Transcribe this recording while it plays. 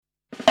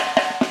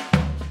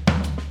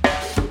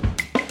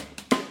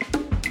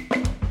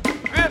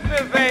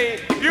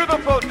is a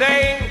beautiful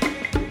day.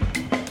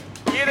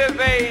 It is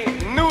a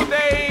new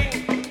day.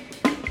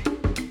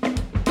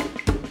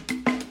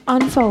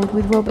 Unfold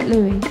with Robert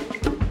Louis.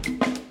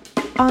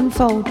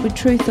 Unfold with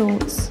True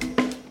Thoughts.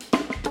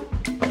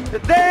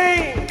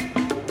 Today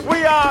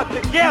we are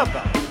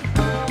together.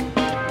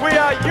 We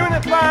are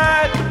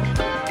unified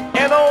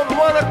and on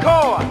one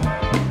accord.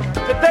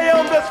 Today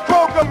on this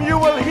program you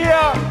will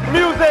hear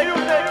music.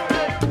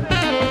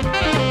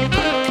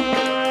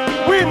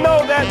 We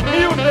know that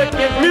music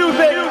is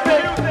music.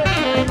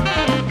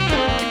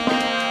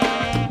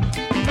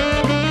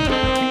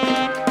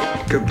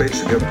 Good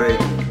beats, good beat.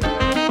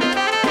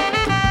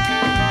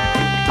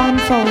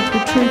 Unfold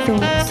with True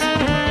Thoughts.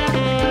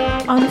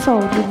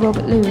 Unfold with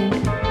Robert Louis.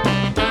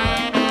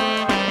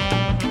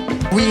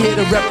 We here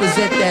to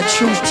represent that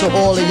truth to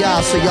all of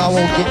y'all so y'all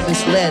won't get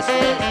misled.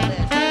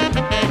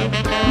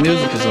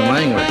 Music is a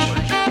language.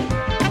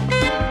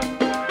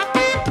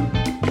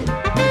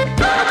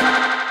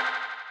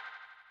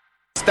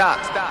 Stop.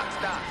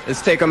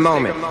 Let's take a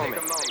moment.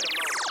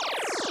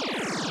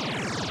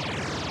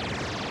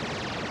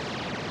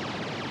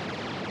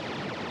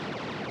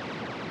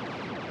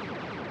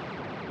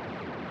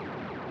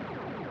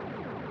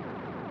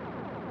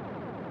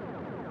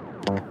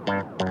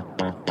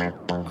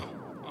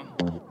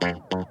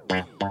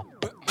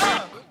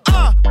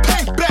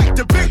 Payback,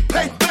 the big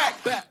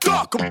payback.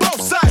 Dark on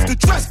both sides, the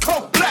dress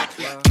code black.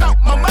 Count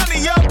my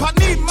money up, I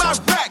need my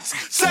racks.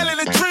 Selling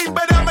a dream,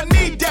 but I'ma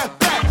need that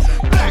back.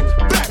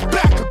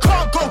 Back, a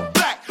car go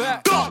black.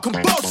 Dark on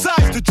both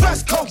sides, the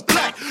dress code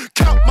black.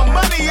 Count my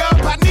money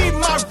up, I need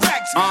my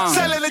racks.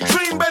 Selling a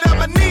dream, but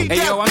I'ma need that back.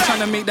 Hey yo, I'm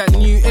tryna make that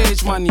new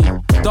age money.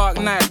 Dark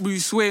Knight,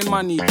 Bruce Wayne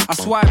money. I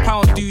swipe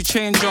out, do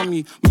change on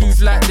me.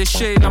 Move like the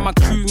shade, and my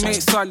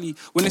crewmate Sully.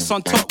 When it's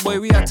on top, boy,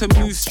 we had to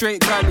move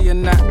straight gully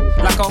and that.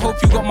 Like I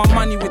hope you got my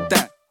money with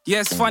that. Yeah,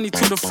 it's funny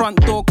till the front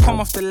door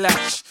come off the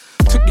latch.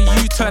 Took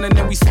the U-turn and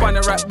then we spun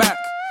it right back.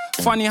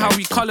 Funny how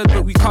we coloured,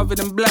 but we covered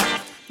in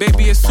black.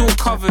 Baby, it's all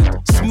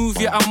covered. Smooth,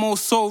 yet I'm all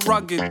so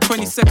rugged.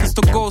 20 seconds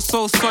to go,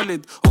 so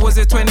solid. Or was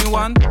it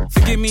 21?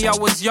 Forgive me, I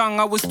was young.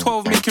 I was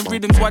 12, making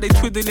rhythms while they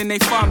twiddling their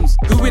thumbs.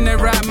 Who in their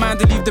right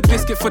mind to leave the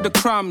biscuit for the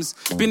crumbs?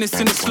 Business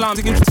in the slums,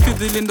 against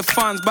fiddling the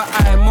funds. But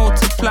I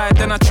multiplied,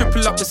 then I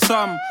triple up the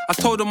sum. I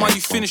told them, are you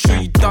finished or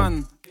you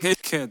done? Hey,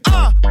 kid.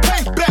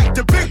 Payback,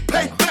 the big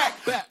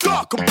payback.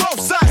 Dark on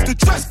both sides, the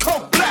dress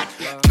code black.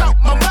 Count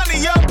my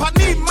money up, I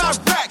need my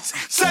racks.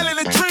 Selling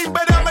a dream,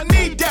 but I'ma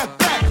need that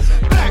back.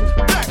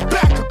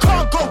 Back, a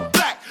car go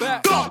black.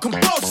 Dark on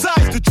both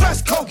sides, the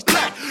dress code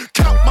black.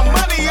 Count my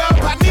money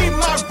up, I need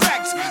my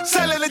racks.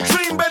 Selling a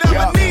dream, but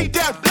I'ma need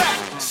that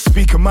back.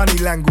 Speak a money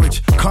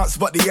language, can't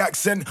spot the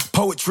accent.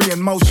 Poetry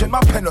in motion,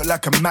 my pen look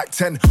like a Mac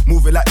 10.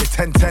 Move it like the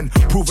 1010,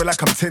 prove it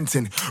like I'm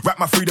Tintin. Wrap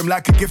my freedom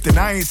like a gift and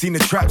I ain't seen the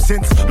trap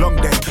since. Long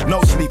day,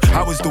 no sleep,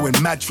 I was doing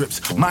mad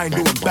trips. Mine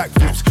doing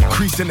backflips,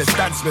 creasing the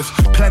Stan Smiths.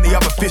 Plenty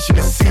other fish in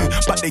the sea,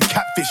 but they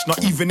catfish.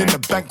 Not even in the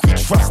bank we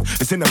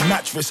trust, it's in a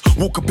mattress.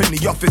 Walk up in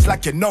the office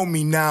like you know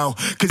me now.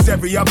 Cause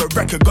every other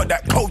record got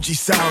that Koji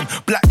sound.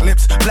 Black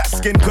lips, black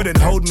skin couldn't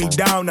hold me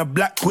down. A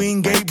black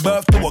queen gave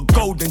birth to a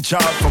golden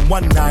child from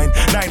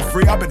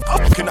 1993. I've been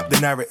fucking up the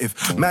narrative.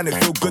 Man, it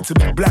feel good to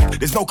be black,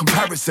 there's no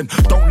comparison.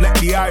 Don't let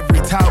the ivory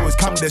towers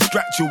come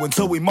distract you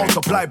until we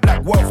multiply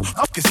black wealth.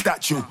 Fuck a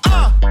statue.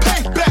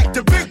 Payback,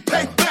 the big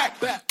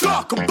payback.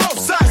 Dark on both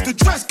sides, the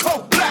dress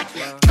code black.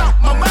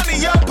 Count my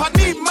money up, I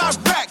need my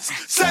racks.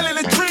 Selling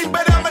a dream,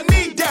 but I'ma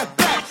need that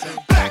back.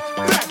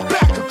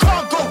 Back, a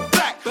car go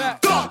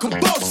black. Dark on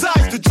both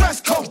sides, the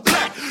dress code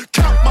black.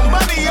 Count my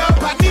money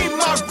up, I need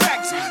my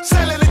racks.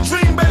 Selling a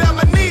dream, but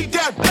I'ma need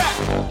that back.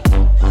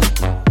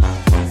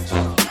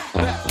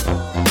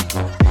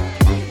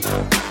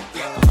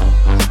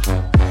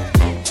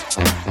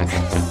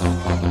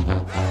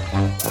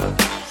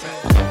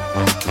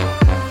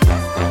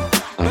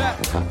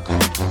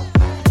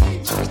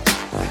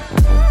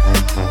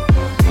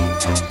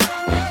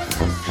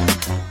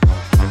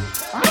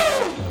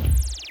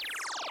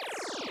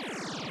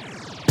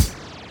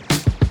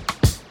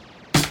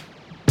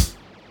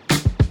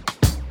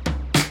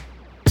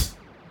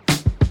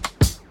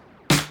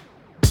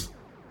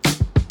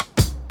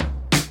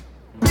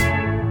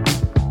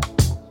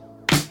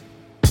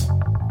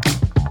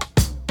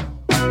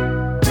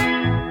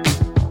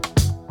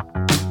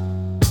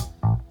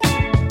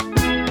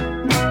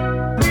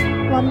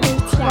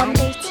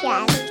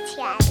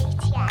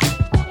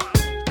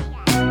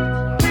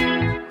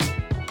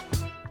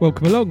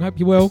 Welcome along, hope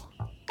you're well.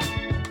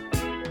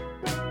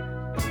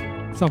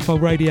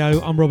 Sunfold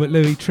Radio, I'm Robert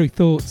Louis, True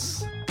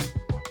Thoughts.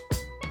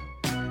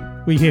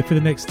 We're here for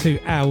the next 2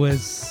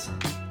 hours.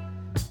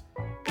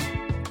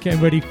 Getting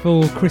ready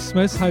for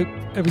Christmas, hope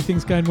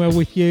everything's going well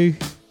with you.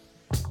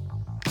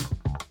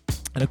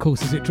 And of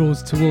course, as it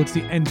draws towards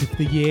the end of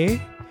the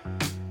year,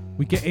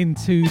 we get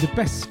into the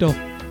best of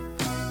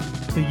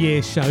the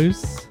year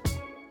shows.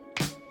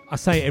 I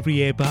say it every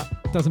year, but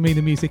doesn't mean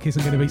the music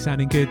isn't going to be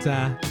sounding good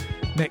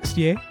next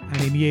year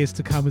and in years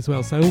to come as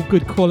well. So all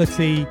good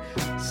quality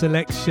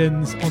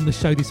selections on the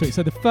show this week.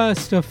 So the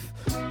first of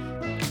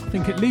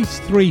think at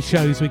least 3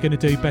 shows we're going to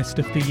do best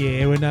of the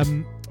year,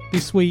 and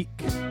this week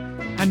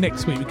and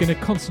next week we're going to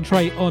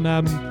concentrate on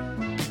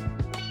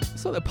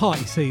sort of the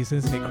party season,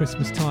 isn't it?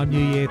 Christmas time, New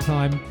Year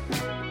time.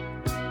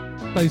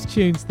 Those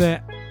tunes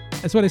that,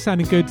 as well as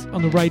sounding good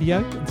on the radio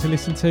and to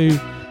listen to,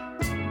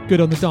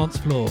 good on the dance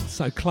floor.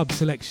 So club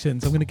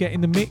selections. I'm going to get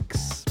in the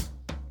mix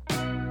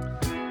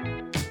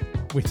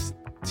with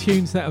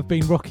tunes that have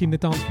been rocking the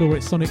dance floor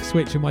at Sonic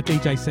Switch and my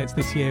DJ sets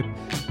this year.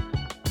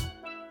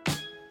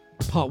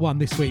 Part 1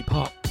 this week,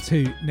 part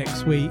 2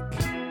 next week.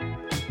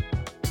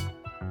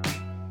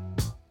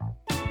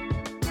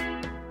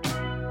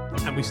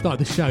 And we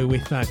started the show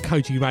with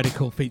Koji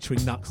Radical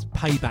featuring Nux.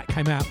 Payback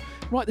came out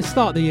right at the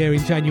start of the year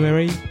in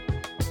January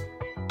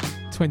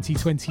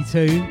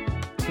 2022.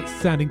 It's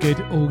sounding good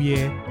all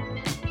year.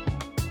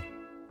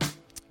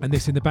 And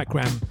this in the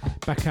background,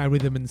 Bacao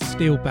Rhythm and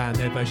Steel Band,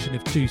 their version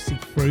of Juicy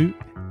Fruit.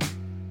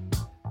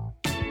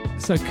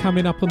 So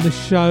coming up on the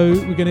show,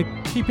 we're going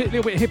to keep it a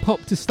little bit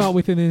hip-hop to start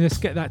with and then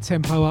just get that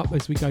tempo up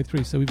as we go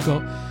through. So we've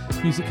got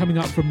music coming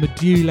up from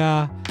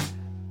Medulla,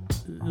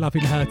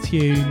 loving her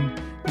tune.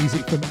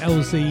 Music from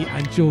Elsie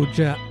and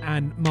Georgia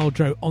and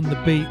Muldrow on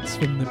the beats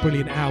from the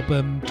brilliant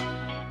album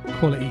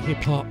Quality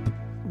Hip Hop.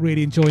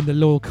 Really enjoying the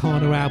Lord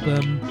Kana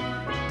album.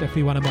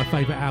 Definitely one of my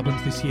favourite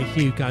albums this year.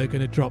 Hugo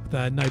going to drop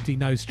the Nobody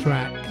Knows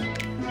track.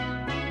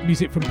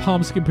 Music from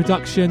Palmskin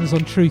Productions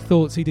on True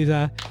Thoughts. He did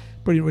a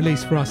brilliant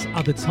release for us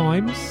Other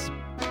Times.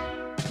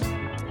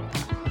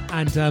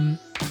 And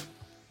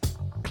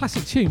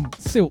classic tune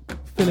Silk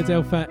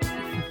Philadelphia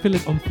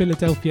on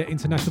Philadelphia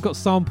International. Got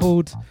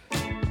sampled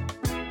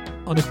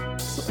on a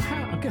sort of,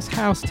 I guess,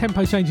 house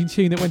tempo changing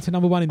tune that went to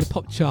number 1 in the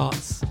pop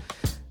charts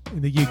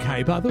in the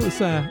UK, but I thought it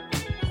was a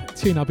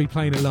tune I'll be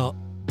playing a lot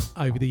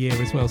over the year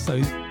as well,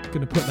 so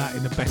going to put that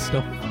in the best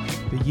of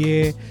the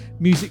year.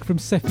 Music from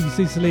Sephi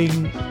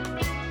Zisling,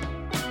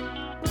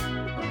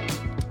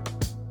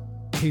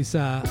 his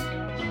the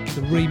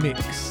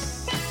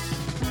remix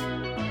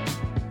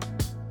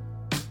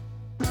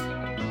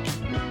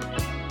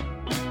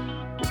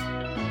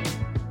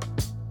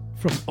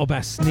from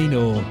Obas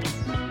Nino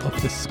of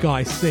The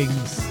Sky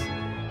Sings.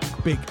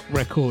 Big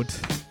record,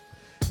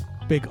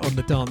 big on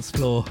the dance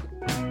floor.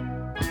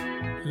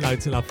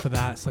 Loads of love for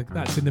that. So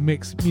that's in the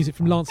mix. Music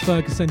from Lance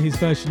Ferguson, his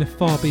version of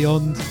Far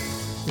Beyond,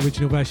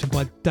 original version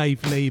by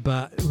Dave Lee,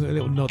 but a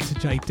little nod to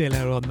Jay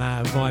Dilla on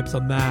there, vibes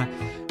on there.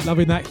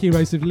 Loving that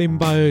Heroes of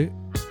Limbo,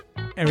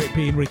 Eric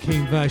B and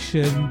Rakim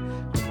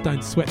version,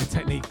 Don't Sweat the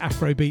Technique,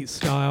 Afrobeat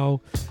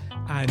style,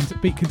 and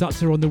Beat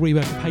Conductor on the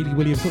rework of Hayley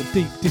Williams, got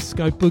deep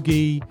disco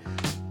boogie.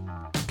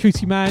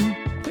 Cootie Man,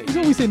 he's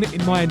always in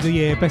my end of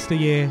year, best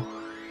of year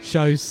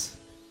shows.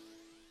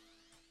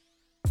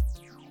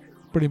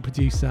 Brilliant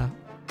producer.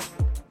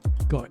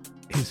 Got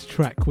his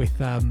track with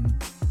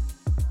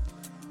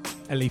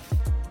Elif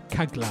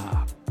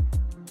Kagla.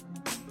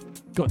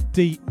 Got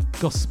deep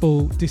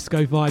gospel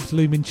disco vibes.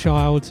 Lumen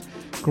Child,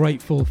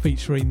 Grateful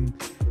featuring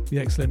the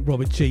excellent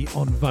Robert G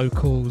on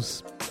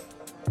vocals.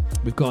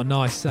 We've got a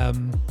nice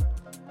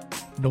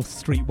North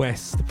Street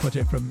West, the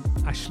project from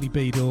Ashley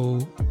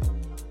Beadle.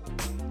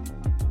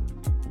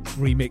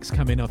 Remix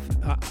coming off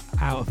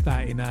out of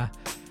that in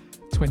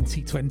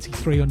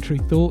 2023 on True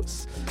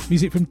Thoughts.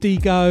 Music from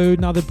Digo,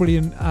 another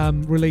brilliant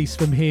release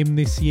from him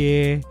this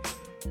year.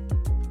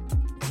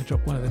 I'm going to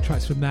drop one of the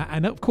tracks from that.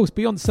 And of course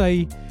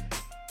Beyonce,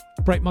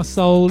 Break My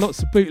Soul,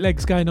 lots of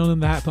bootlegs going on in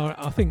that, but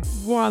I think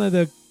one of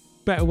the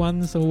better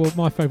ones, or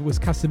my favourite, was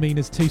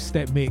Casamina's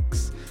 2-step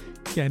mix.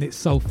 Again, it's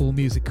soulful,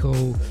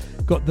 musical.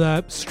 Got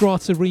the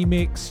Strata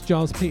remix,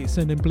 Giles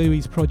Peterson and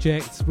Bluey's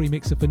project,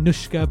 remix of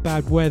Anushka,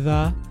 Bad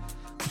Weather,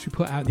 which we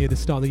put out near the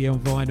start of the year on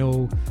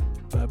vinyl,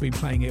 but I've been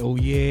playing it all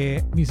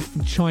year. Music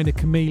from China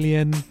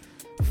Chameleon,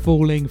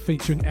 Falling,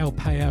 featuring El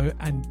Payo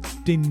and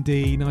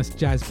Dindy, nice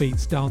jazz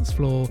beats, dance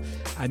floor,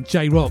 and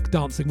J-Rock,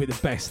 Dancing with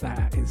the Best.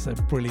 That is a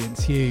brilliant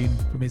tune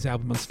from his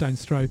album on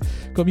Stone's Throw.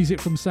 Got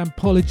music from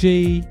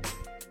Sampology,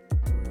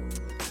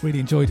 really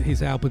enjoyed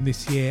his album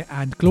this year,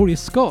 and Gloria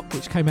Scott,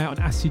 which came out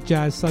on Acid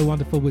Jazz. So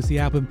Wonderful was the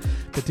album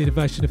that did a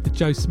version of the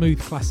Joe Smooth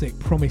classic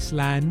Promised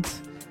Land,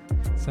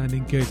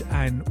 sounding good.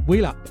 And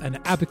Wheel Up and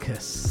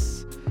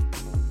Abacus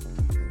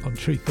on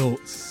True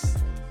Thoughts,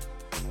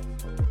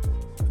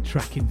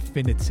 track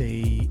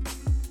Infinity,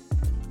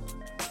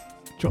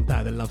 dropped out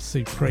of the Love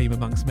Supreme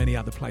amongst many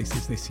other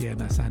places this year, and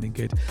that's sounding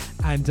good.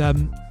 And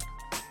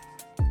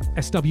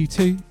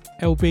SW2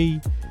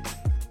 LB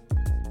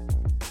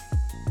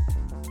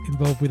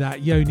involved with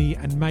that, Yoni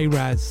and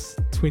Mayraz,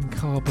 Twin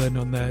Carbon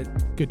on the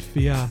Good For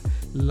Ya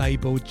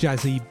label,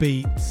 jazzy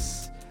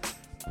beats.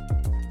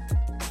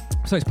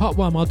 So it's part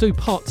 1. I'll do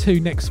part 2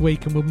 next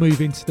week, and we'll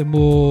move into the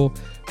more,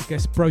 I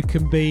guess,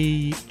 broken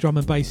beat, drum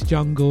and bass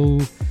jungle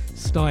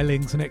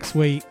stylings next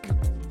week.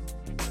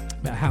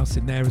 Bit of house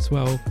in there as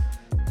well.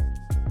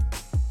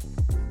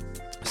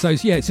 So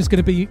yeah, it's just going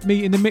to be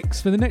me in the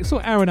mix for the next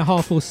sort of hour and a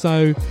half or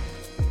so,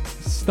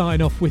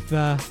 starting off with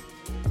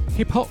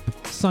hip hop.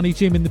 Sonny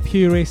Jim and the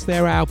Purists,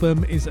 their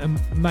album is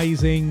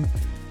amazing.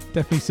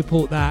 Definitely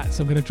support that.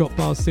 So I'm going to drop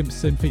Bars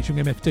Simpson featuring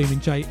MF Doom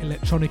and J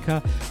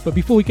Electronica. But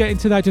before we get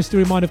into that, just a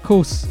reminder, of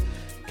course,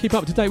 keep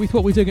up to date with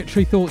what we're doing at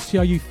True Thoughts,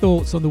 TRU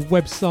Thoughts on the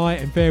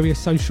website and various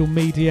social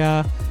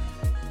media.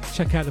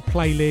 Check out the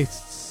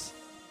playlists.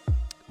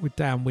 We're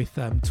down with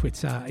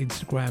Twitter,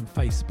 Instagram,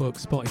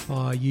 Facebook,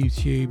 Spotify,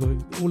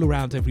 YouTube, all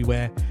around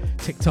everywhere.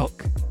 TikTok.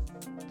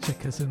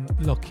 Check us and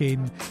lock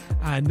in.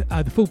 And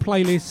the full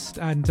playlist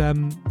and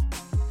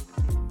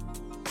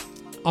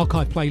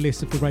archive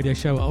playlists of the radio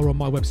show are on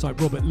my website,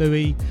 Robert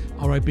Louis,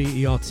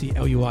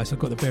 Robertlui. So I've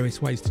got the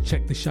various ways to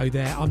check the show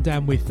there. I'm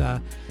down with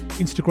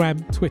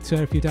Instagram,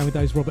 Twitter, if you're down with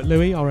those, Robert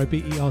Louis,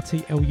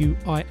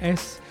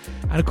 Robertluis.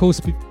 And of course,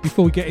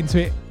 before we get into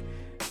it,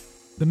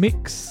 the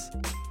mix,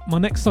 my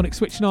next Sonic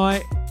Switch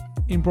night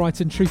in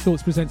Brighton, True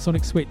Thoughts presents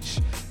Sonic Switch,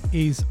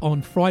 is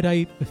on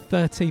Friday the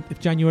 13th of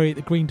January at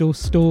the Green Door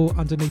store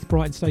underneath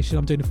Brighton Station.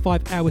 I'm doing a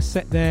 5-hour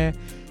set there.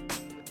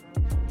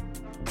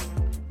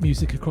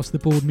 Music across the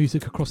board,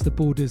 music across the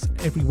borders,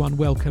 everyone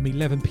welcome.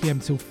 11 p.m.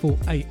 till 4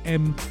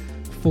 a.m.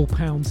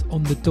 £4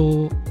 on the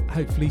door.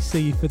 Hopefully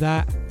see you for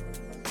that.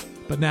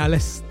 But now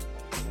let's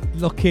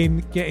lock in,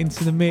 get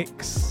into the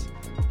mix.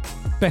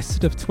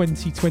 Best of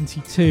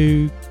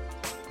 2022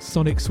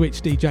 Sonic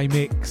Switch DJ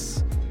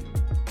mix.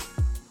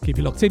 Keep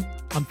it locked in.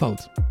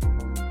 Unfold.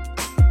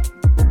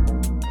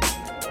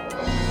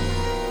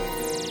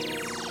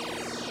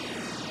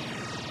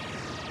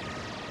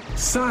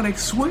 Sonic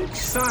Switch,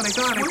 Sonic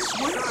Switch,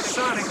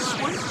 Sonic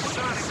Switch,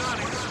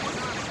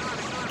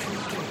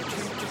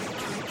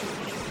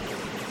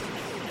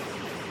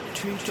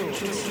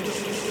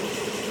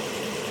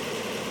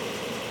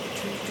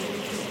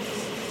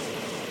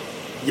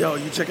 Yo,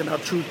 you checking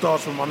out True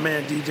Thoughts with my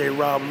man DJ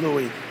Rob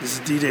Louis. This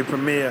is DJ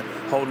Premier,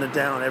 holding it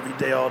down every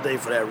day, all day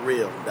for that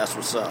real. That's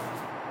what's up.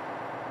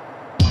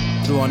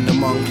 Threw on the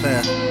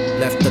Montclair,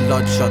 left the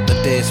lodge shot, the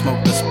day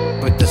smoked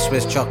with the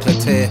Swiss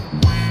chocolatier.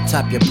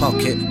 Tap your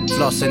pocket,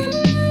 flossing.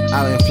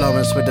 Out in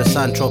Florence with the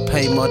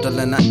Saint-Tropez model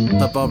and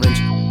that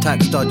orange.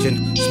 Tax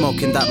dodging,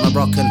 smoking that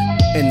Moroccan.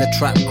 In the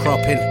trap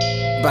cropping,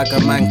 bag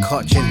of man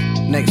cotching.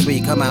 Next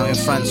week I'm out in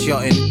France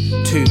yachting.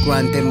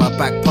 $2,000 in my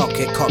back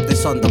pocket, cop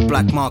this on the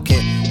black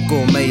market.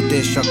 Gourmet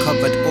dish, I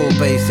covered all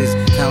bases.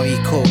 County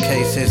court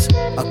cases,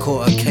 I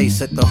caught a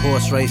case at the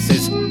horse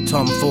races.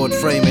 Tom Ford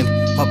framing,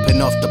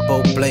 hopping off the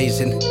boat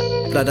blazing.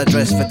 Blood I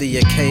dress for the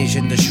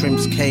occasion, the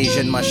shrimp's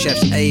Cajun, my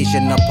chef's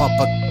Asian. I pop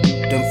a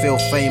and feel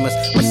famous,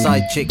 my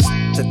side chicks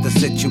at the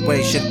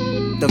situation.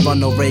 The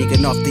Ronald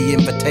Reagan off the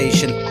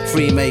invitation.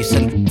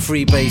 Freemason,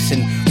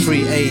 freebasing,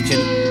 free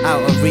agent.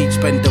 Out of reach,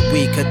 spend a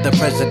week at the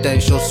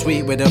presidential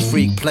suite with a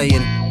freak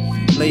playing.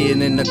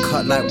 Laying in the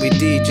cut like we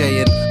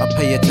DJing. I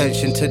pay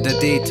attention to the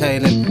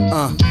detailing.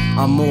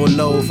 I'm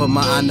all over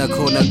my Anna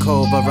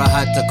Kournikova. I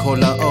had to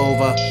call her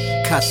over.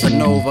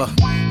 Casanova.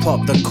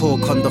 Pop the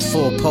cork on the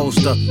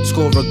 4-poster.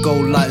 Score a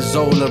goal like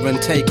Zola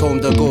and take home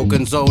the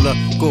Gorgonzola.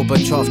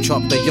 Gorbachev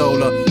chop the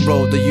Yola.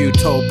 Roll the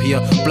Utopia.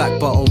 Black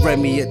bottle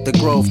Remy at the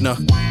Grosvenor.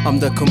 I'm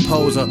the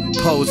composer,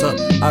 poser.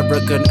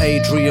 Arrogant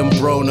Adrian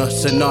Broner.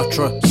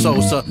 Sinatra,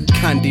 Sosa.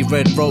 Candy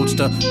Red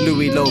Roadster.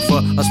 Louis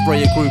Loafer. I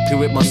spray a groupie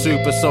with my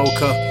super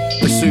soaker.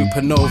 The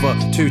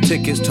supernova. 2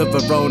 tickets to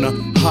Verona.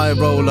 High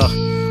roller.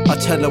 I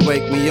tell her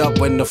wake me up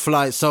when the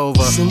flight's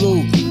over.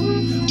 Salute.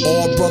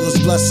 All brothers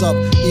bless up,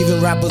 even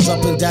rappers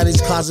up in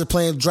daddy's closet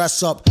playing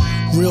dress up.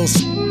 Real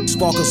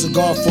spark a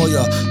cigar for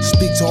ya.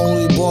 Speak to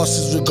only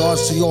bosses,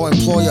 regards to your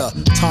employer.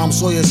 Tom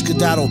Sawyer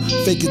skedaddle,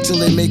 fake it till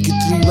they make it.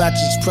 3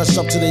 ratchets press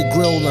up to their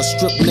grill and I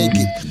strip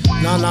naked.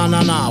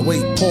 Nah,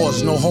 wait,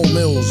 pause, no home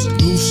meals.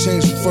 Loose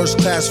change for first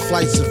class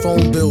flights and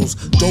phone bills.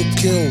 Dope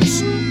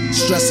kills.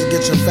 Stress to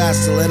get your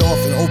faster, let off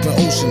in open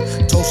ocean.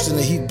 Toasting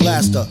the heat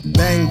blaster.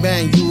 Bang,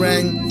 bang, you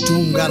rang.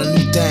 Doom got a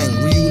new thing.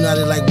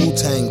 Reunited like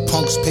Wu-Tang.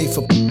 Punks pay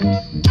for.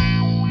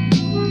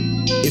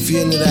 If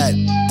you're into that,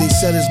 they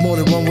said there's more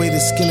than one way to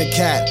skin a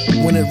cat.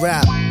 When it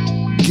rap,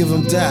 give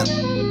them dap.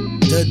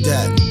 Dead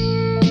dad.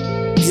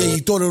 Yeah, you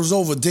thought it was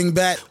over,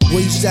 dingbat. Where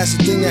you stash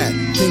the thing at?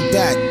 Think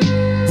back.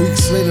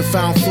 Weeks later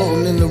found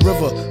floating in the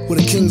river with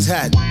a king's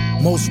hat.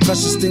 Most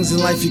precious things in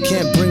life you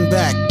can't bring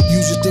back.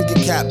 Use your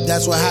thinking cap,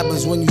 that's what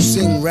happens when you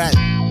sing rat.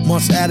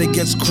 Months addict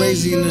gets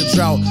crazy in the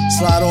drought.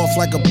 Slide off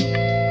like a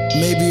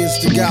maybe it's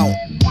the gout.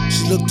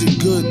 She looked it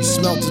good,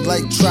 smelt it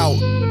like trout.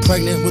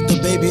 Pregnant with the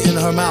baby in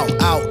her mouth,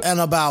 out and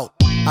about.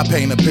 I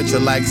paint a picture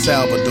like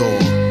Salvador.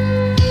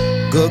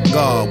 Good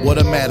God, what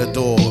a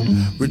matador.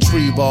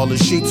 Retrieve all the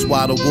sheeps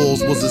while the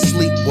wolves was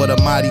asleep. What a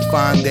mighty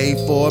fine day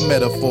for a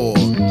metaphor.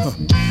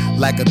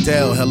 Like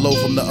Adele, hello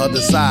from the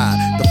other side.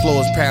 The flow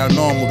is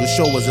paranormal, the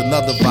show is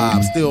another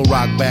vibe. Still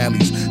rock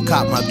valleys,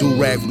 cop my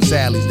do-rag from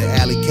Sally's. The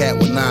alley cat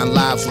with 9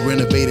 lives who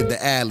renovated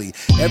the alley.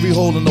 Every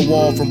hole in the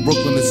wall from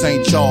Brooklyn to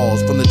St.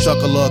 Charles. From the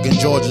Chuckalug in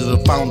Georgia to the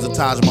fountains of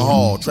Taj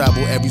Mahal.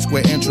 Travel every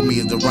square inch of me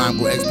as the rhyme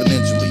grow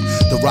exponentially.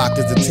 The Rock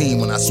is the team,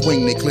 when I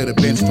swing they clear the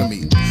bench for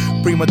me.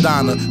 Prima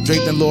donna,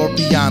 draped in Laura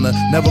Piana.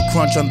 Never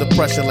crunch under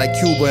pressure like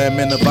Cuba and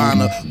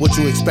Nirvana. What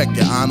you expect,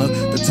 your honor?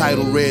 The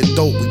title Red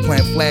Dope. We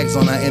plant flags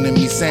on our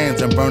enemy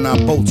sands and burn our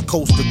boats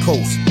coast to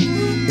coast.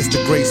 It's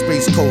the great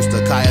space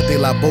coaster, Kaya de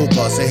la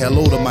Boca. Say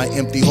hello to my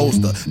empty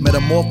holster.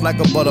 Metamorph like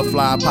a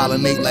butterfly,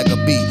 pollinate like a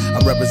bee. I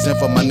represent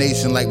for my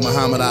nation like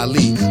Muhammad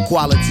Ali.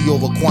 Quality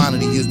over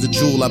quantity is the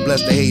jewel I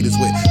bless the haters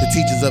with. The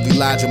teachers of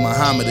Elijah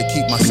Muhammad to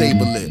keep my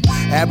saber lit.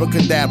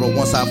 Abracadabra,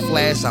 once I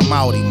flash, I'm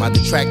outie. My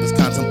detractors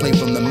contemplate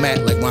from the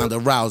mat like Ronda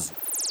Rousey.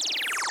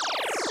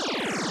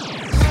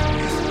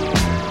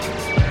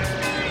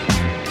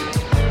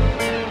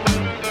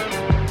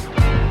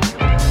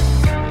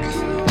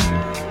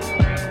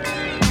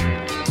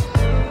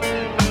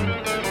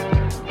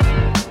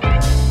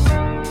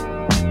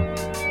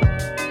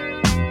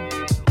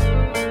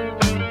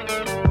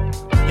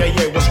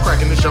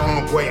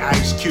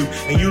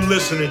 And you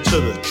listening to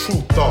the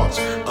true thoughts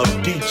of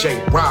DJ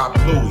Rob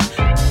Louie.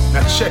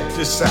 Now check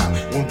this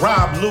out. When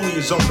Rob Louie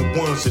is on the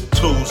ones and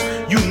twos,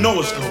 you know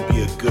it's gonna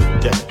be a good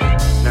day.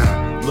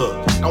 Now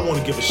look, I want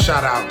to give a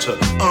shout out to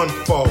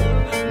Unfold,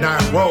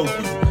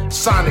 Nairobi,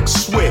 Sonic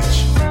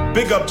Switch.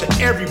 Big up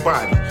to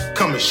everybody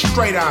coming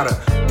straight out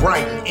of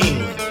Brighton,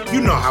 England.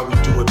 You know how we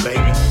do it,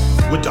 baby.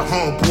 With the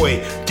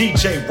homeboy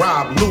DJ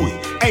Rob Louie.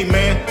 Hey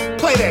man,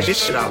 play that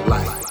shit out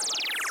loud.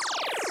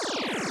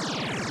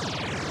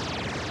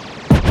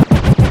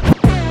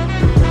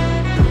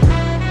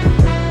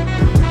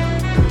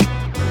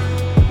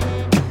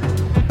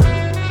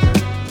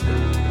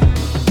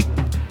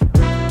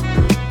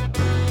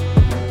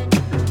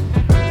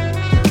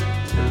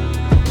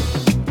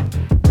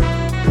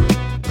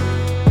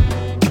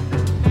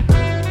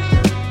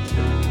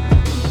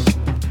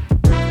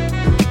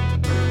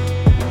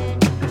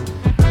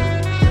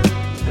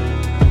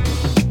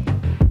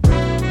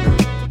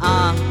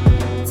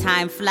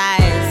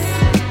 Flies.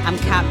 I'm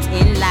capped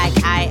in like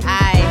I.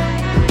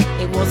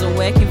 It wasn't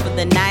working for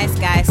the nice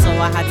guy, so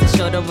I had to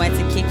show them when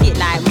to kick it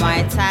like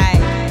Muay Thai.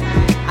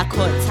 I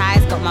caught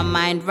ties, got my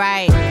mind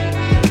right.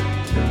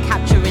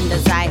 Capturing the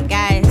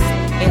zeitgeist.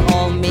 It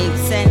all makes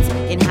sense.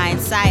 In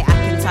hindsight, I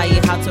can tell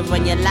you how to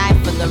run your life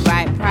for the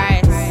right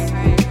price.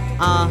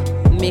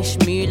 Mish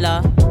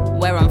Mueller.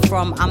 Where I'm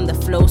from, I'm the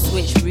flow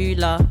switch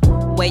ruler.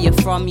 Where you're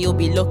from, you'll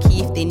be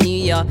lucky if they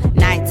knew ya.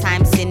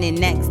 Nighttime sinning,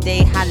 next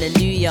day,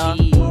 hallelujah.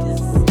 Jeez.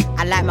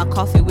 I like my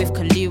coffee with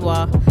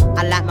Kahlua.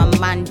 I like my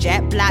man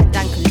jet black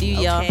than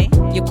Kaluuya. Okay.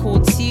 You're cool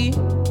too,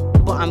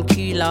 but I'm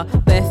cooler.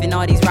 Birthing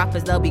all these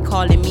rappers, they'll be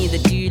calling me the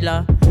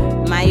doula.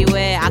 My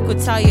way, I could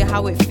tell you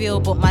how it feel,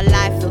 but my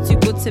life feel too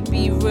good to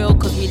be real.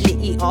 Cause we lit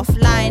it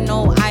offline,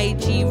 no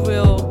IG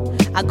real.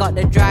 I got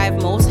the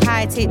drive most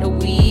high, take the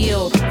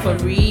wheel, for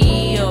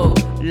real.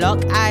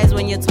 Lock eyes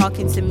when you're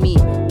talking to me.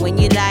 When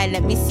you lie,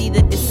 let me see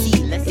the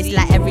deceit. It's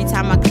like every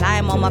time I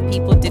climb, all my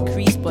people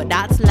decrease, but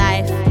that's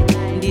life.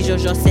 Dis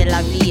Jojo, c'est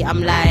la vie,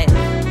 I'm like,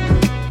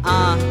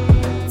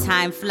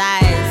 time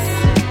flies.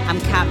 I'm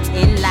capped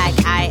in like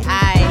I.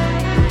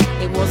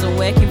 It wasn't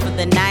working for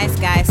the nice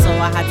guy, so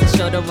I had to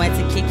show them when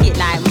to kick it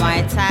like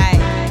Muay Thai.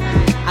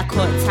 I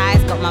caught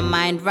ties, got my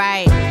mind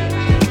right.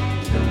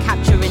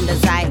 Capturing the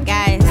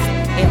zeitgeist.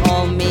 It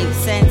all makes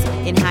sense.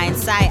 In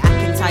hindsight, I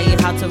can tell you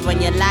how to run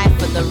your life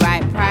for the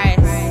right price.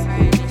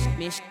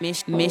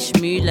 Mish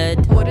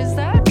Mulad. What is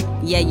that?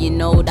 Yeah, you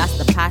know that's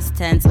the past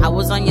tense. I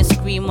was on your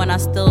screen when I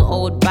still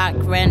owed back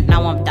rent.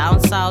 Now I'm down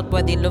south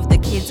where they love the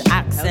kids'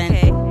 accent.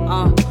 Okay.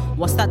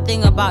 What's that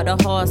thing about the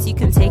horse? You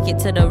can take it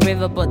to the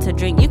river, but to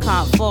drink you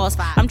can't force.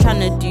 I'm trying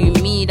to do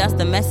me, that's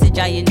the message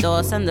I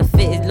endorse. And the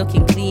fit is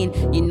looking clean,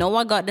 you know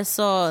I got the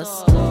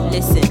sauce.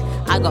 Listen,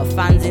 I got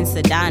fans in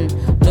Sudan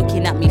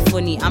looking at me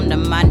funny, I'm the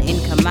man in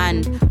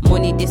command.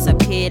 Money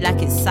disappear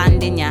like it's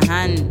sand in your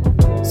hand.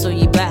 So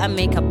you better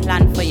make a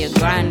plan for your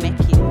grand.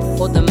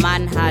 Or the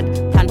man had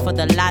planned for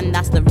the land,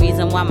 that's the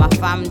reason why my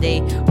fam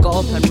they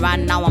got up and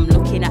ran. Now I'm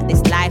looking at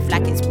this life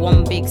like it's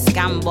one big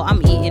scam, but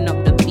I'm eating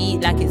up the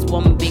beat like it's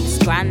one big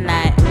scran.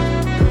 Like,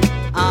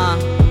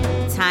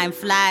 time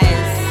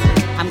flies.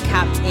 I'm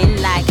capped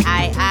in like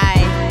I.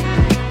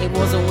 It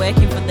wasn't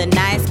working for the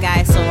nice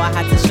guy, so I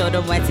had to show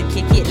them when to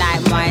kick it like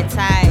Muay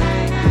Thai.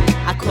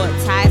 I caught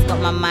ties, got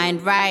my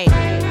mind right.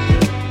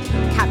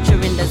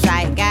 Capturing the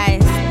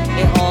zeitgeist.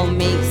 It all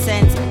makes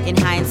sense. In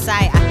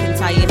hindsight, I can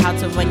tell you how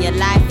to run your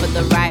life for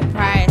the right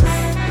price.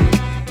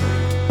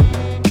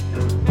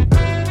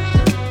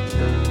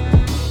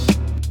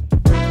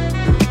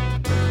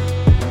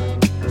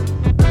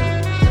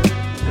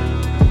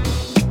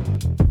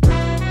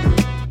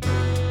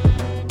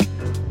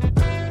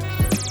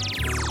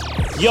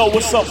 Yo,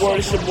 what's up, world?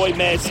 It's your boy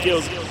Mad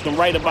Skills. And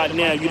right about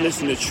now, you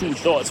listen to True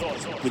Thoughts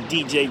with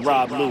DJ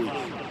Rob Louie.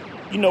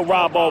 You know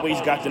Rob always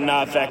got the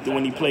nod factor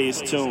when he plays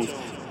his tunes.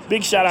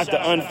 Big shout out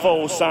to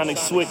Unfold, Sonic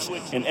Switch,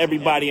 and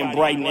everybody in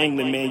Brighton,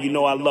 England, man. You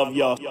know I love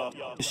y'all.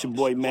 It's your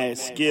boy Mad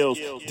Skills,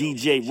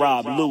 DJ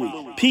Rob Louie.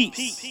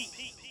 Peace.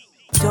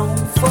 Don't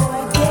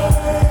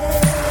forget.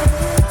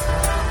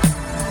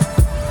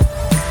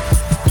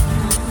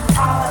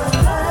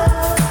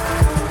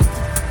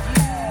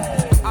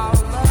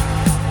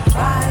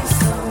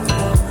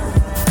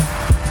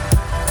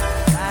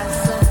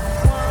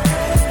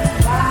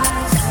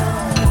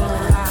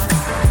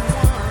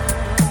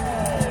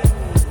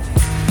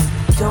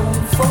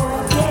 Don't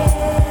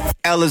forget.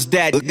 hell is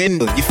that?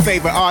 Your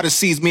favorite artist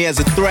sees me as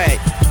a threat.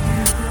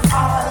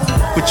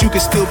 But you can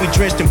still be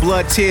drenched in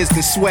blood, tears,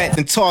 and sweat,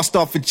 and tossed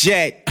off a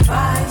jet.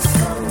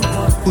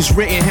 Whose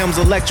written hymns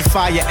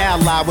electrify your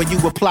ally when you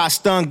apply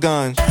stun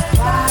guns.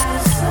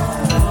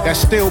 That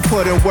still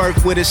put in work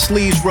with his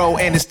sleeves rolled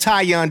and his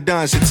tie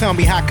undone. So tell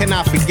me, how can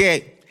I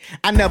forget?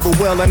 I never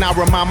will, and I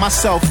remind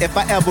myself if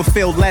I ever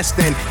feel less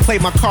than. Play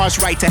my cards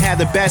right to have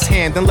the best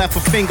hand, then left a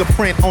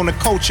fingerprint on the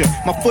culture.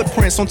 My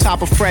footprints on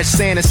top of fresh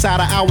sand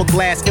inside an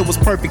hourglass, it was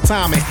perfect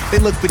timing. They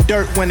looked for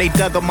dirt when they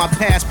dug up my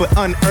past, but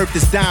unearthed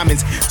as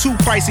diamonds. Too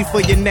pricey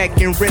for your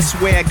neck and wrist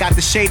wear. Got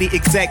the shady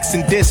execs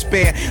in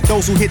despair.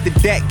 Those who hit the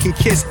deck can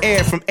kiss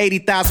air from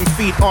 80,000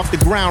 feet off the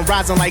ground,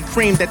 rising like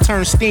cream that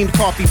turns steamed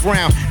coffee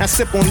brown. Now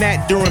sip on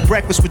that during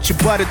breakfast with your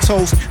butter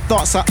toast.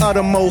 Thoughts are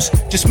uttermost.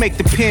 Just make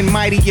the pen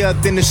mightier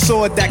than the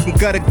sword that can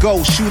gut a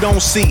ghost. You don't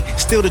see,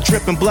 still the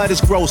dripping blood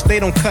is gross. They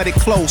don't cut it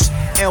close.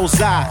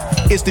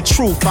 Elzai is the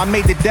truth. I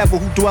made the devil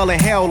who dwell in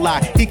hell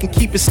lie. He can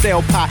keep his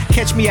stale pot.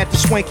 Catch me at the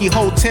swanky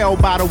hotel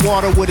by the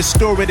water with a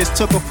stewardess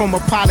took her from a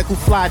pilot who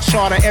fly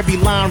charter. Every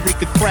line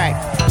reek a crack.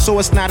 So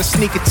it's not a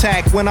sneak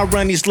attack when I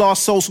run these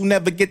lost souls who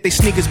never get their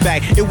sneakers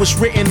back. It was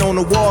written on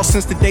the wall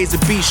since the days of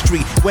B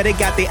Street, where they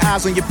got their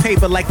eyes on your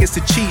paper like it's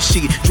a cheat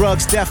sheet.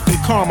 Drugs, death,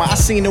 and karma. I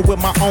seen it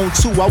with my own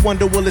too. I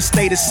wonder will it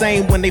stay the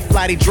same when they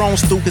fly their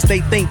drones through, cause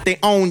they think they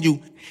own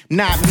you.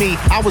 Not me,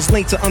 I was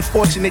linked to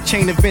unfortunate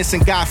chain events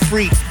and got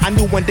free. I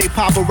knew one day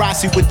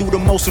paparazzi would do the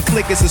most and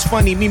flickers. It's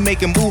funny, me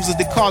making moves is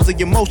the cause of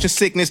your motion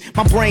sickness.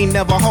 My brain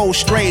never holds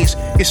strays.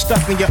 It's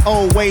stuck in your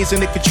old ways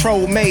in a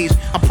controlled maze.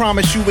 I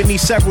promise you would need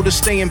several to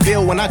stay in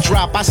bill. When I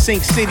drop, I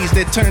sink cities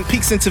that turn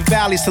peaks into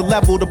valleys to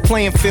level the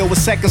playing field. With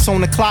seconds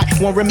on the clock,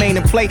 one remain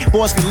in play.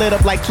 Boys get lit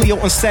up like Cleo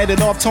and set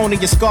it off. Tony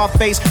your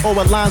Scarface or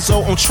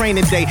Alonzo on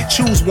training day.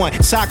 Choose one,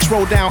 socks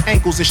roll down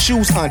ankles and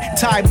shoes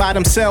untied by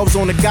themselves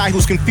on a guy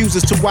who's confused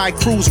as to why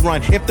crews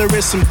run. If there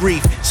is some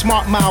grief,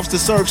 smart mouths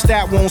deserve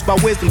stat wounds by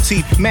wisdom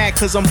teeth. Mad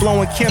cause I'm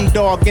blowing Kim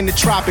Dog in the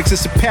tropics.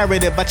 It's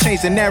imperative I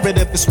change the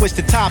narrative and switch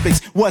the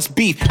topics. What's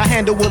beef? I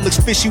handle what looks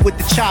fishy with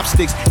the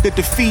chopsticks. The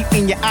defeat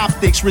in your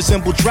optics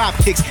resemble drop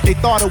kicks. They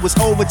thought it was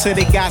over till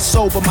they got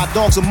sober. My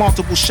dog's a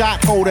multiple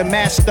shot holder,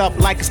 masked up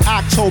like it's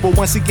October.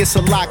 Once it gets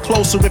a lot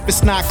closer, if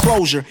it's not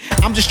closure,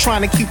 I'm just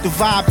trying to keep the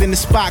vibe in the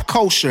spot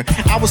kosher.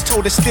 I was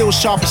told it's still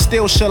sharp and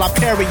still shall I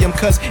parry him,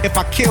 cause if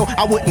I kill,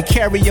 I wouldn't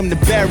carry him to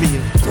bury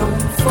him.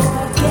 Don't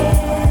forget.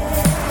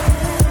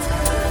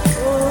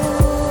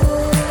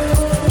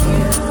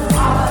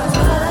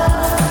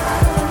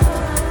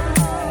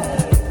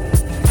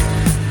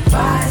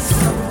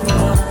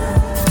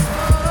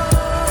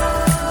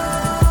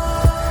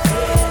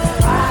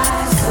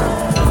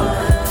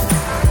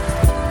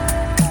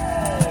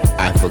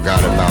 I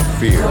forgot about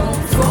fear.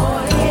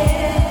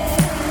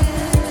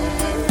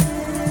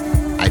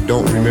 I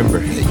don't remember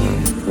hate.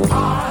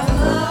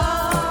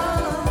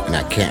 And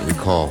I can't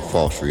recall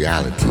false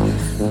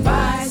realities.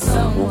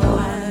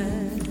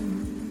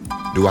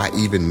 Do I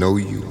even know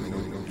you?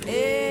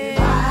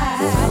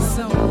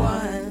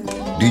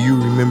 Do you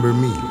remember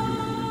me?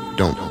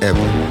 Don't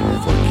ever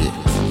forget.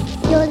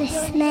 You're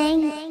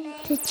listening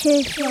to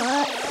True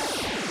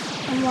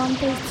Thoughts on One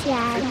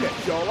BTN. Hey,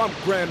 yes, y'all, I'm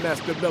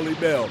Grandmaster Melly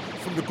Mel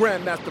from the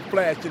Grandmaster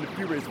Flash and the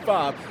Furious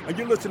 5, and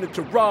you're listening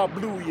to Rob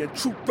Louie and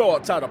True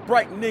Thoughts out of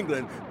Brighton,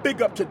 England.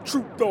 Big up to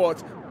True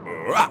Thoughts.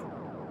 Rah!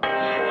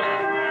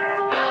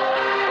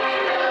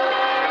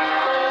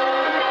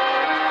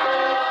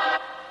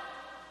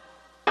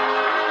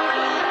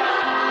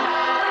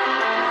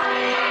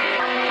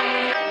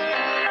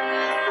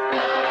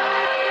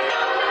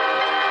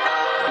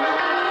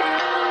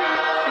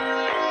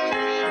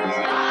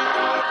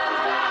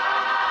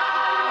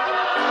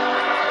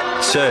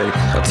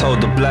 I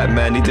told the black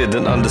man he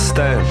didn't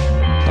understand.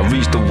 I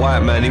reached the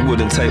white man, he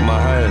wouldn't take my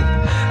hand.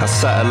 I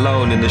sat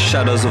alone in the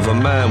shadows of a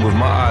man with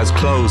my eyes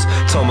closed.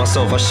 Told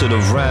myself I should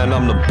have ran,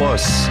 I'm the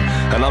boss,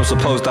 and I'm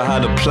supposed to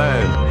have a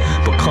plan.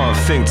 But can't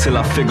think till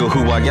I figure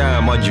who I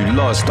am. Are you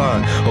lost,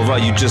 or are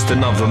you just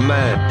another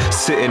man?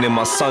 Sitting in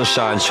my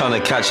sunshine, trying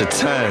to catch a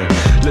tan.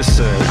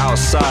 Listen,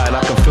 outside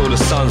I can feel the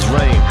sun's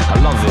rain.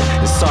 I love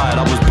it, inside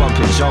I was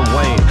bumping John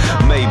Wayne.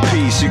 Made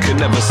peace, you can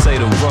never say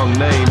the wrong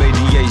name.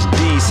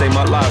 ADHD, say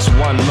my life's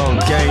one long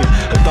game.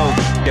 And don't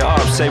get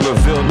up, say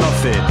reveal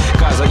nothing.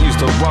 Guys I used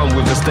to run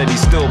with a steady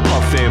still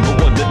puffing.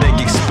 But what did they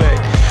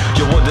expect?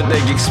 Yo, what did they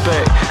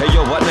expect? Hey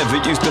yo, I never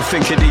used to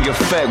think of the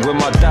effect. When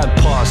my dad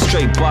passed,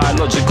 straight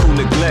biological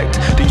neglect.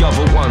 The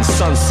other one,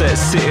 sunset,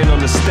 sitting on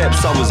the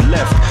steps, I was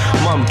left.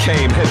 Mum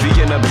came, heavy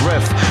in her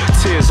breath.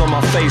 Tears on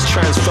my face,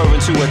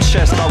 transferring to her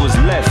chest, I was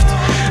left.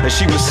 And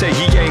she would say,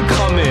 he ain't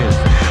coming.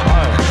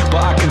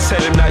 But I can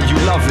tell him that you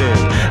love him.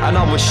 And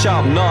I would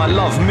shout, nah,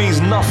 love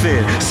means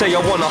nothing. Say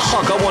I wanna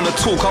hug, I wanna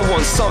talk, I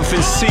want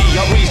something. See,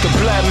 I reached the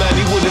black man,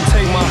 he wouldn't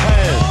take my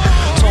hand.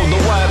 Told the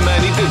white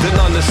man he didn't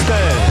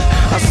understand.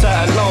 I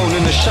sat alone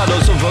in the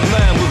shadows of a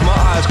man with my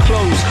eyes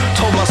closed.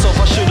 Told myself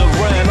I should have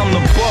ran, I'm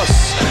the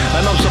boss,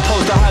 and I'm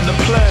supposed to have the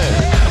plan.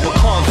 But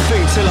can't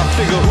think till I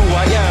figure who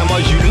I am.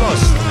 Are you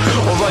lost,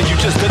 or are you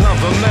just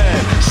another man?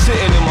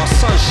 Sitting in my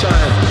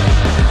sunshine,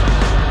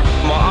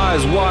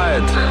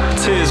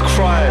 tears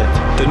cried.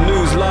 The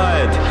news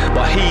lied,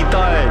 but he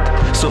died.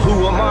 So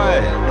who am I?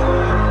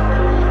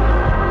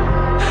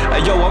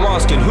 Hey yo, I'm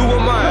asking, who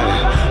am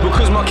I?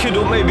 Because my kid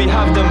will maybe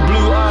have them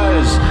blue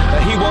eyes,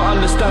 and he won't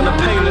understand the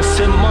pain that's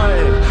in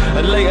mine.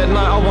 And late at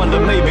night I wonder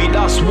maybe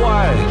that's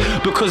why.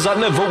 Because I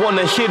never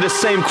wanna hear the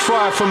same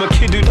cry from a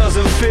kid who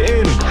doesn't fit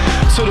in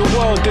to the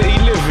world that he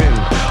live in.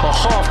 A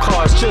half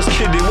cars, just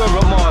kidding, wear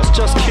a mask,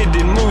 just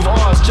kidding, move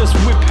ours, just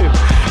whip him.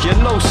 Yeah,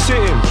 no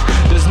sitting,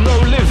 there's no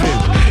living.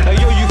 Hey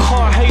yo, you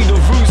can't hate the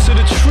roots of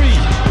the tree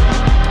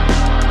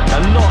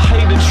and not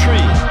hate the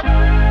tree.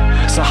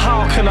 So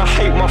how can I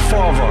hate my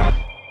father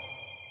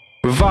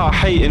without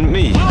hating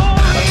me?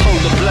 I told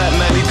the black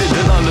man he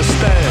didn't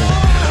understand.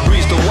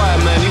 Reached the white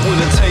man, he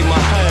wouldn't take my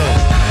hand.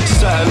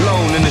 Sat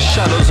alone in the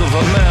shadows of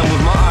a man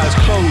with my eyes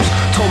closed.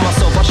 Told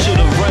myself I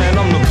should have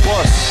ran, I'm the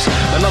boss,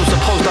 and I'm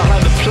supposed to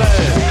have the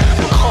plan.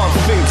 But can't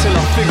think till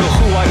I figure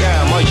who I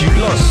am. Are you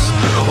lost,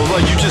 or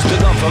are you just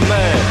another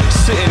man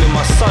sitting in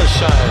my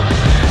sunshine,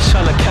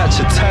 trying to catch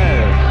a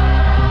tan?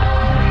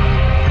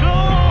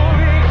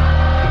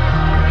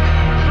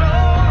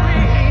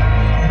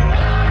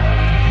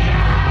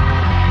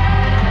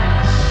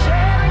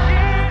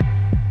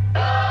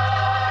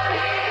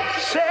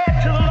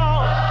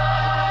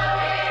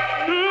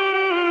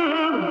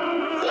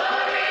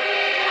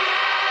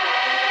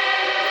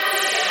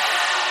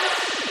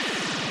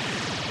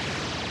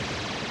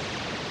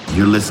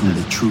 You're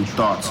listening to True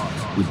Thoughts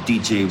with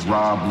DJ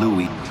Rob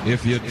Louie.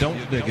 If you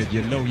don't dig it,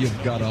 you know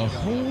you've got a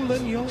hole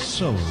in your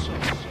soul.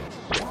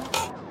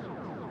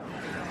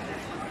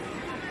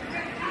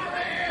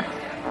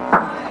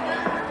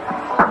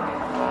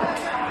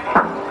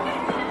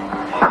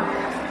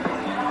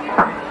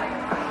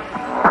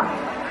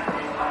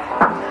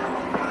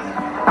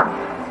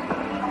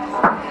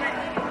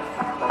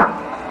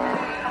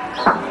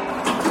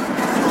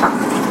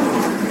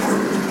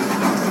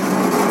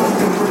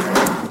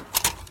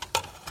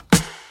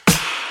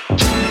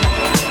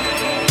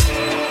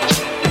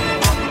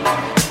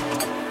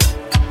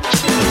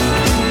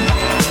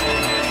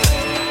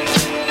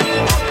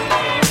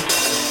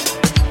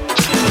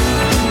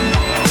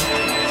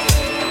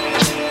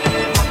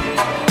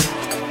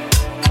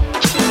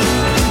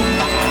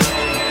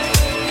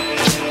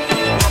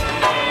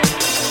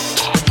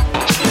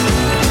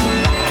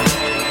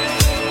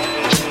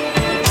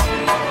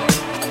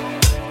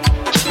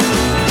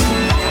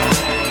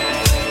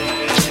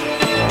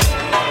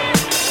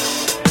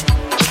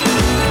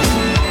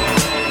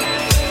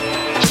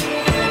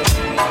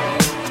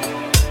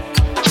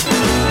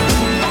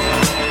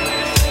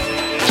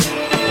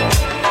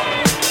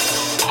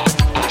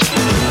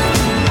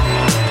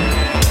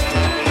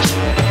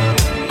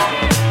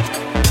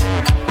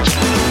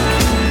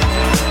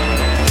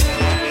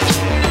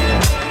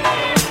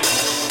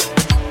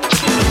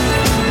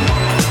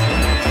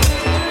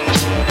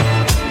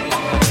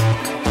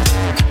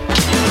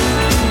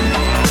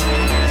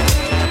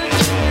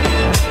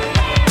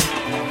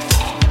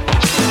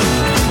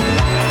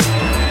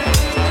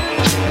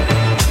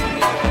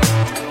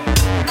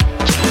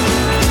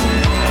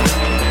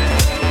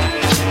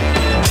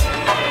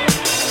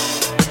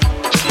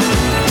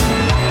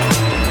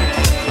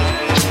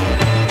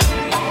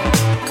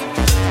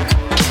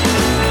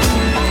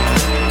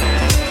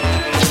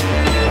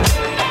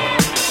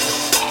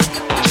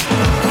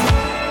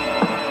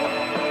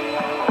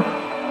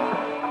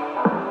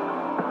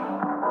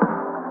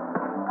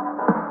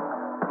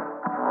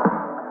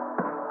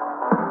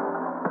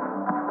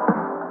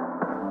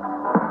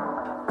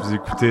 Vous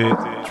écoutez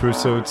True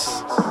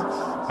Thoughts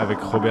avec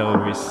Robert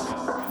Louis.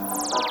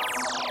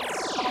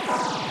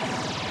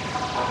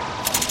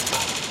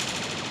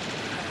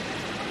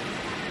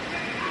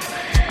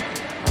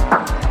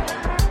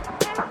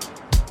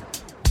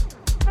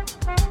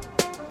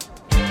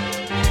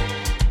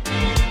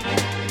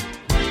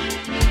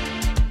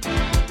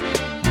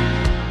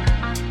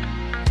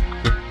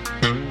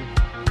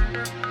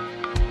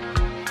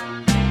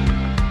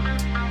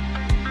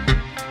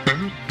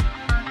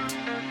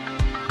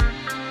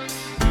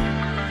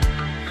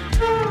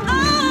 Oh,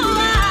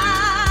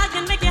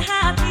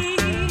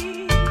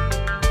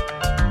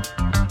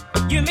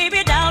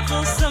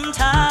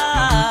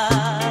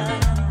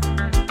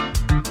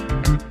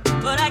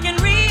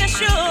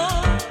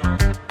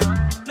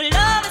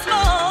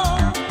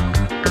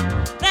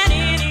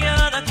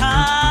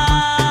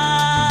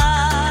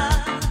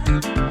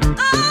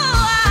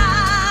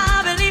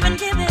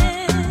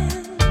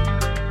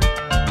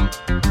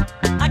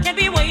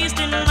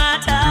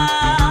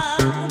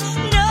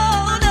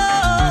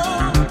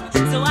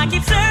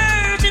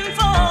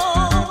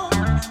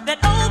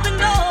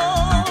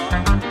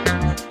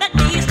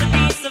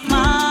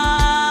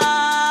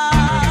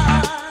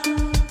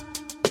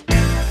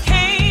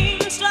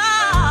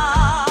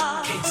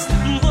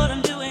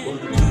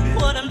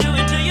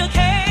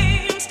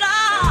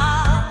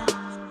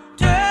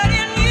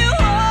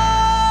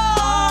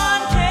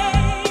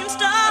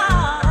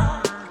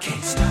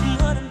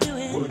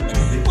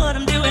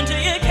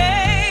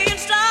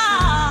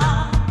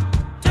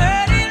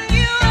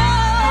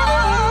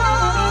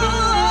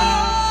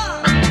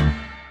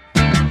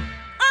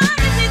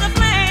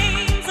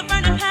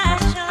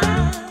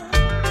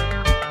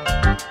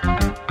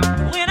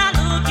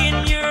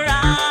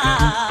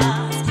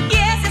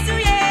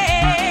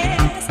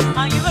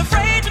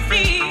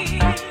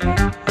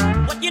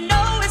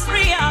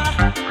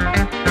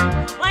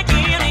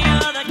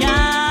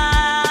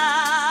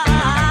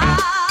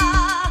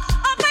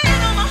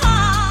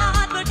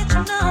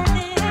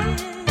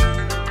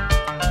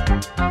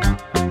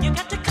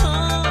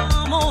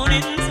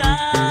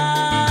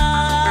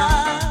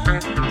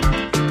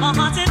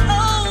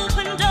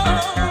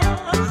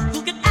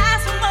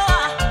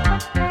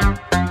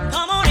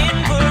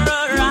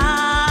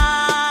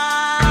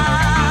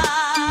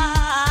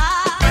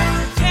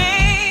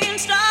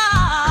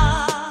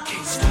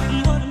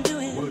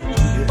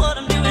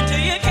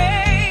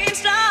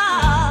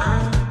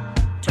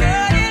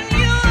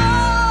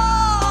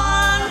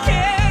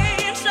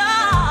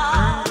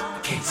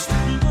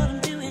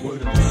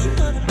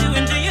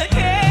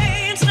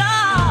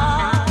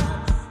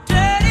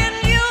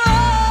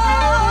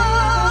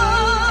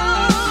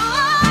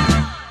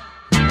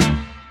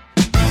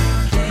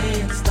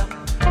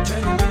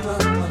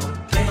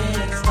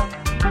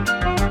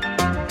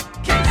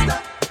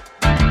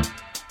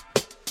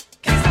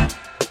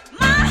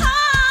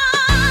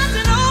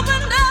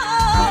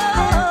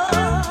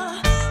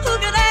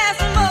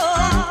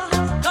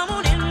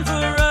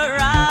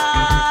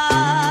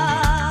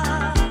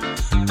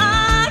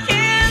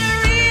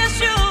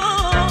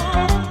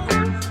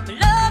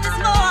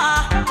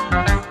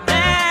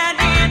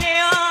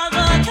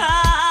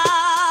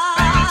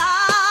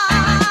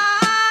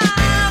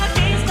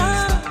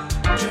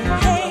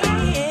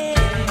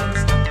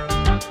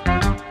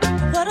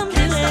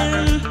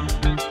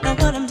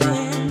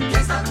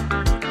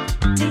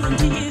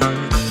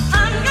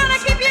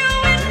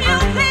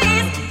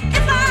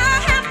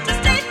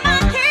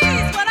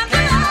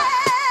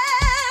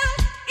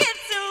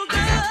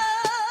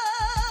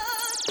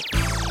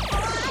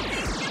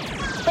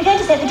 We're going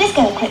to set the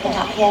disco equipment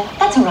up here.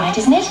 That's all right,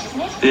 isn't it?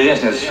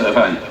 Yes,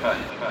 fine.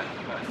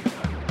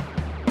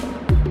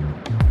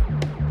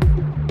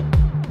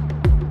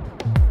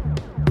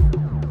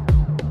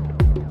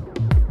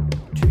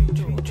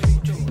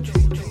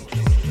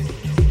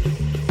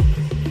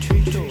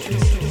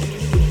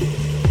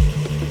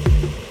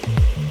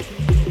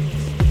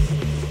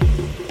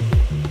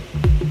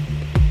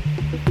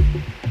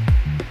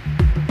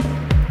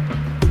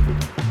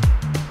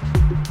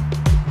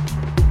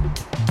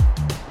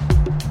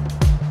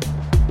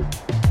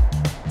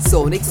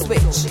 Sonic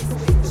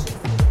Switch.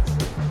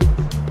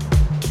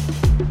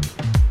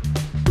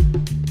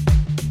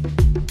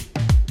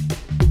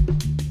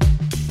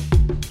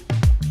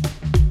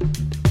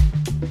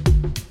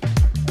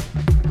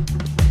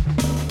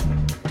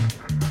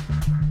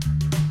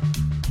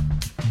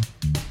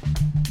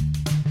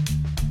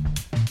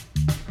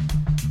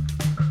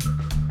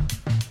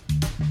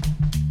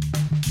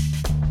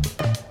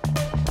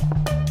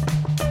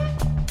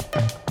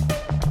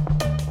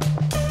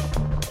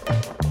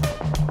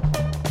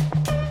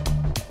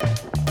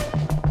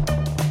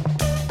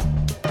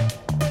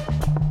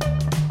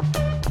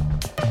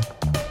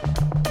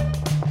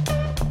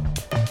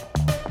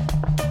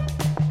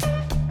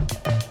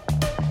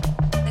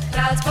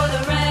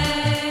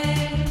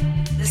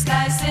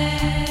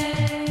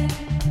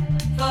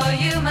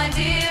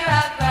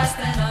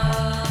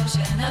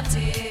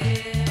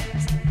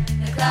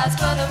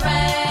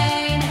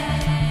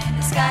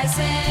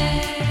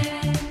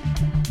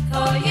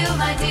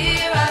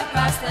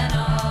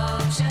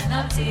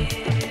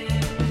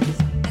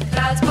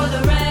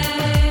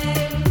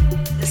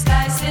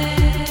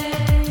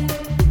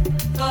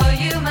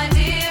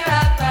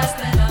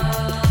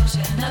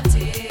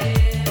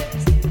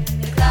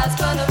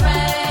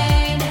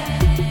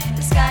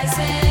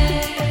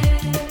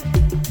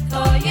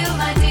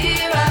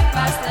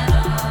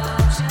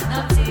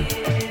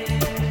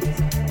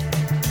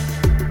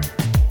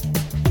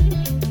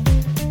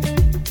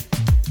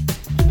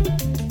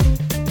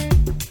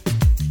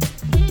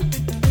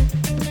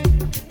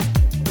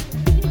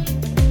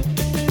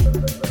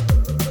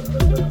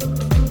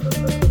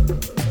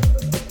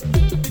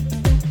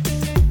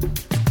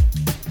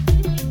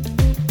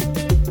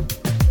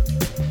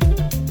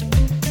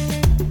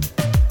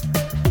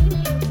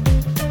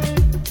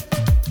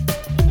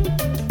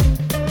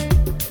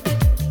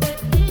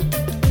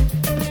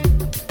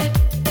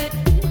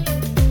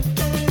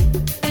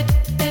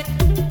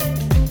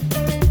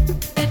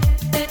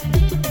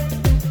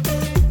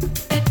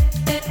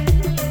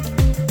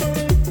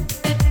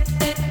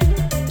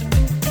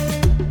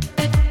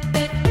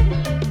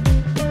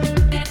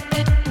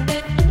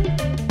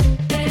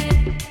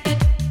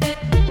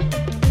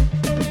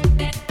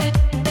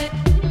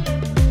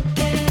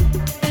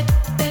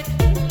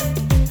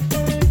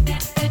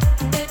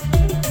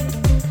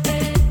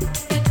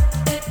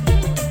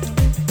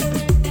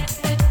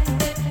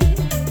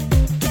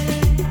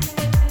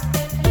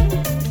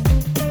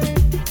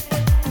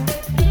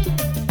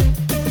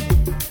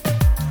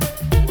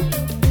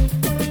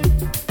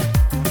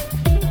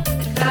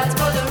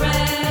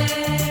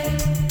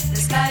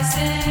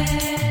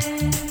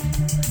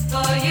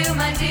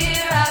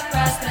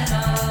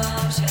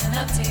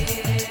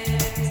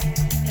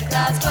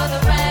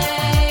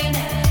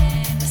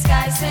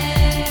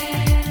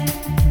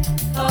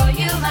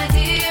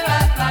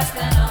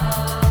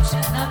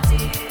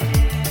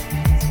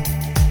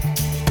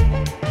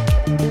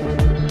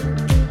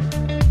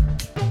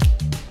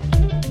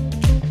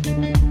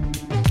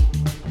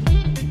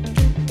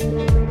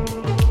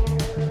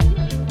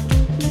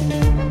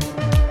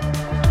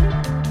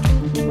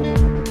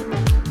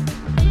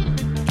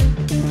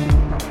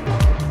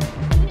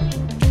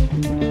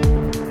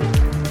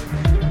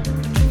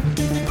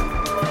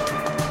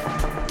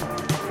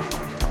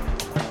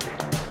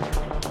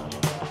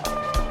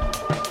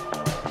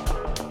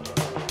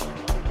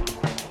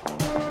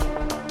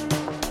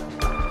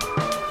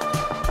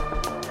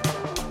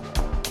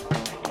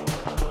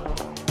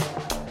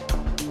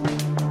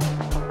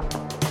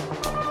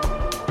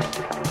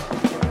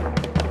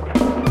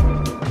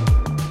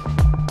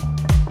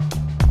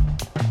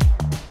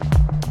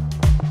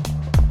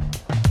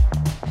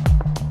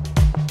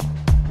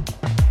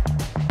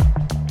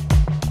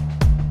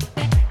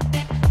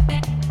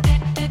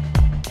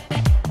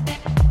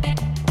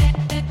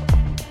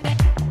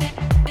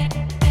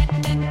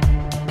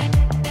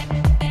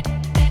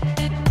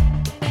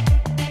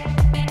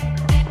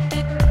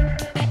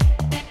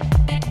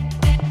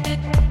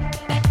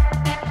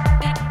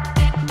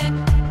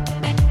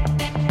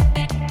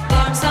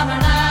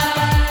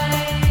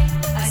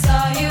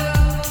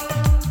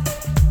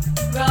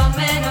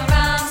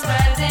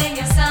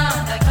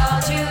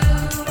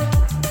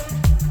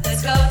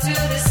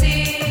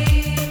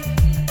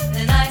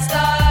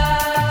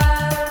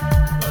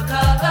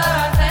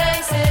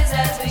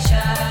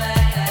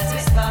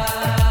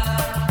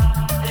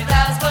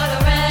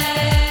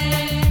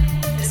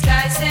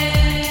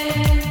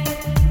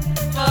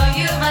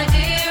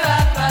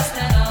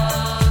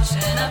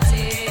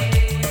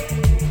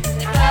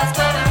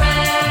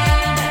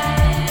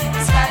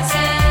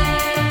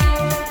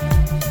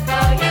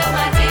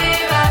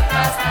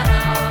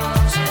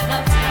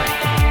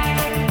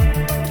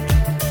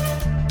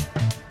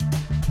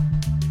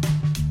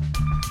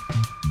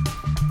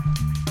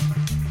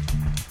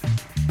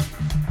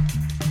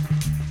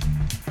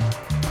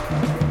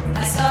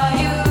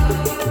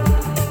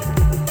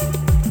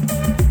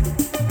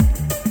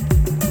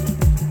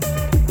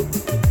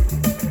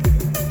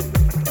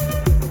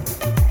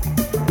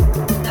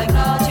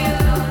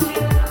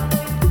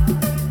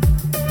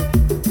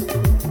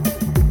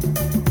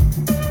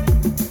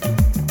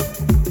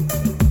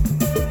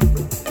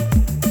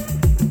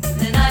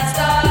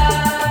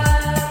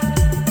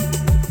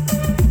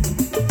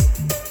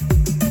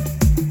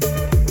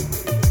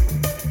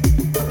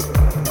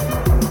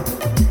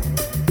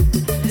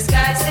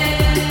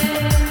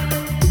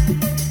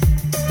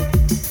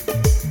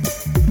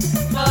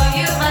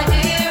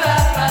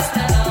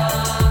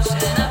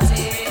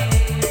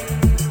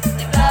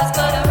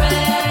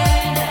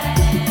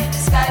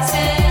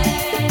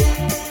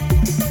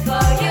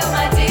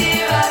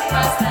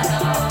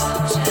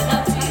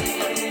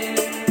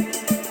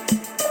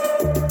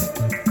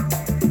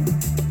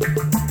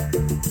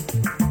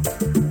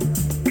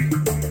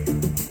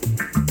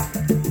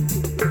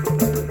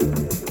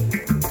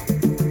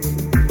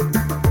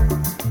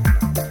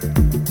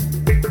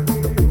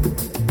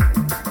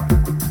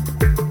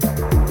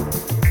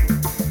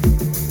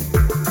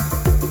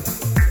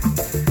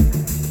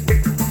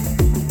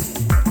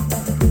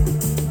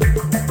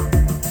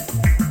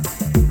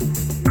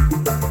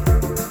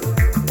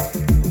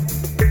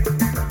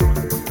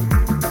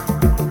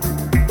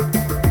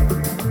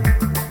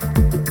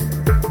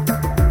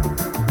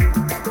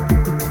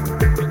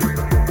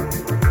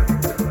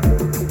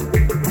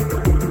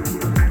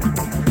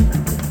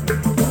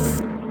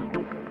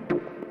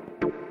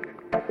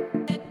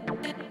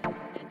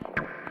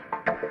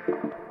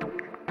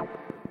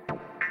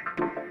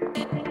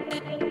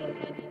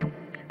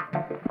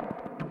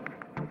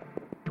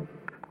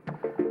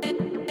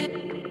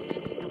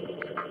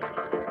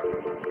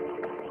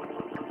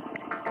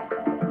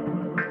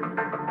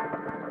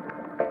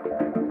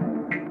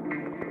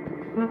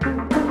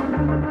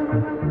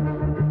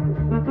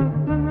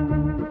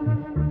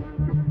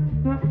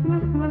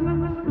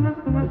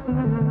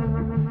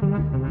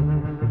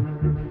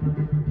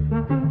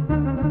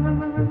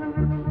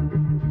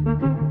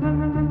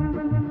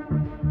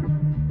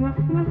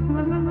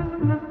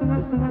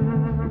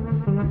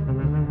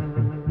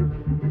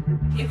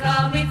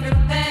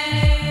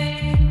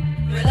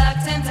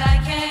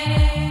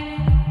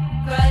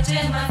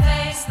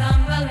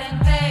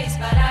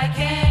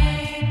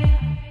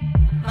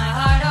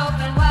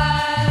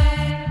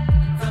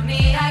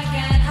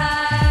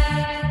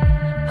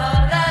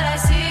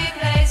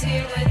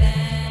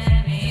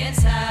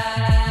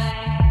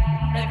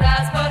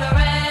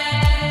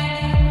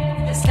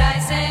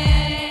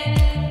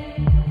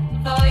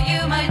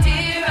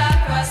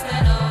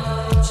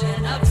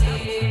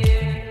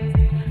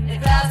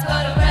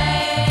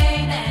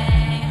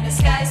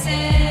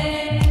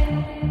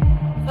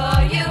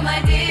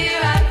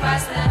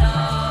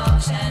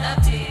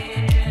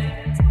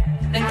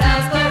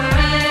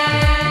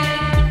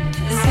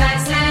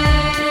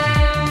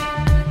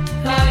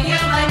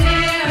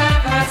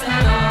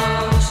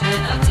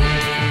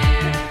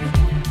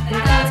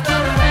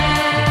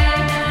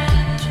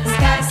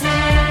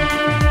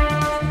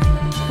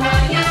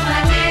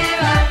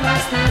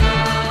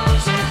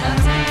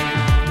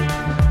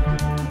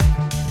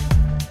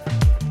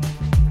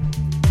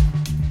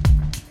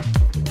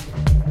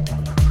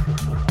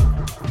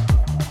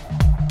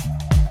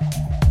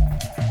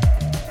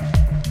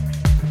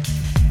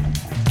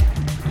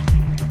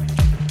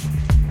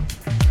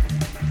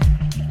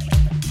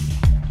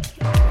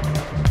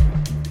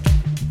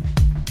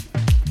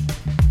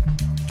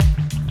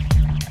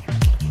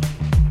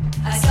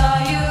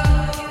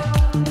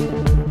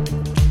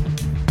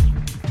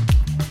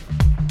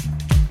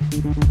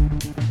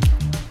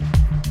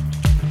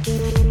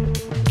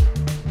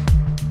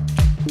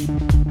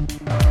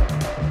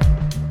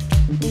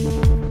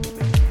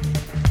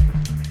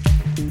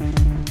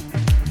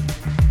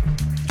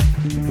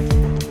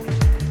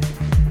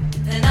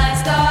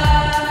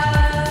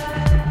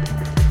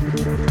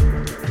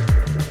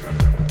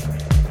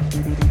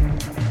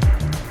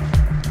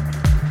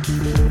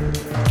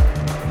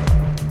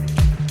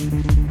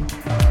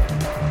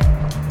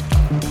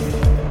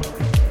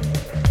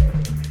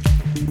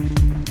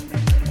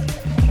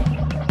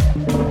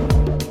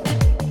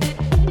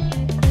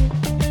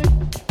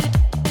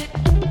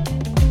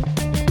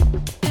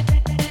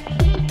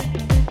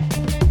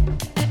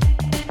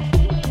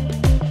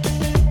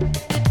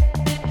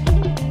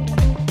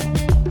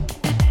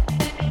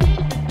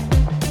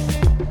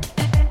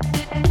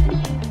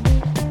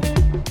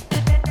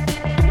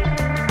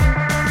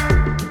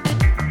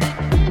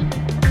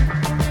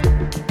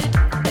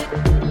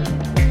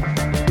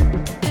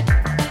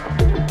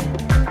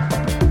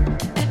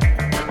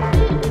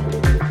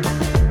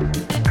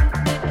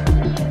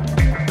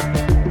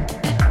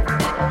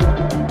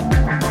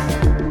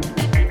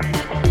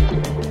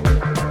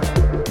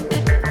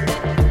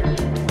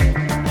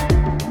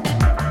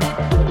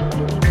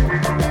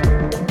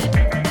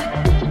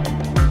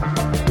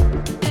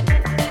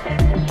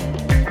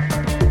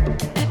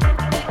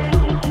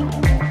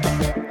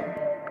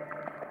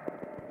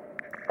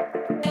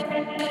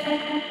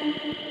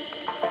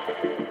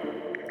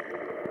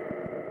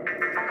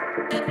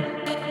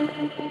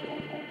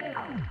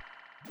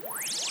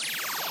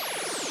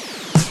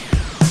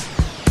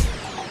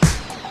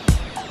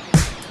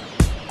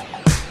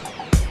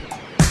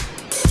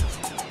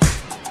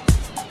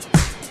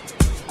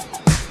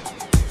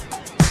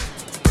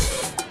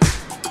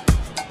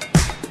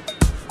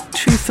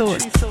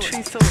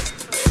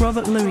 Thoughts.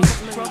 Robert Louis.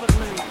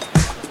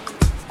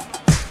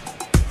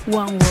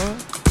 One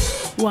world,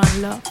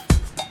 one love,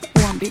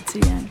 one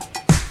BTN.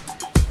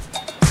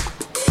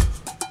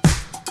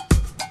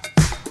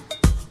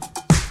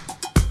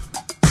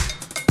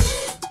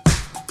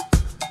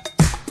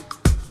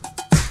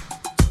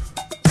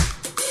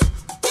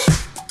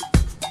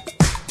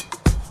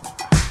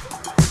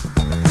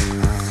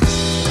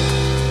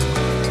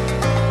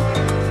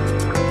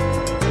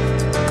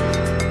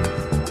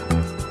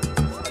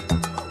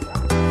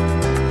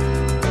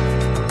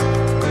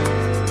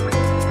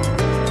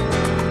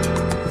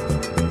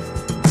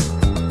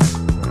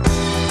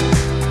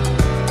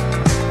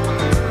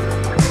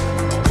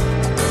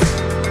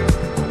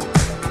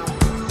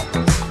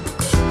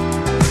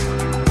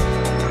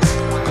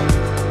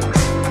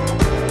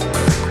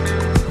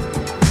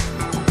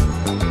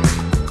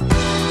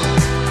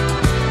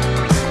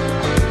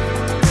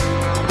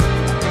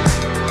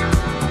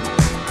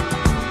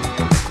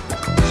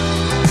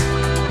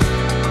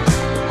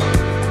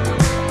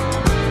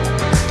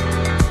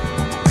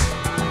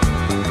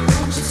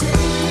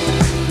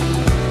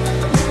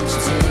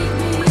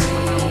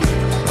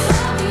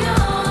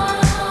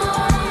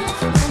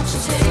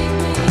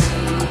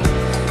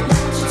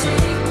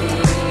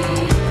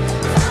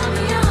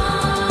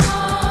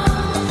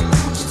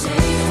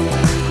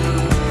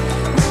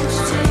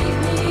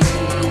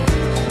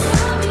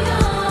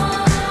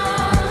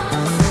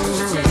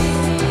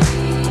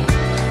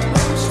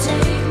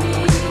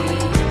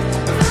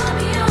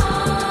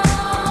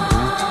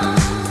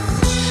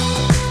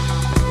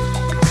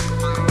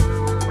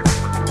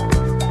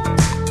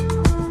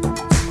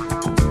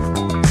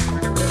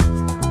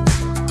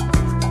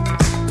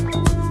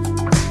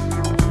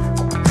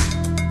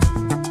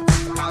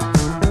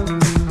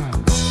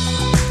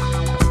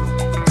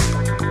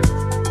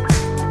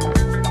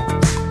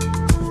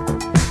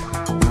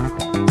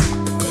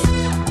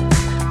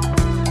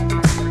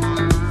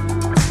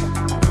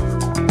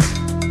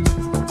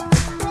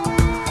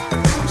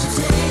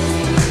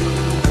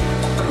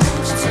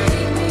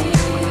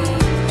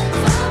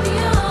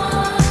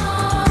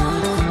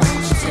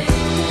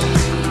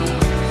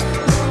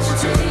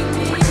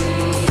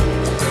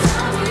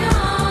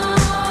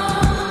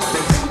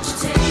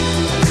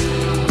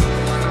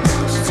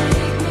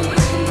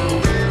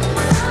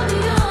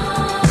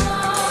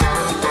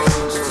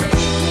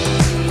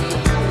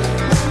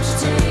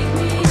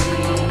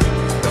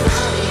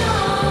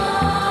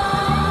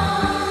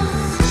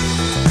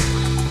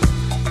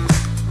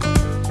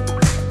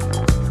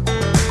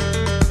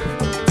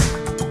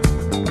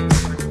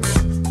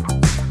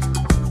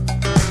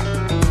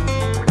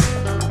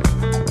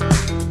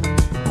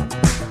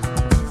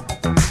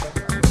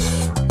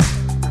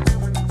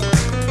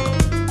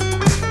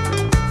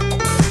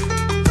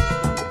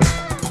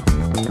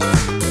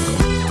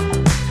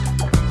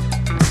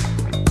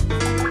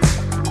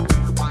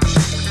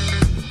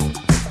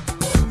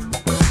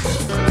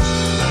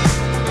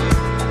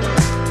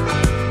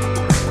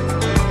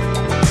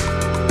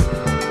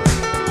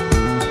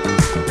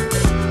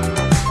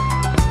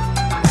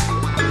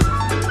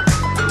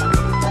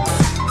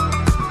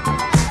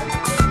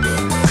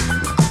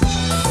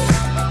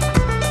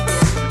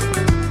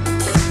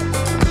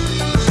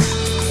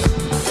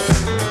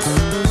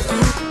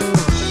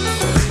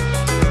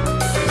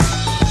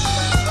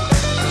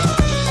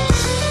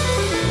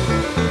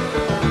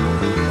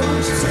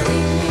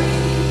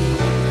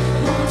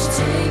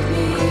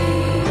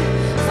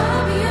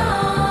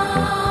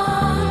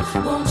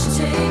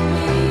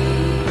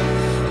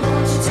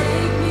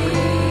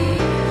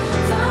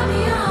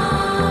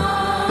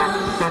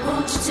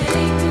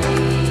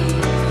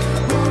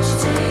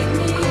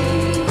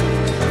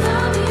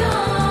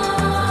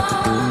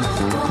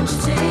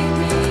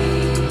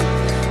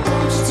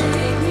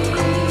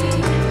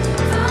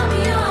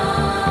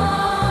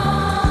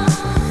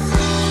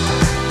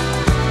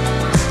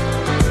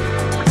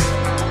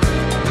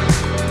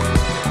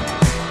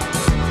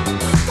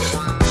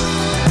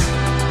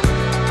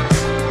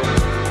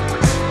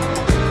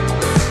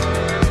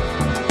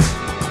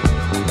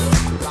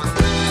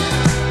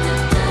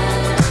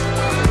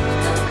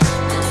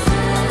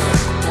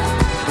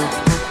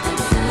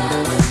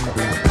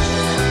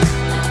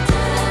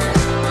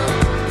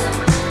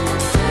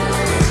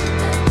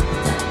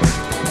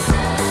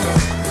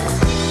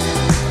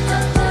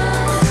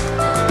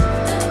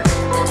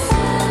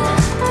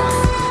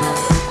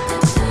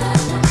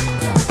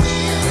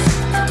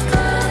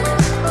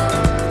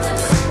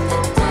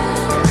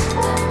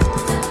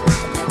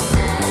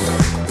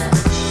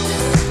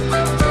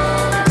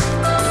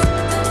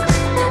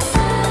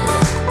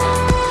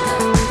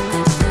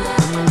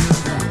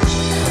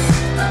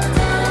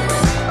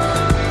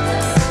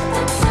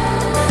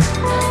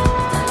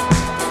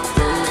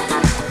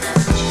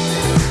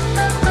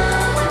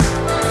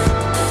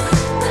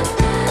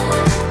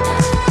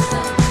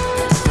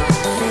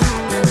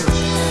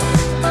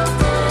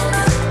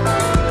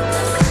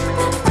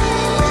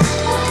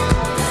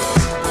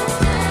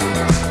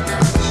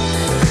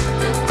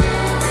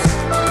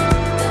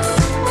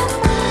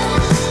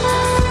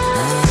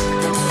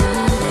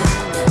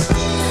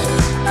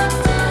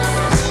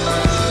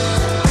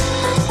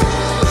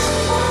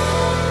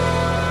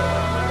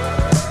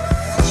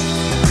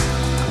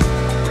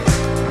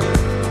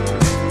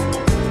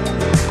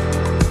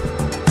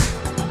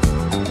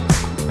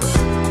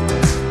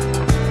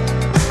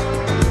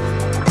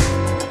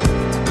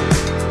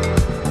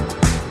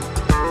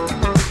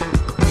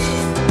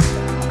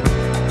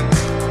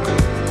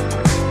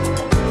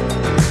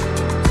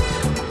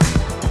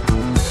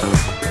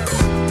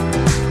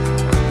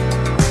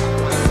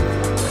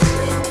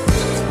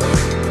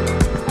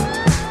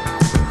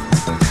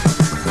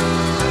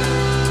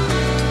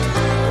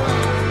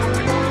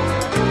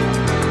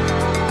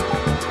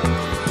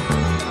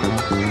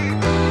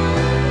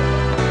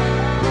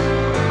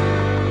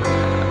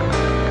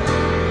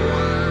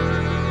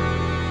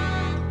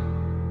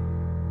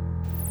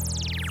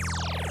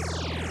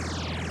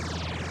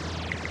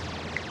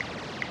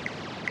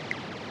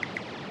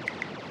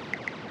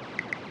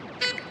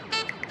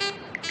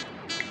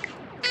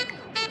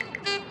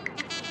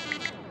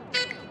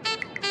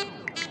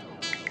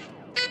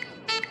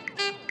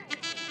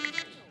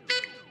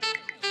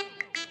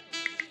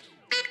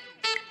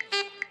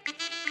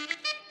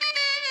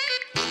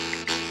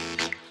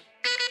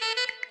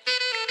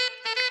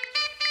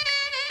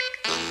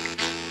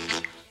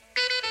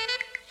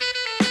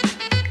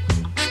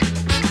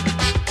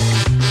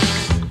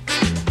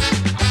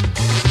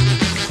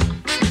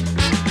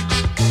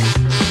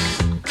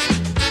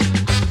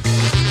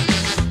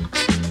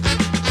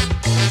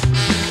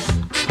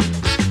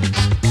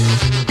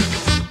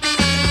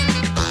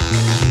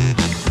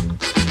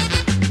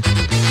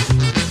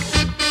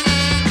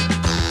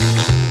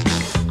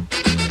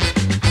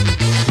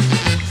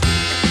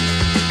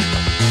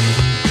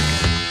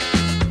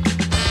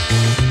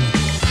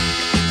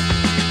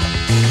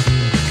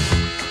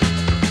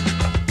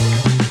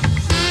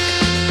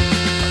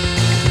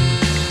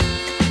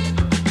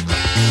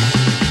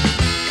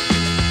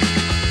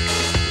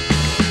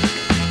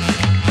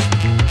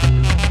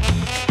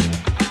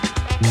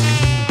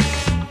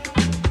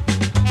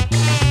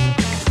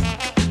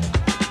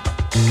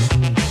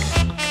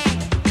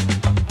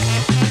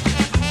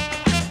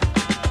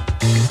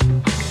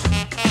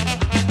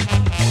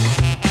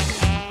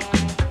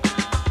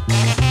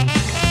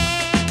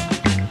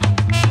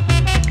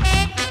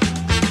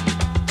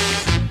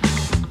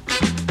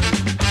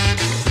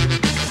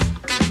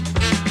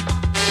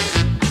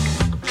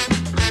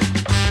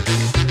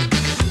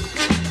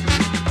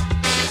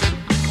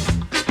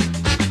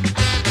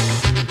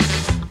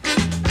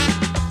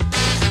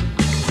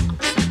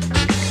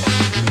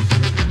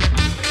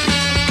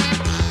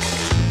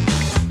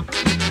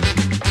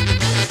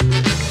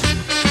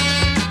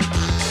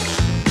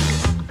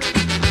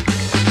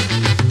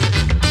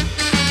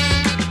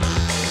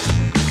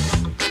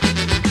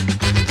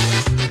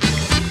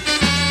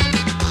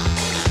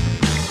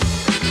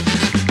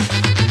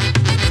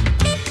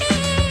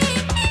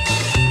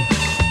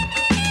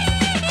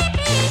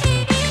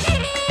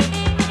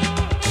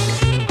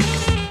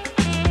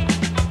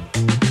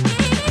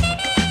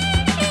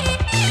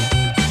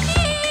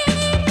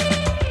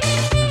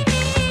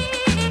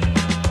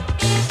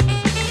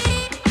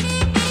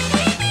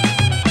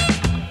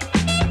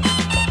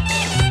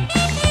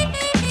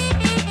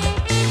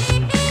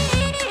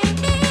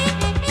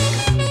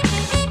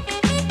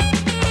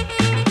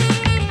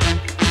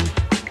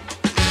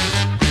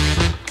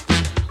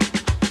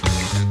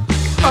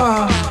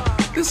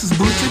 This is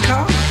Bootsy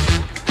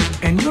Collins,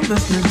 and you're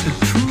listening to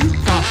True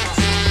Thoughts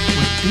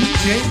with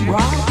DJ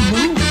Rob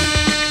Louie,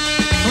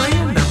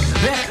 playing the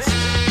best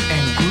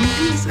and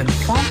grooviest and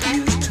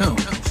funkiest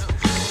tunes.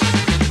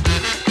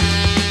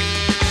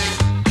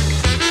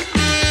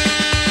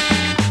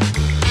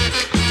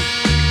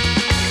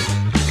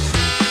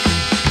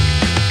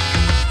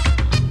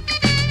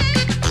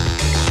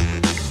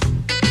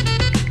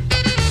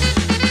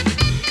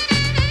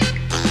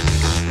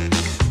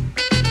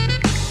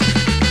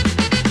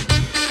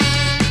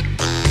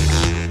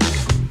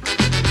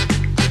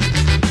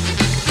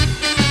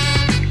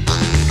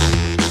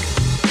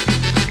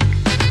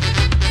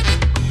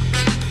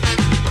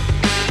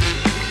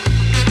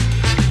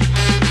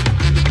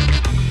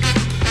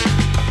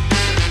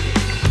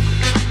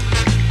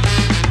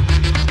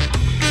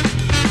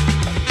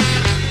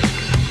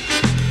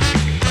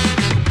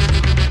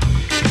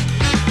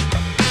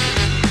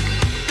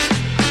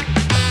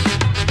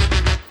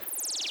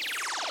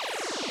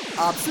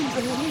 आप सुन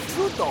रहे हैं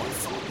true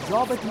thoughts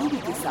Robert Luby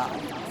के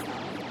साथ।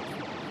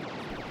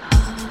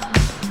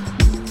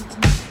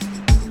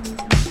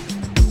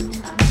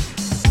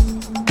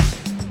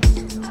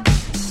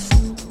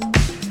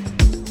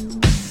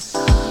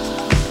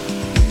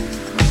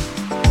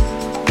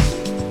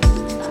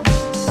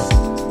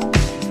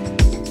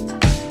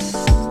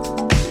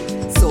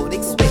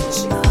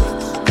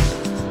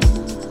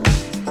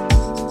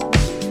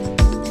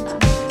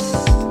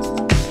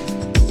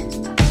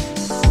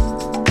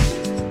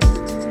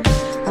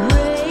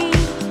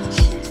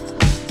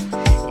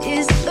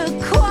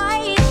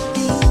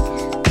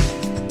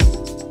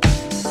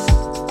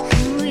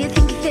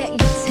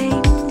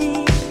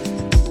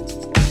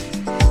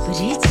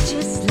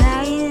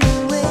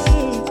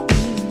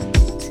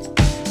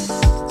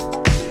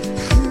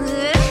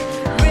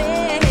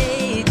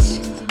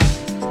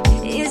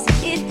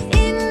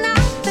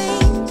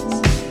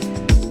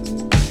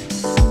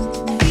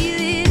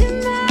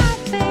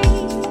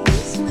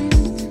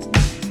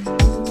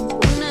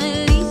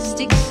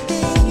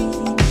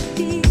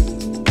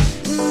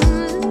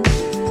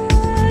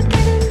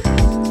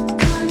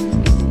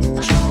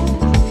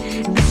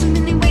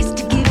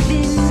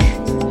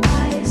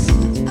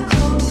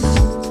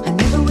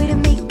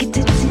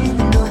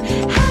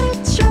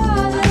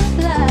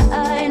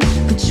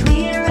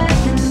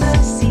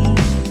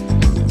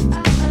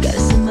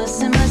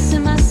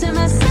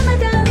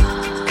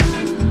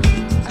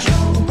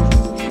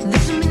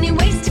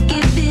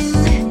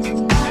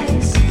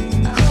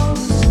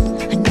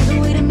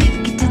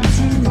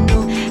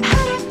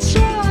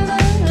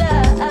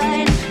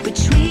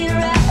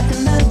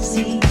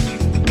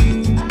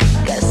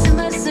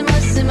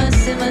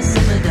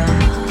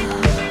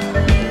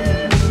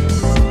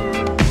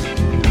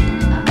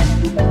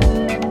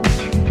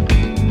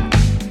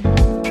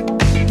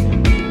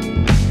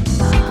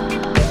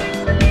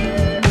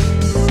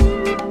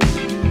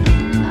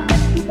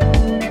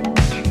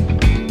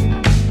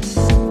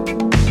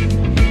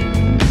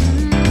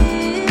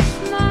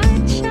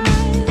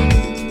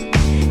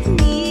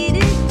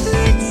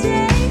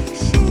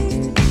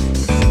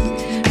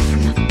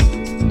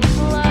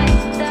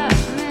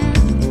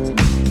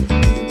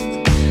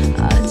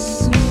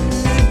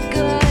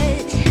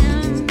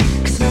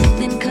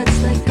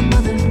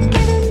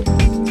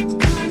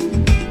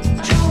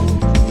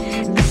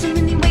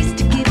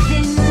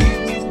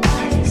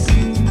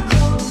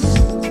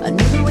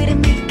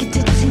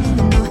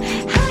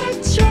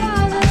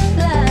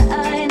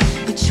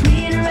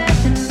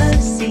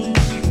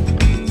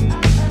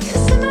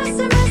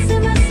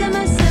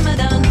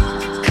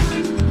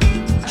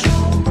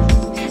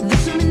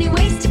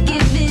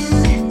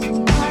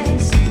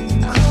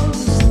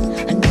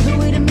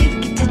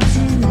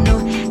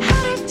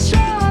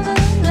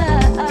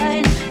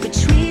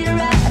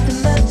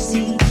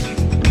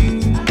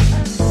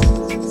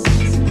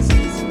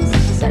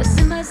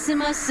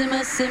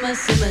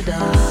 Simmer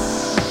down.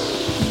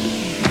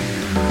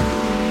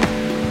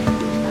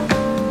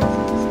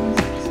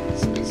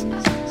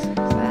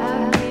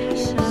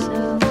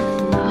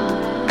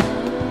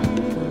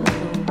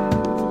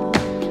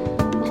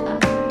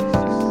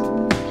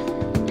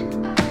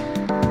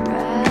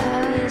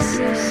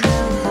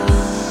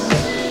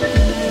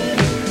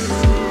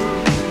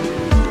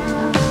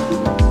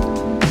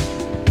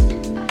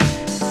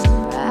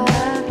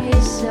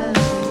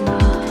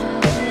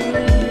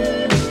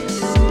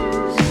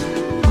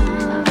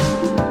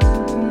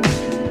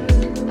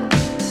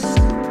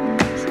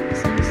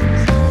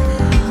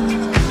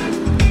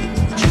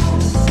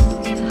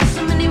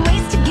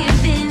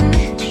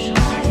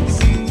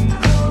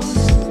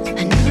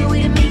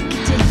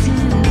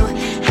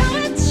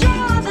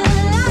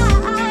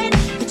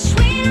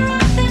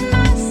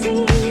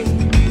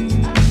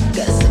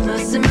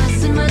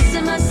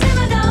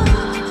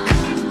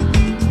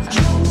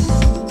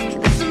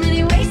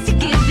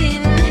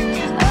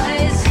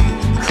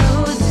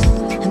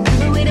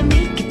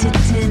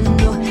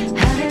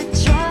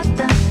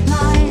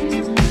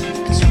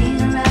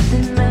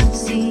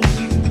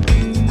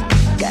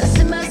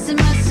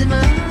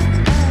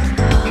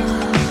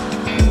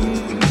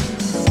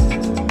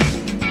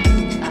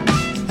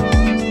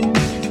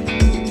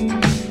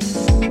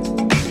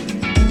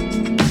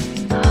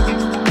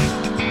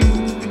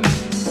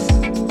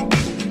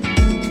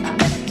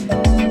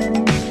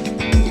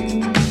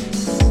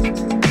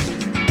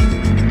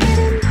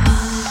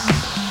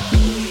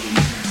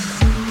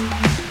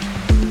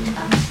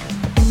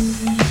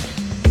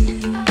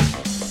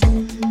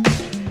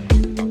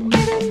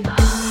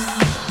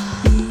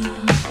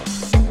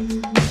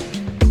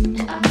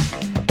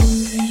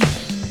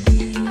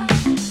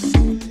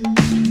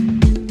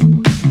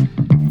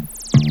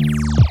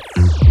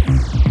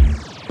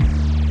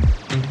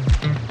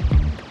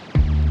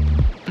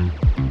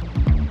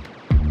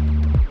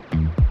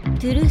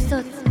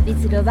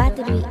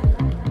 trovateli.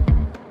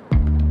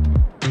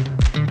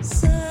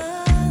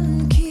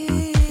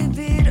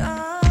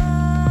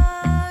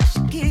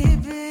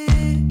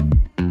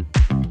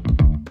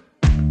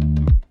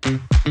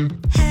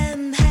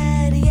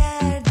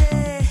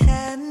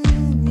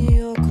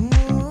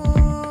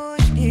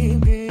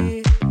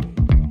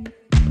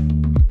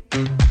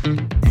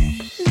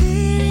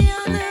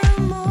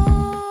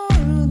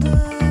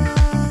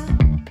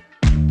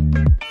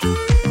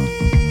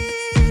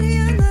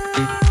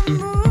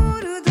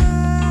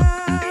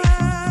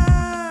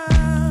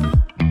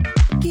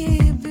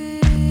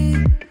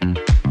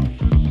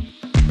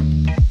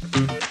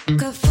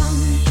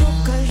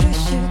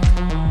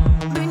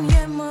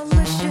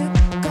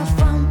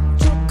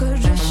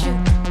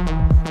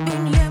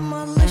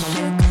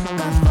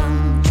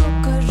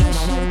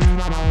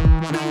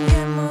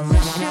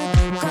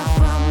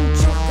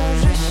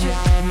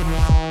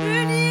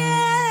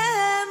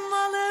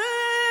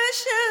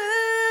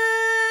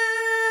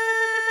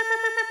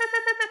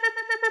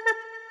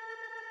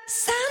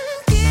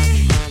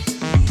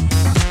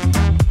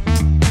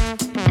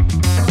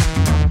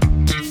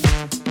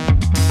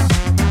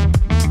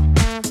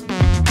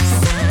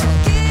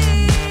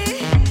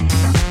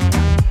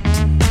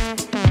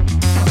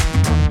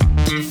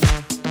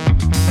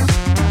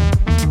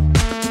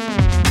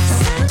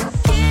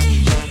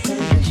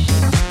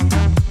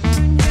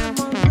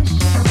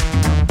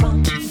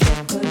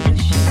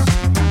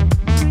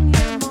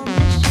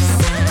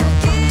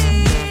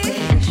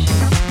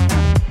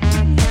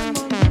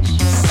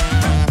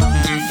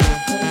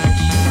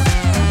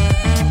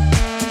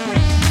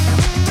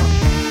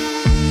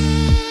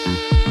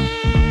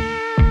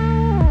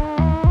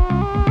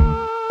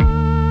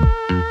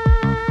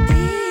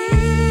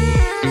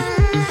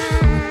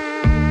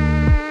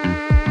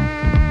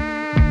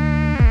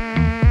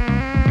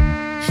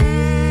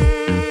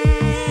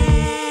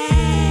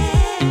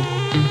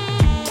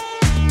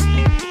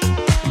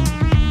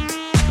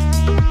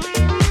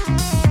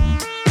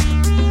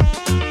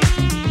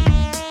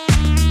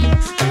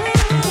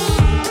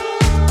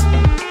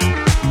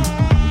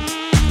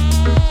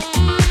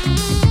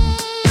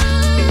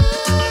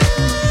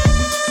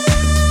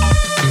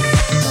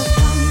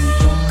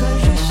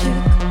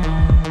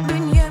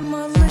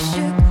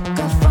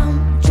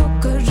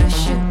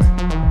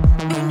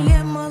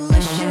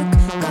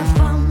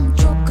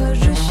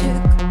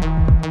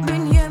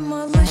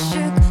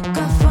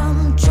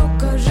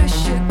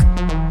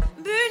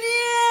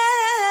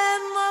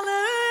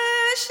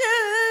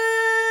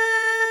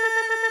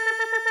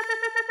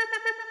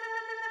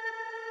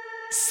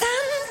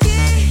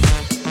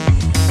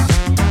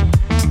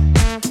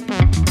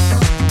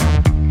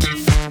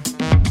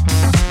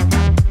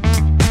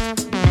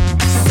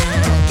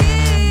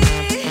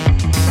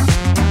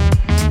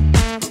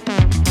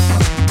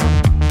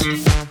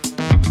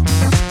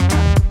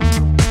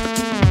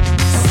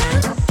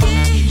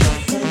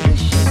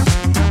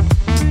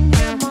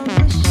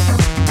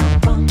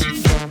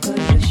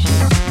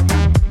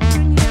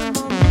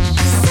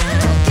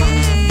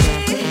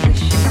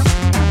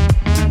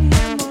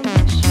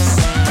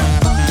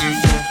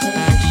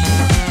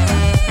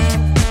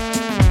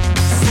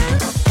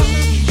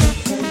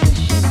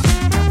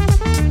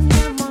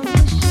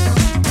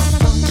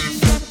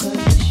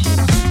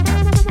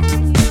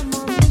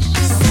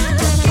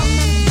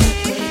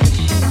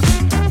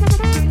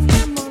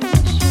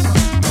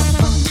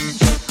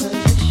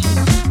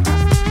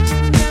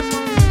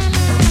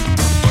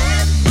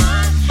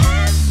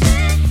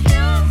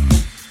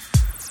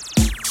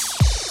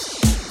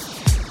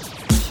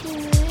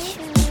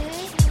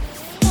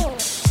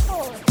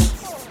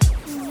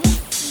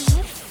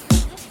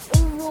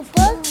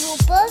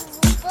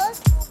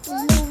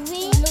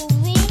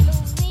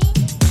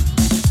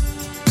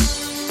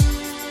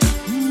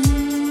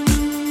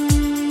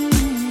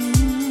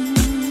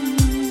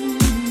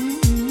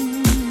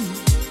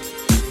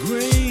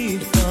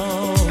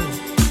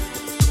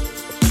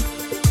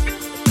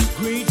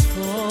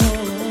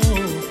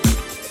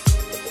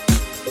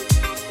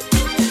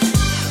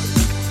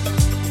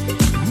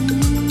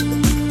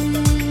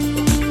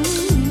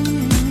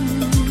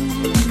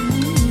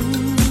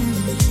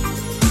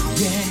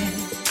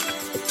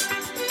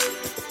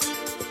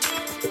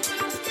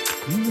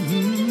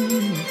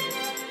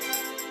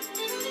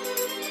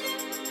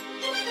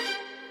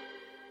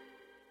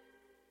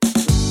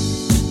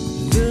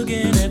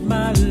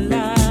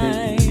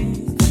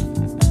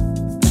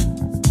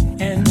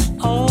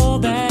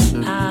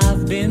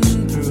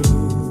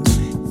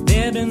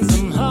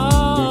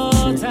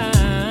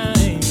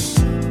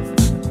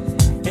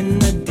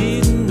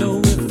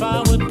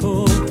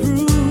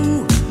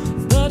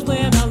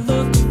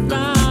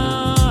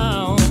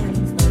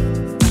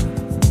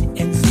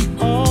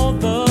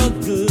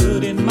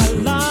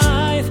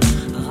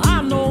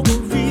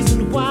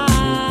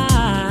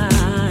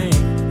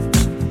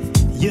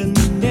 You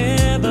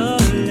never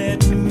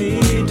let me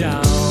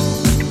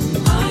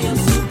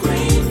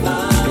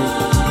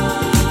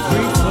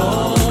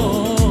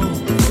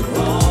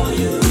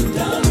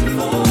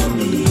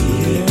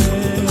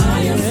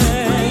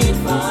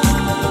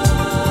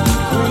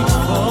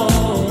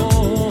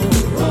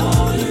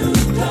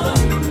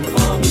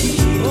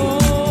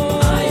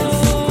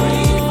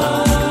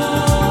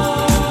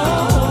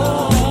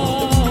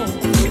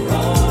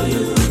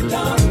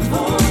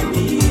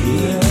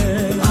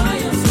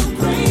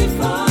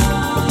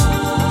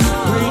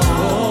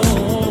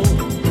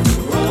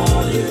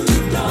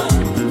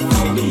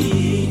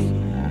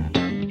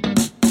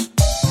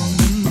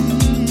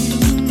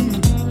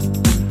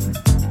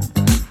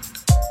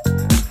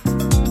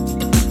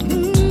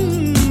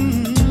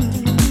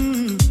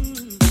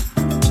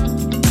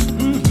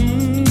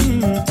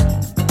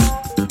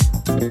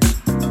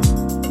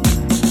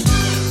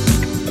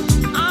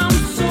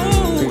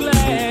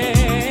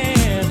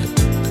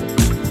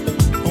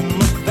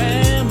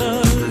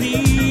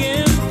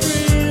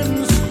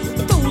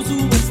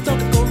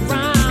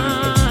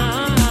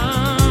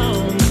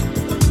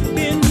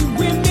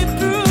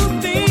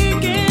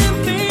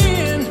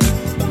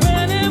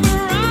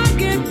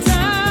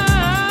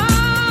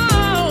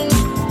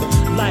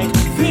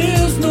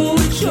There's no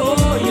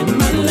joy in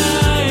my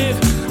life.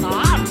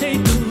 I'll take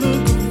a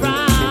look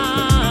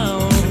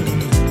around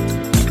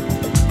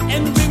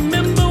and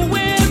remember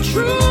where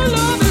true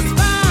love is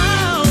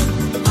found.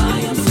 I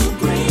am so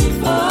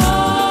grateful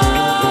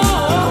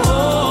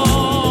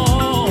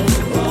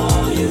for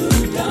all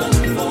you've done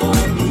for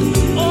me.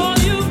 All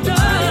you've done.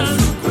 I am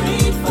so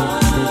grateful,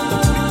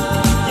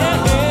 yeah,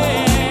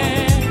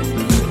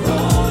 for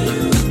all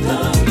you've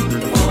done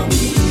for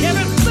me.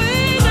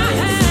 Everything I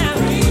have,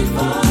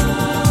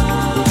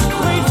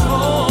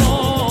 grateful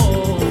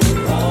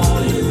for all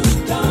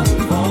you've done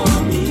for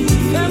me.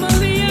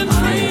 Family and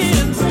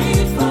friends,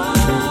 grateful,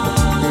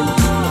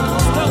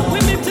 stuck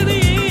with me to the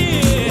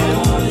end.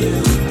 All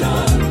you've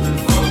done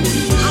for me.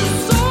 I'm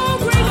so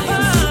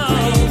grateful,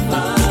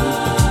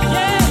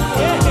 yeah,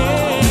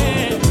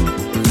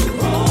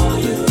 for all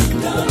you've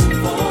done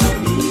for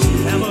me.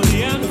 Family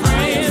and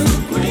friends,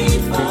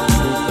 grateful,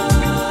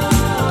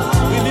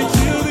 with me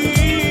till the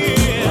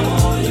end.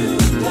 All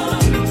you've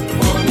done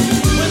for me.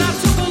 When I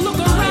took a look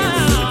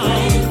around,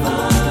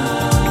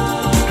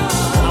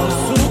 I was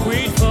so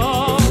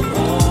grateful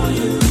for all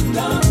you've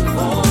done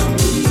for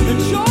me. The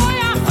joy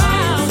I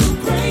found,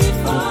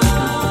 grateful.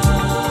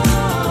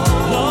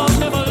 Love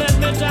never let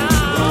me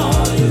down.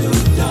 All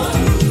you've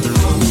done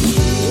for me.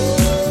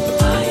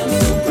 I am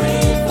so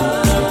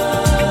grateful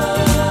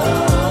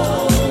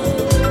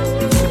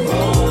for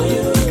all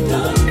you've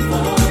done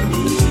for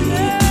me.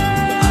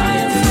 I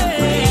am so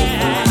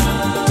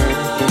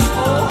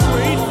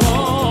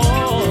grateful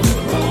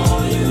for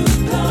all you've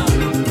done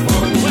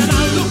for me. When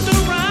I looked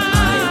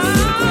around,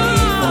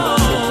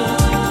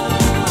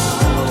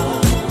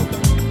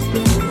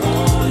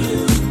 all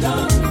you've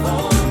done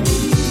for me.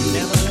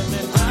 Never let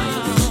me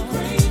down.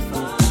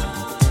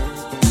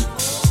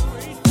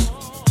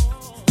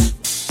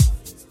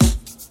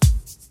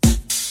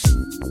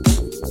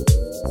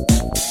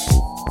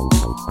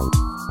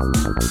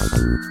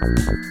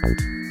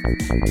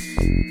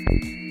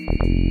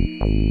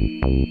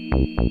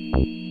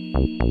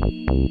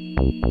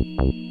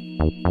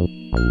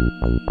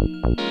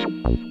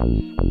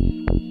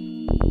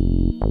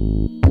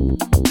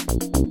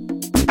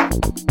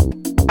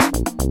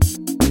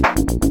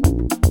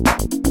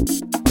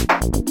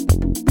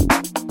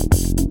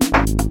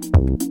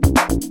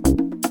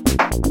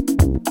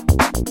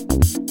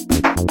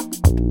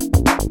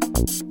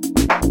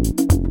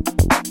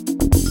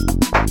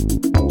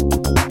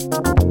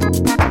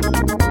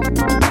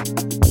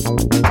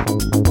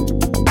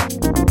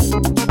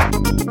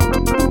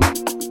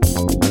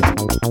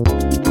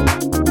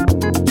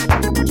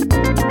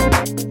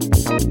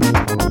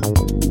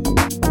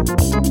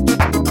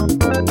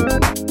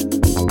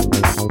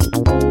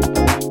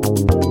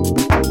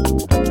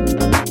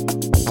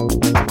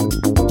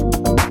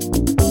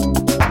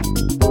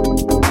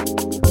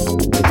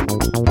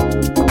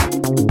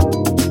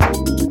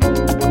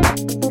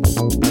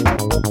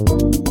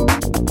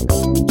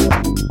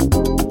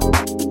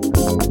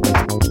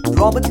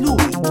 Robert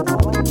Louis.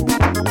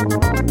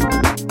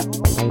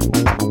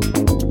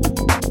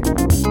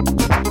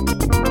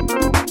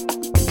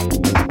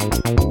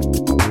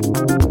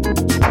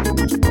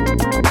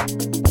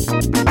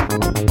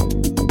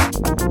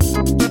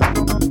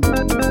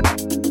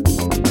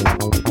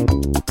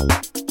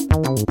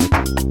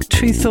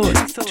 True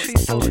thoughts.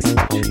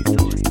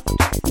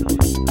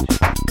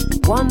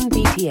 1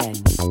 BTN,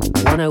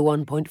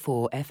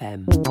 101.4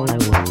 FM.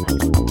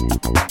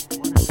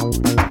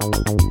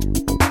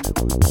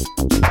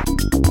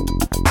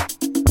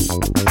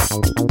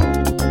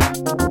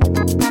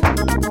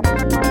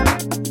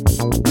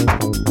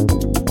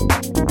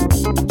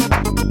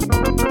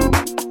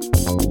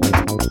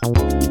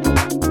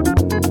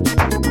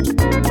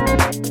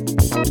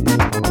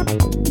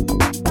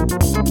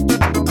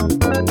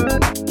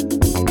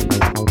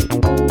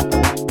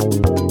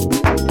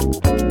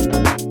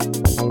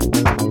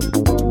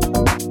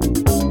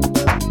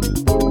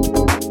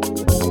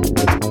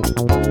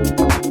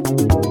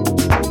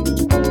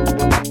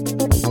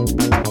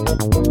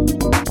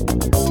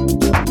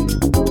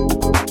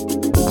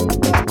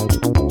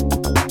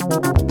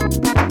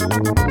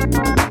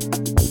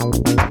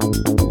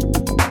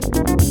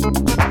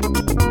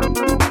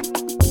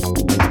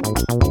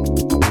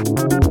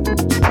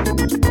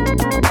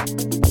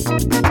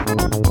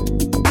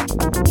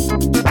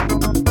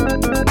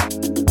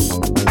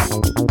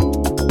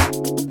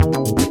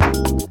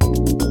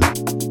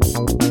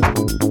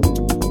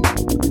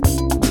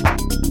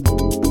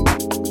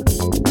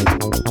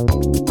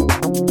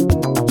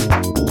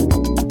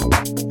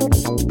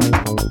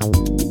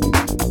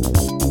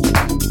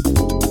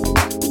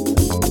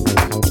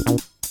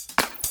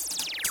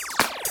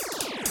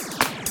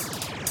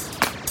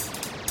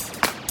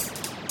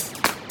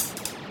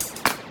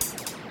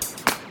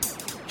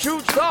 True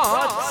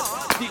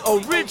Thoughts, the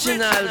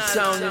original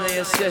sound in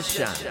a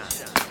session.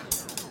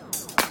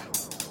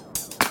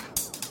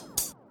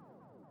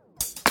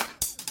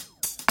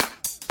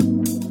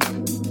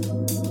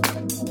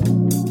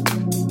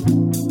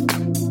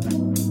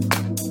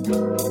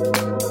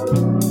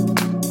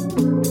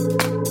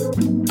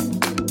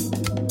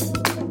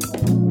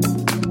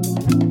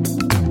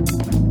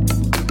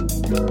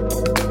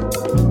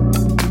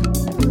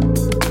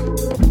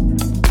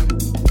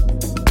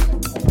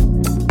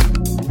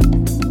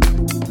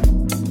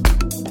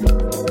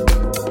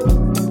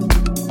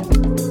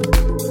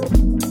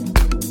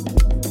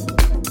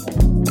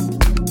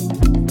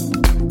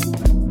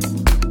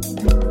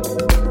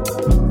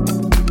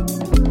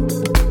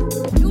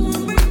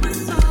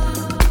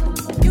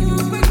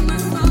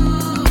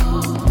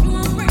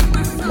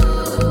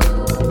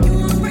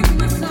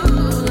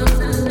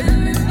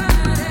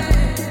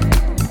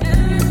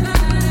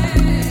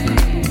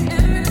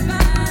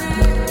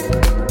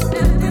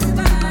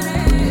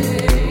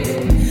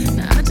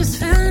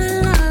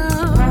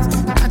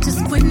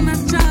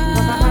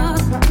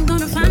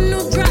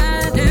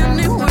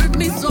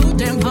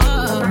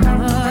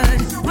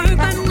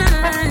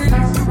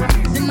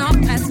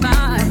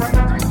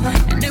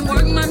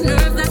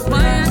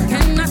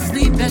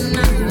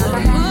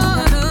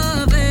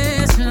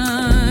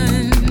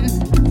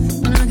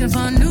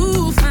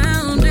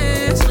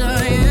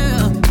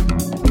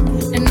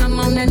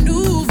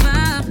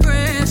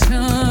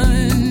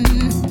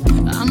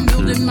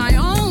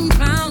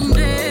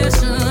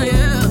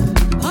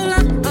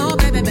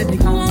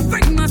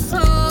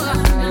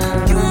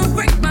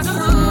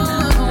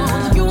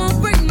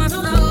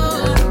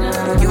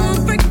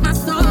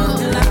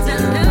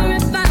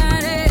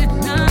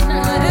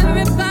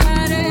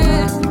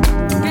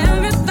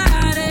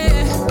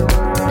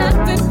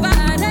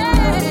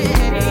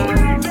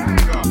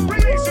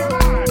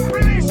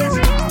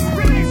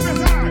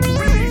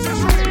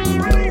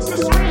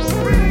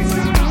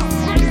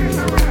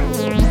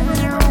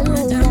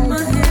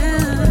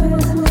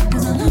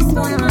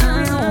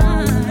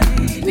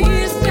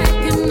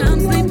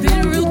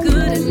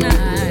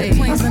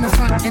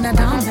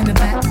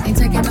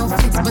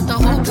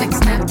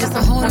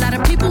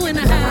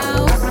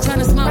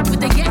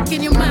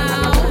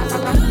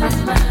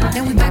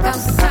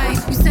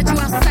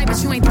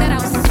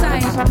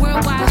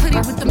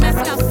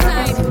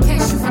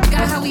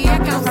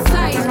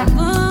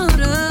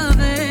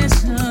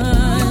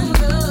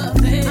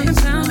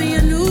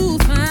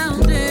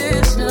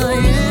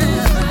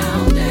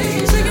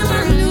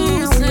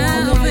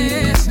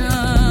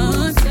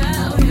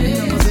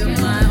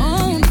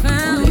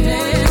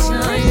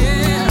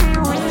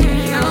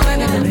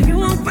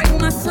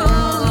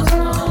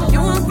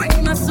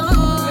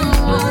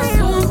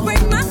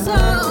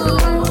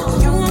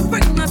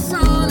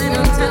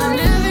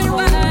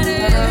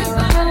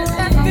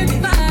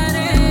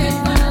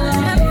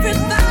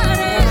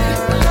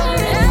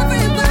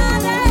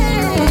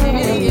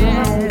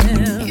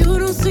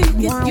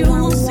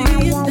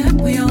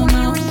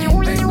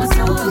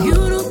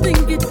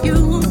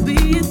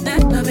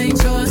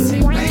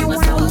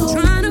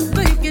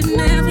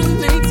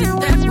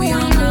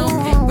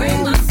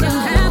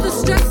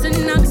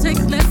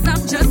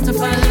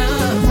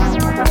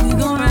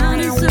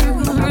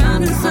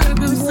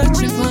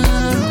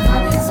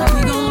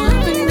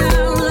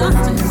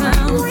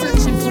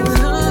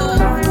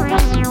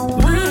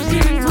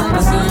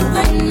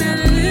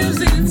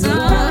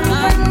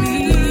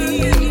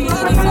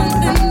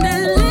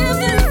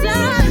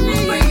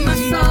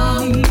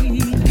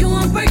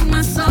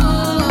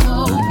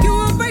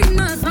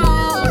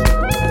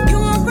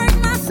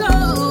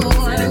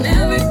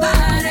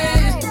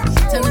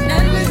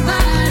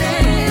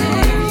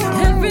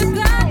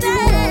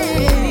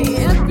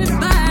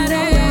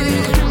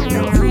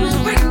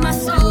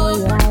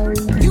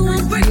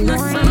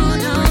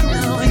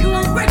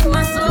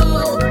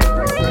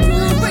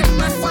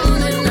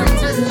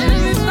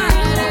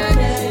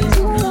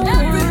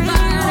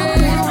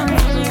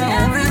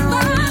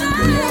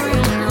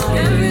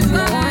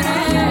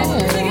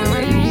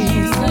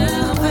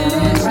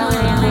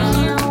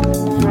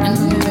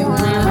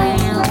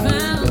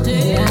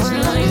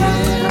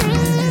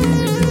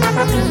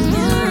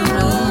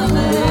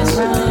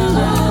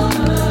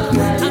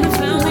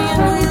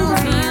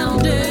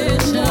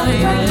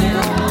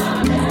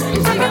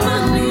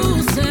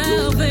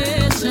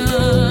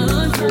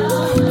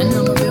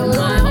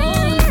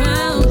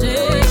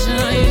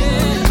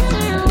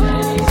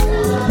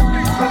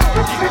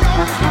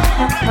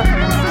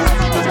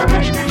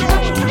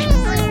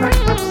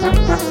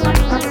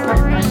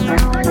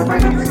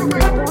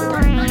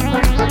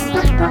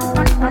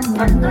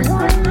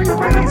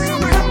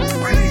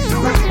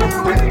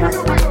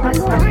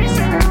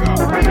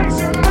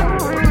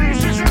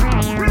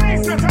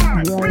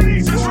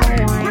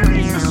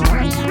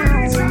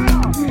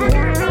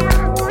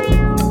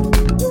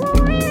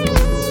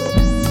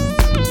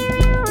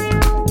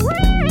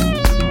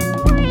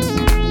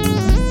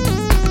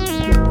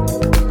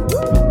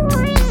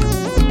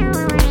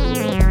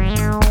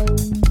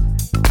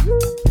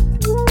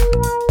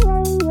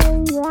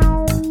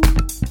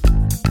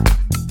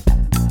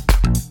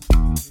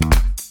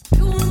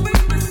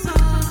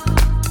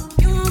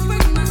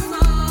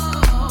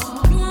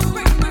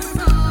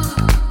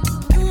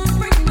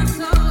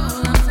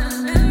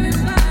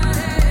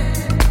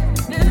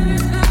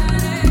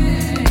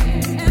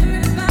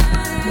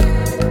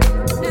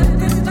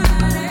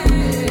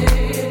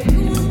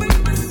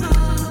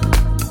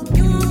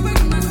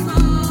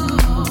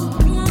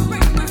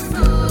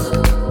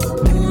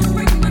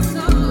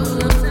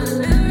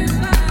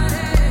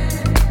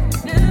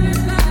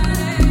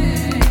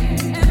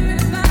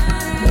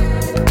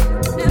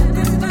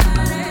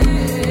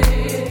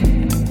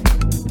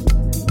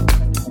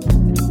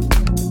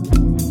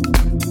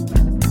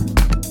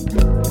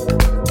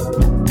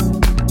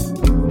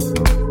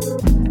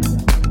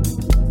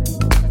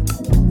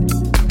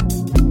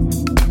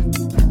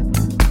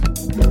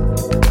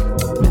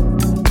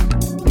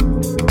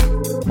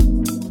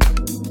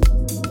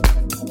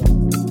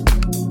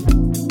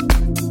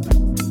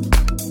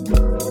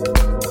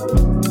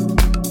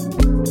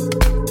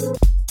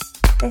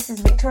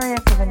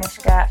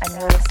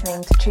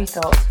 True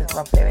Thoughts with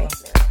Rob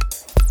Louis.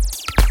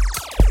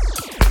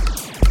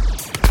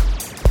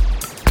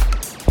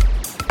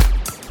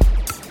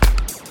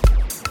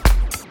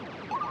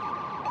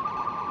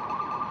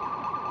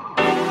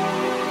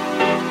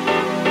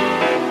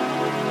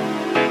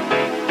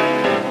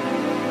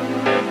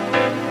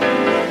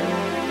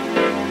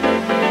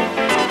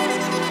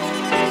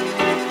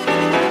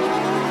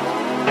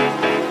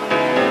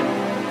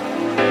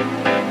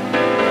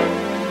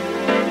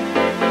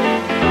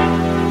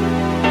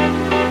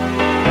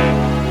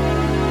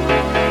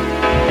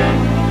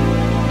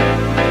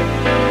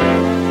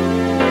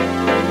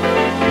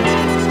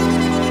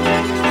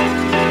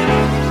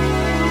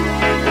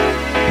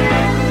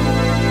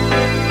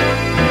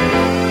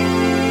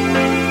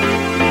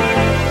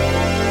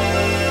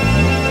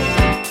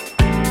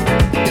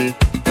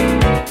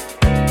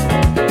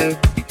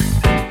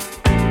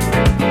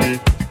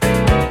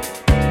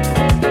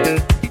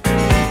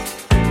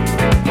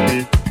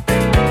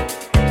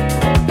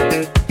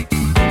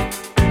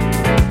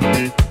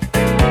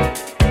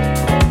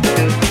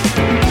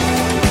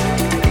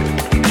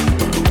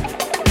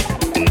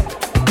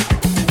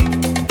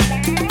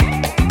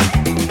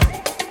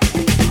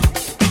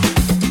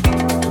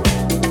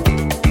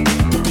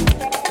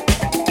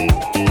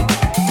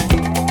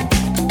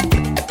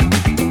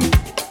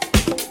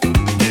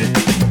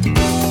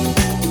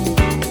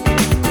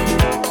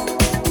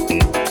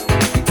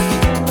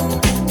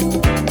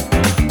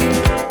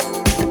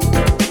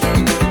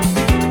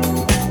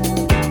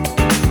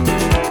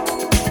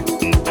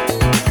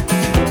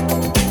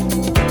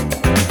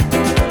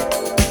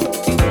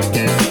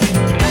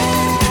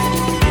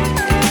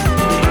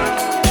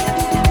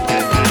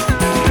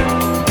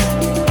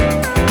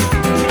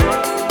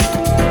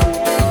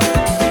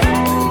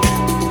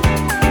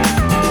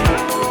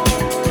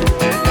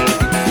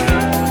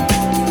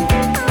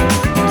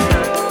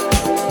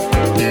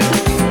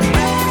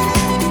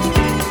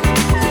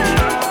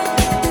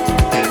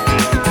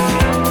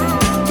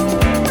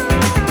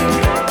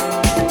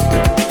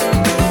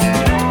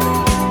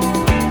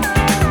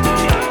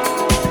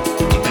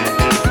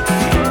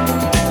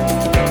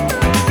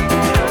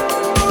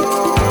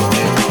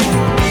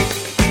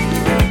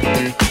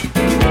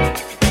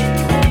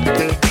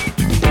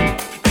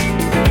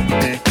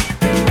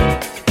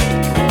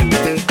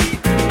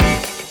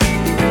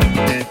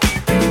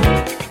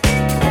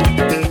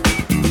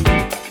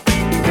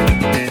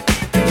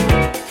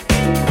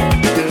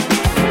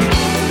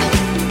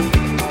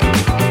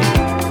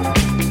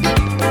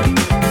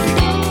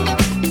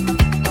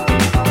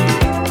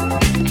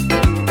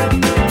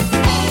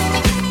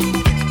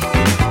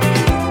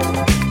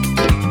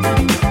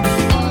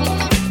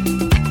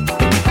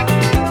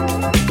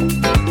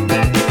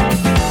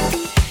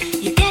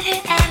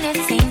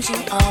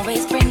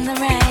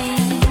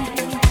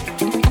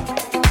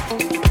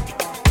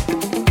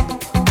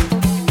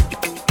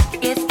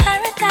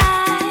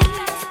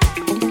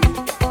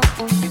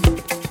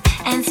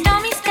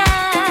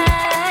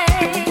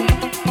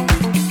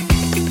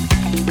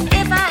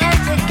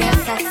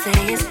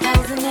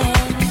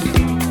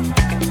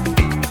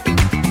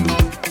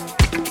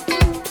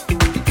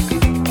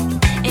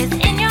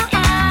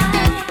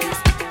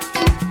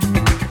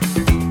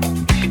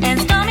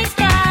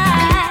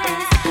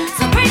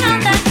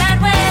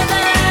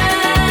 Weather.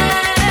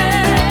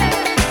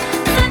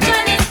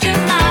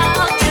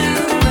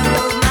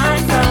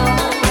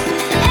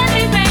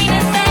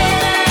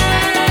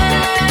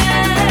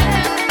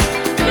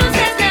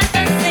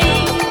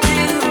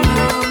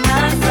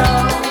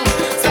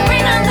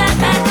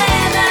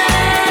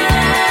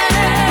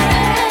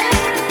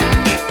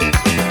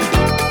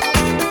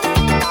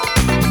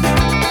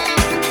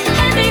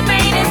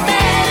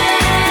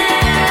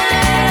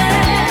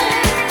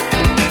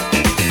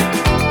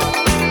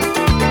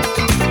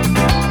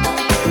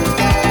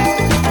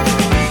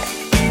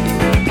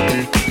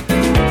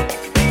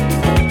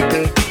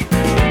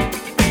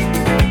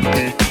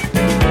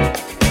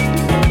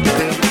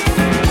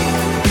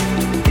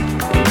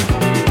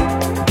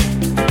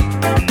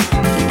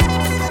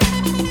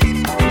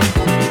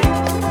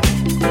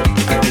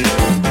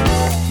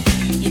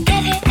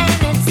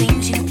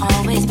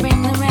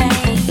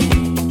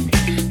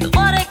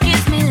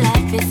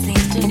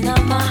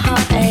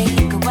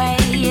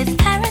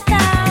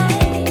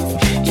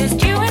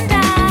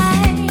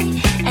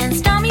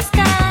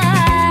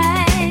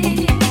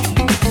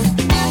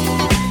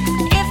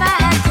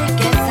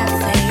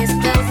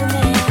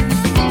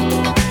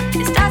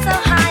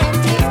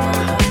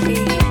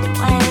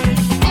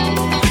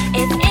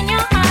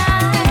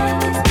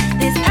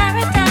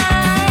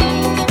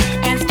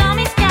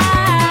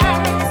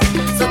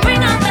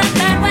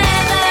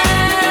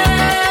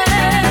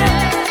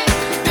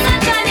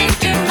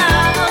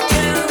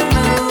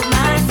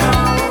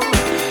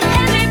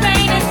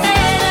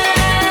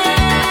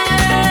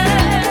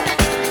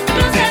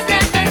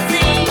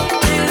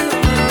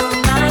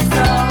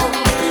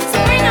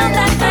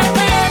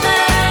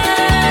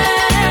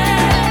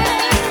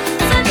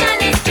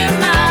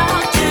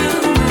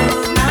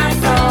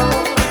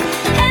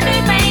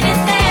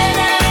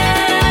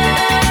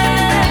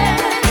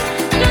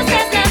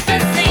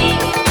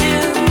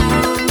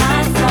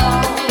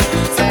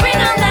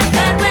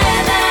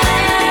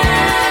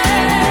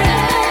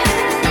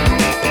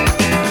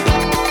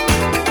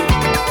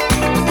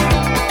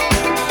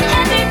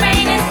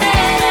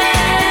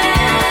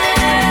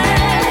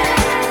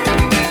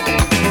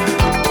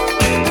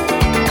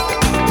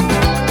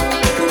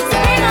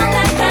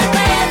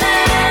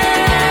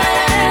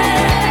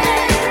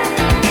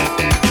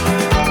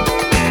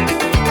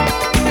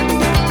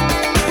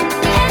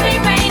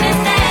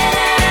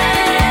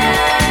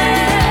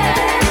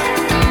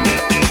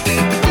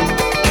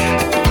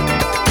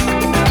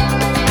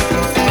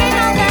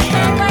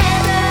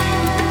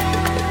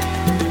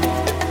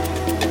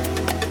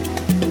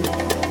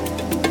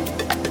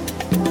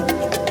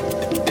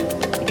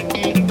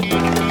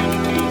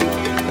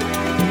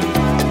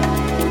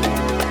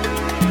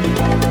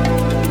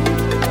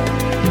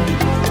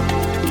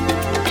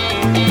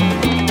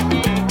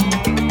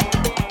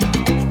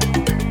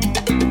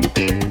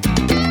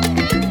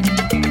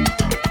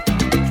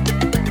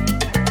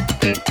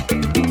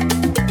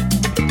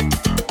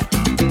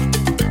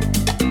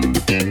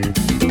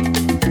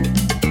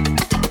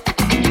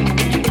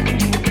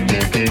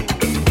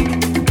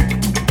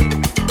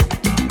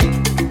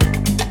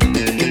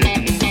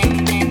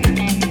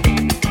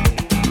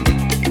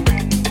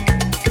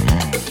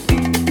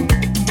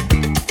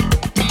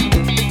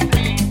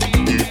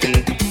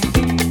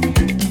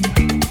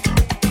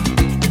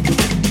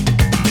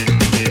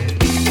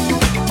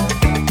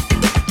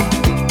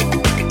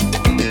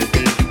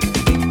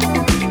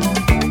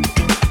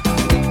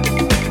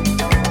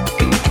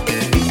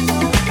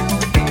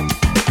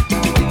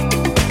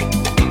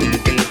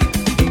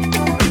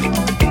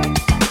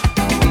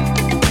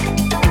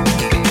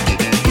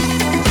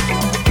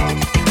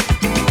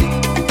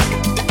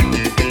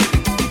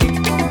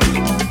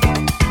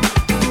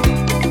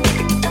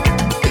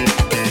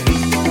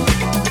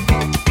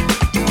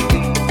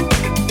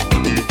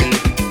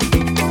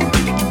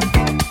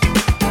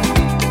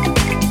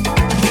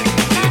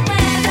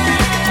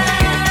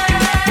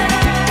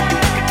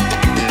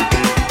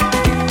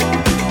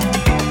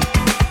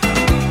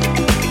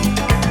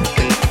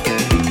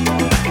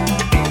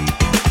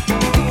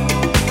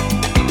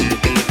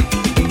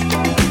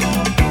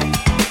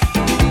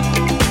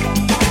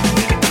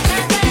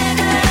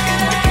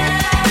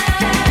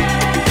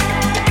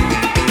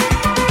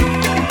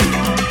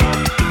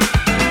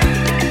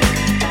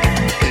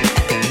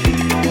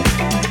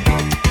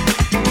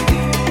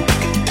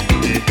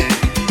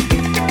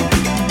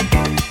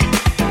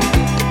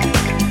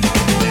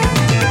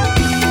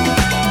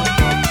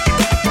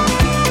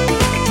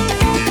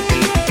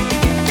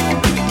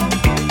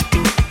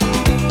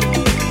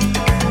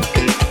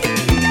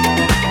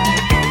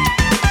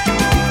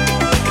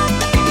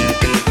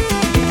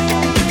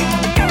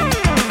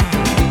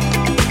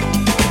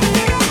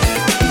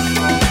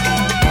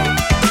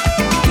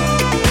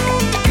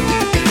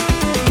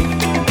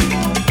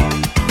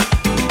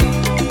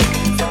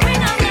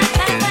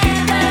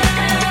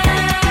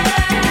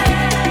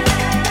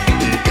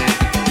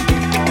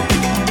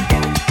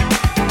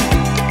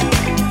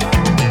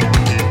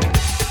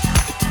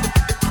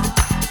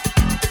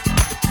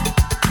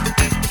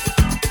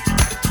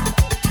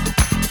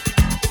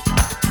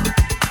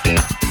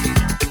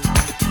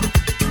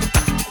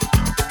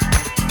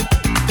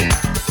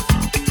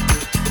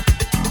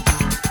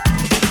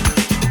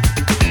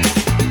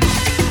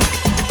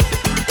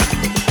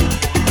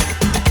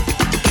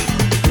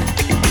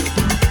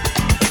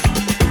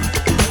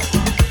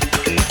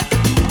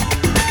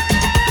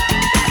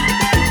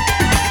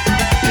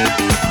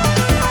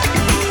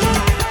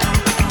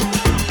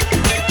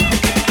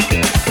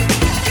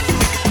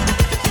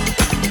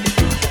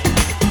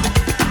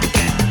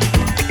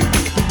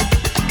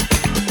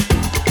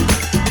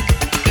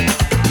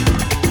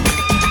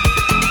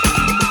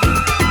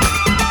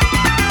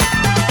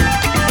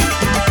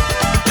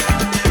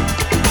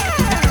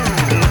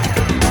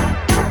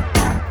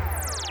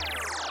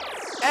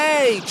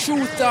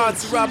 True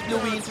Thoughts, Rob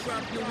Louis.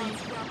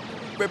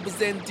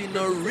 Representing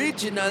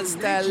original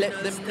style,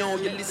 let them know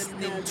you're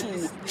listening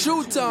to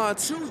True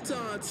Thoughts.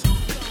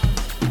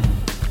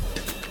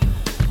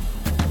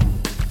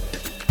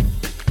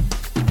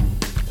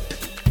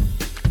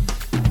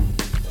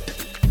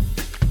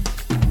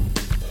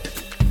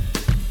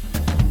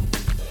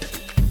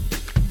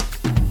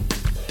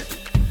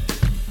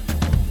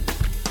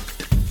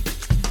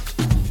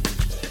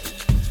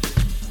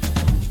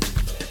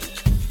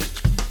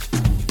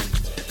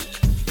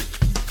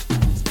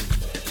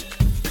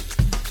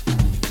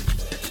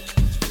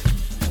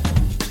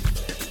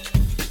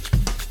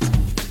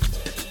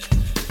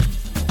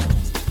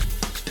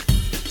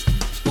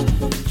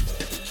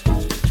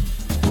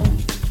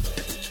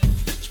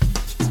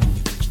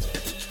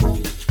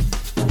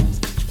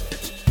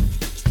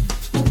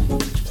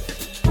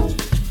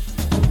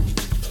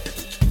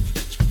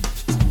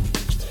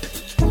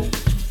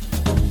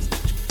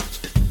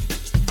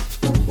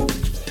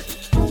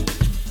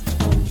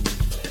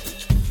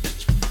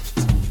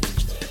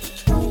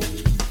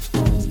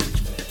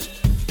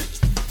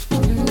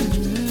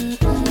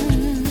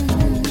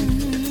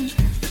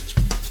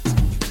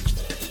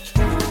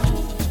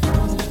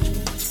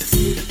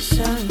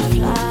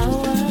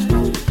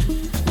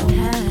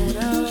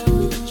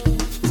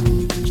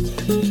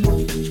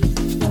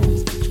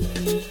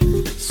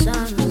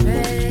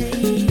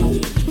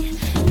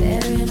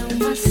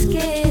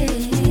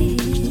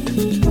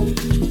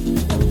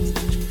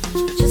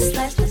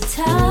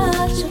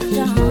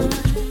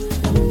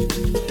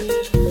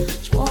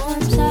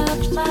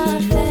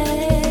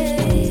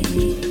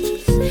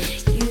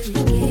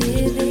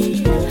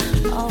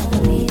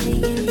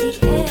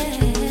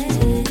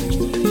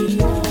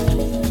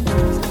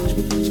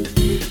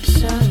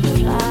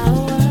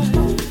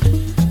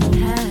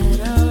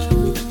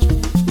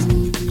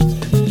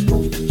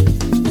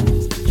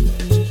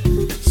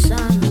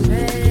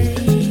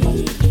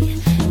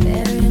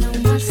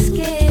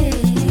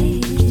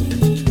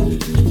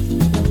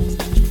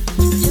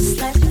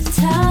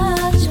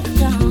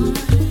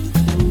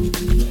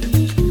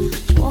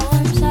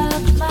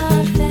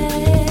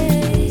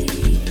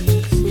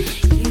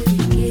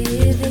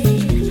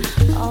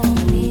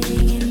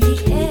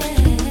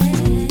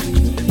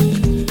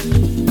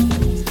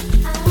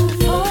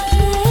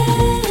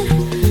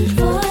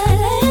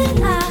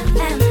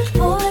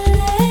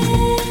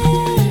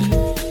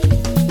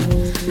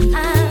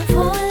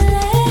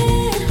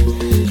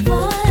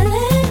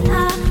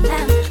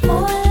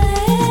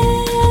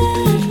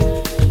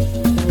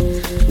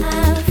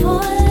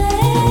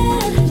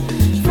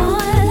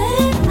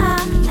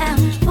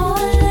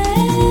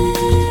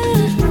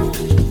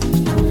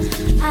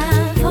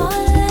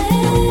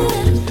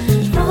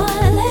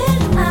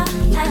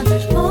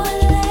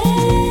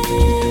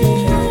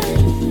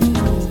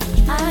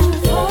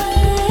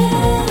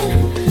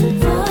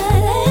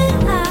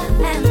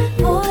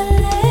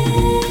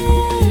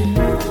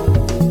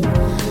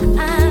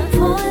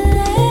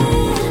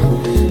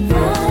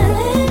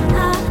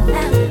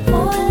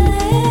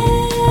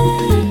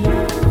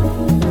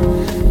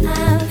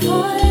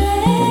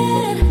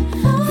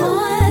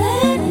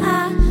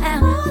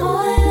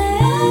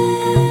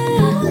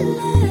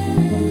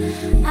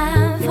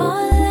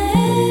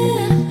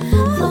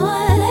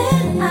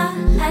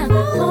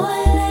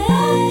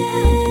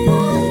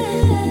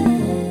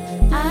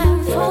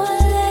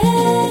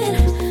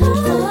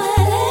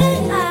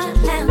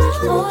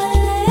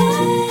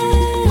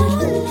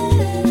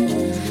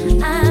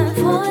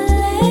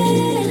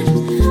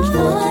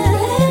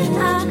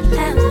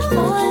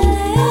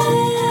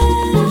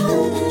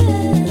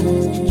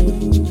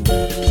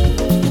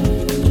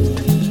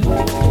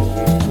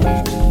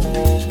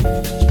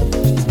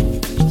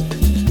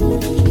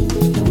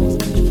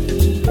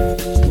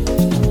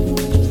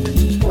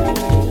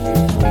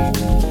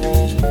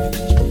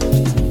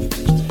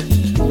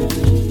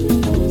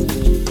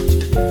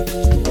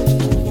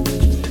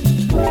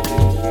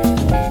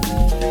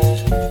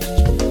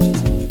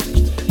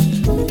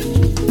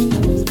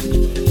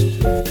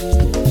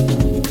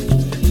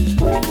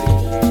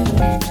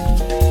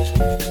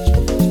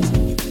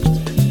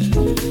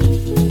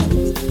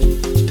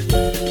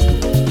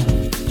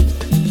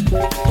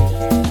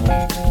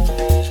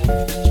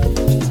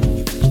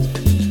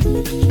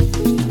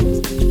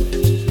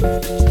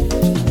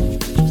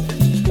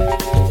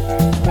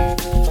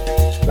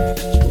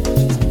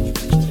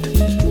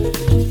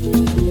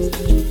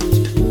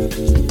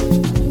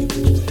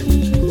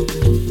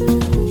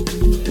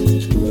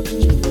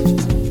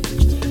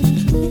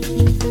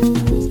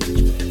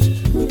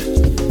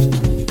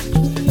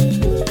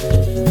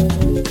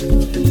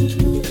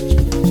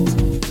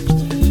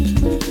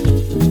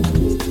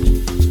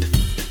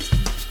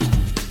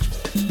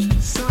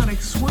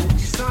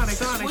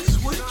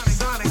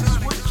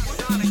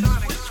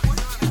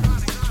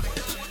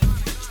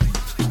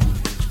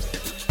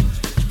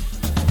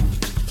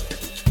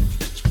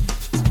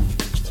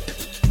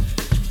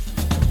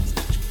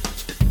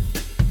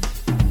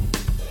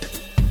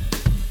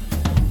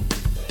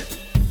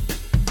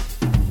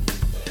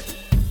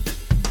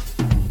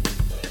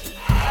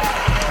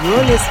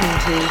 listening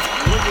to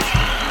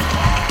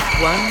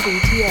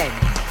 1BTN.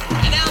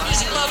 And now,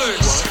 music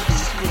lovers,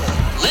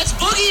 let's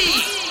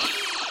boogie!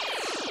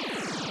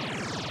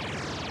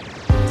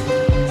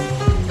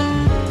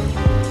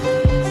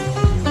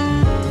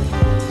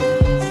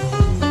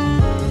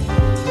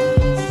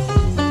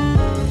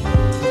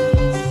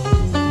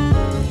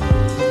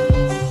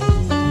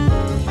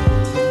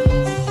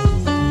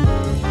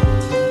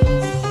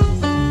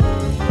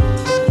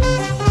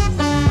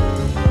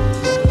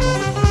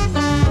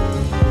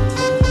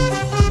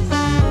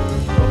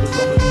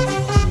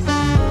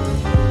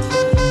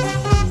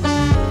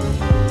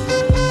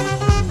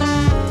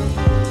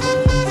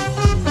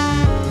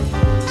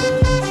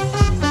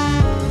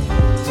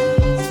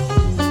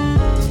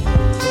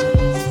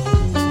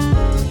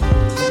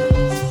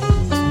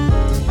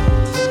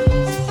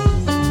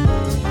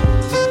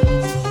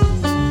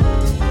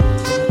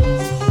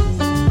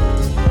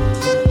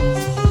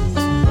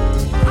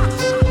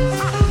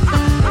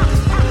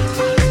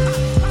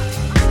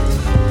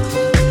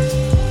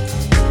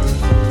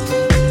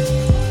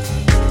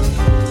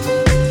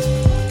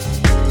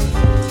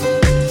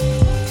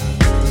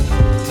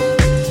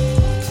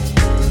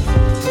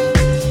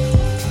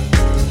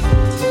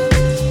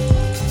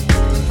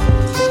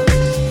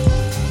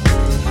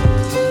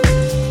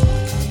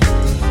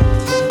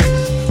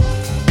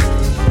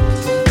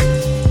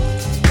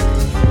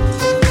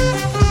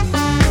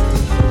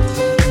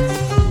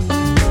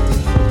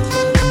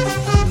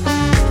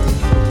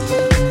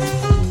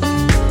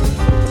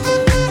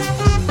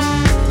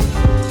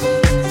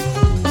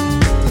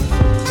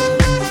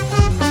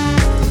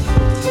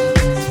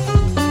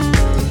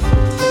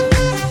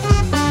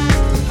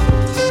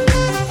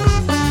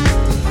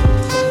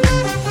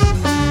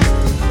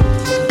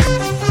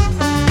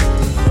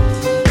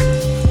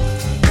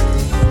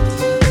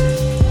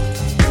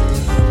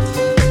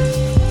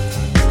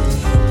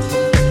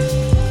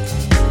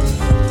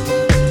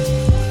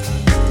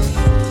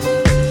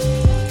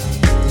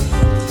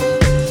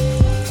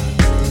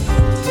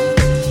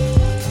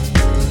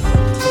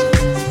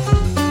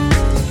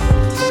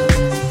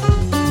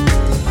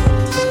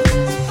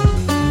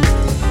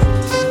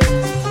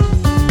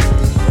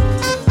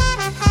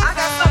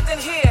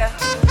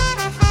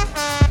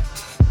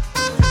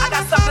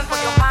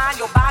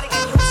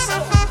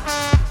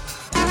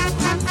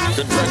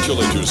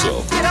 Congratulate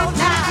yourself. Get on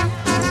now.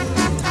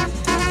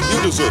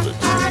 You deserve it.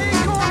 I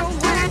ain't gonna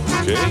wait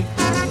Okay?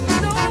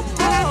 no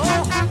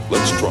more.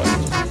 Let's try it.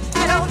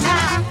 Get on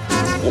now.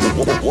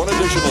 One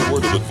additional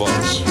word of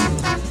advice.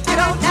 Get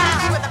on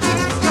now with a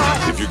beat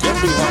joy. If you get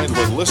behind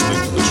when listening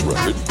to this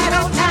record, Get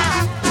on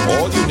now.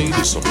 all you need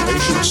is some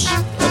patience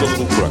and a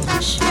little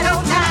practice. Get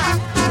on now.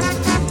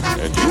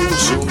 And you will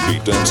soon be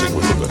dancing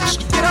with the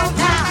best. Get on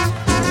now.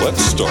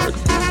 Let's start.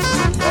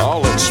 Now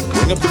let's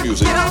bring up the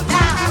music. Get on now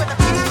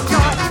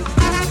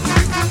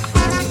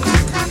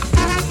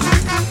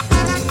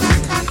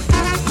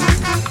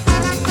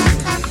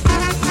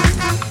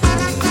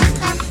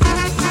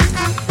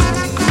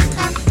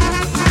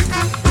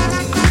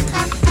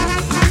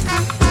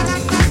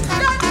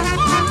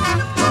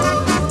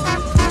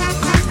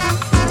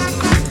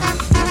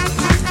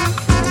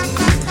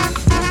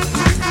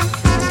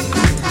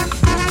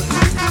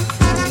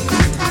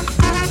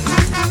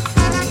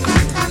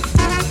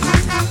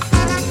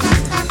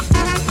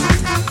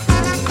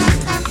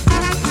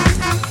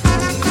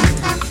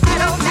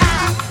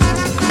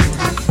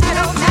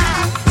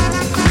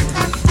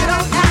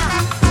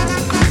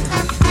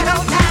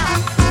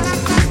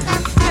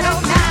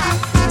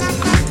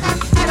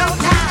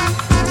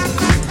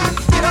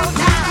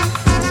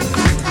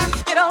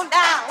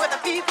with a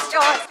beat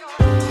joy.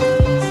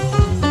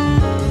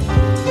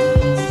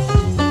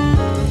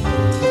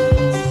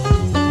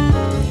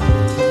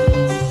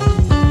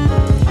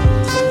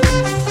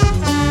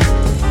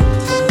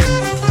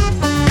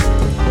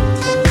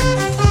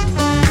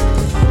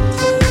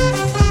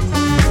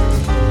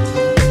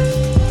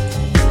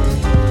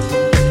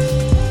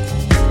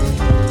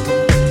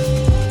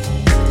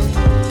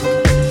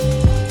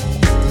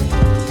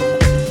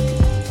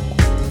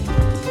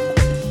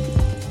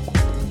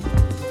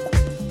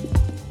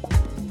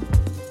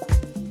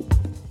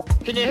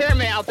 Can you hear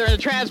me out there in the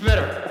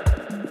transmitter?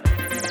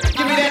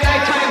 Give me that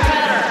nighttime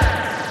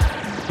pattern.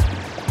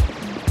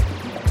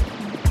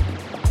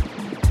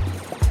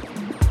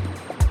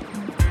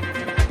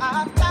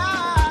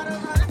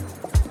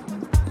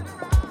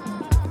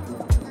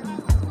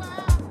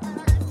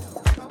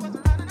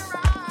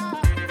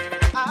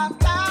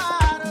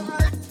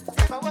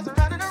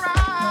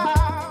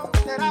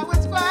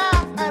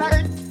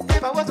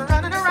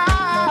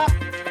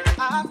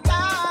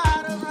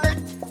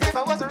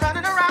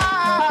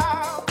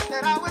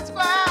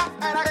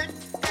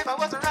 If I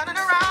wasn't running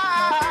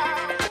around,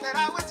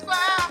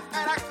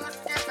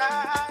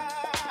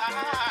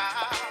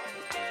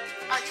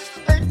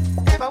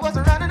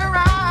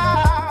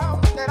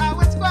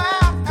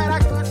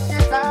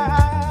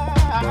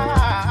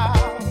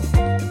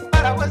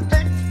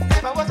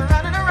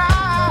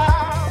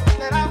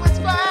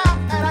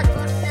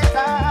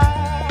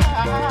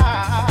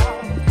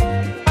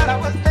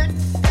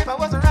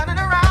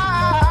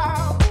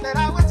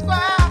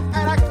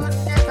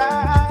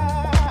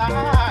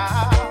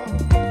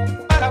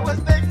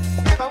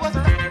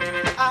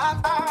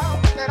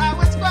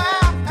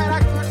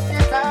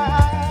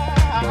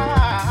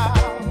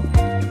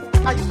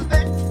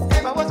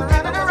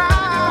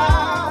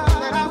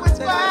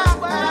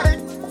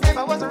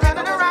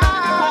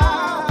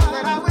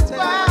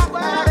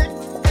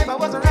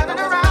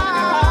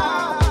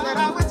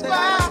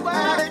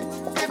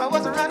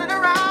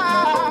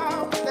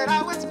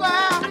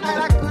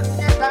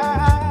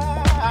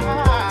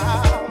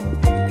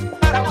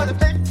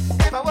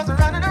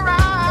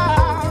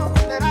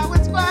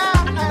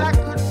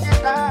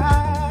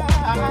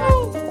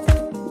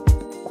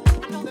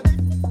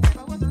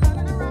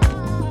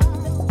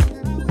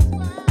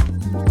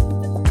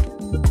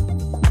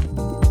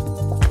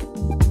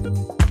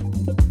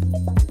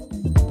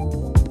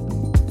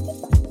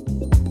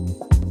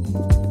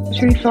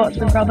 True Thoughts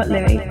with Robert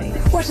Louis.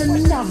 What a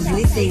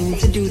lovely thing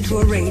to do to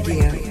a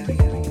radio.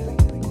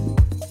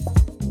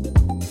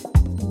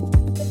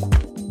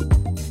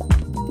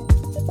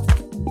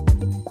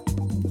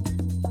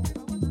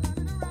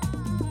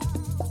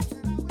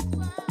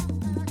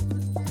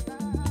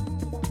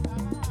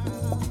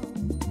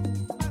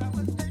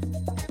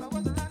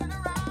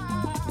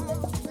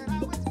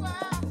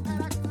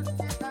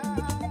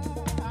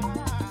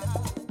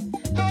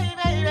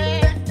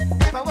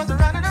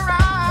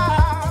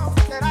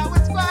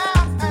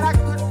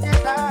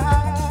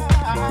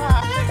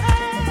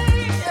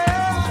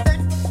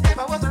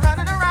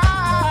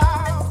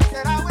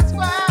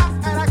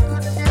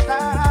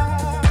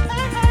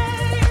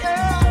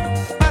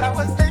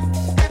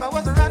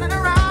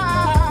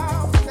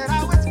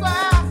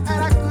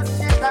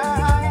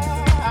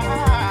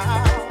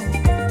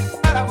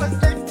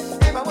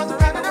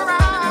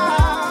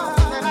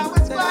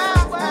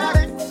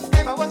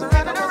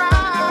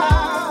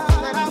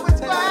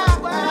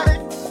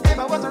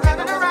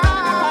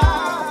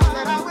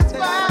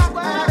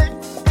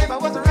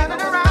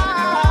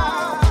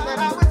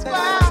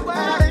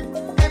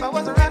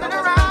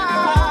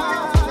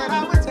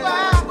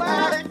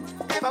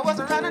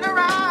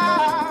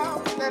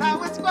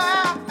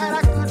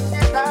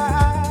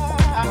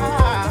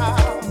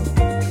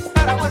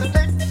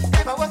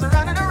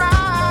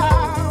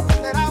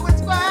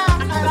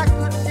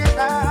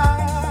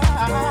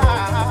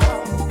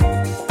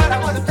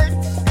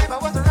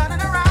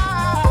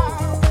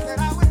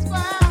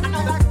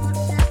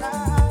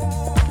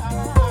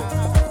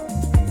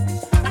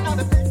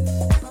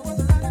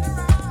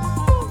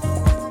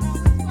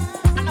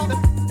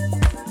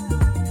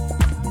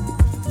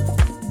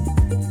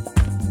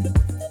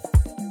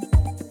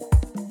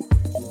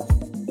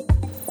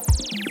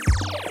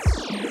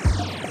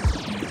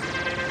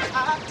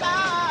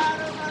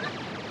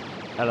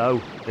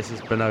 Hello, this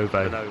is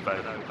Bonobo.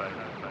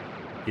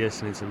 You're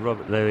listening to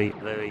Robert Louis.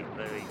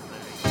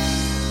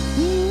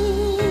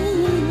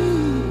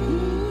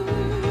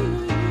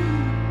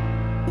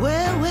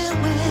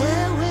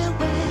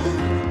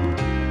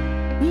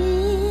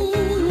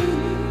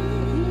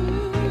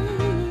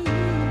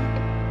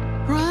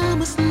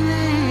 Promised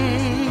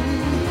land.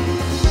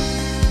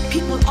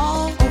 People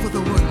all over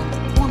the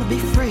world want to be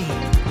free.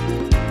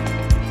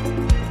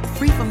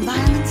 Free from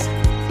violence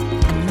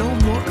and no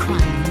more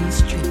crime in the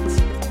streets.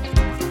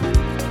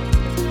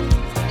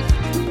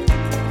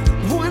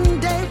 One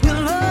day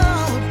we'll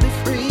all be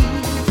free.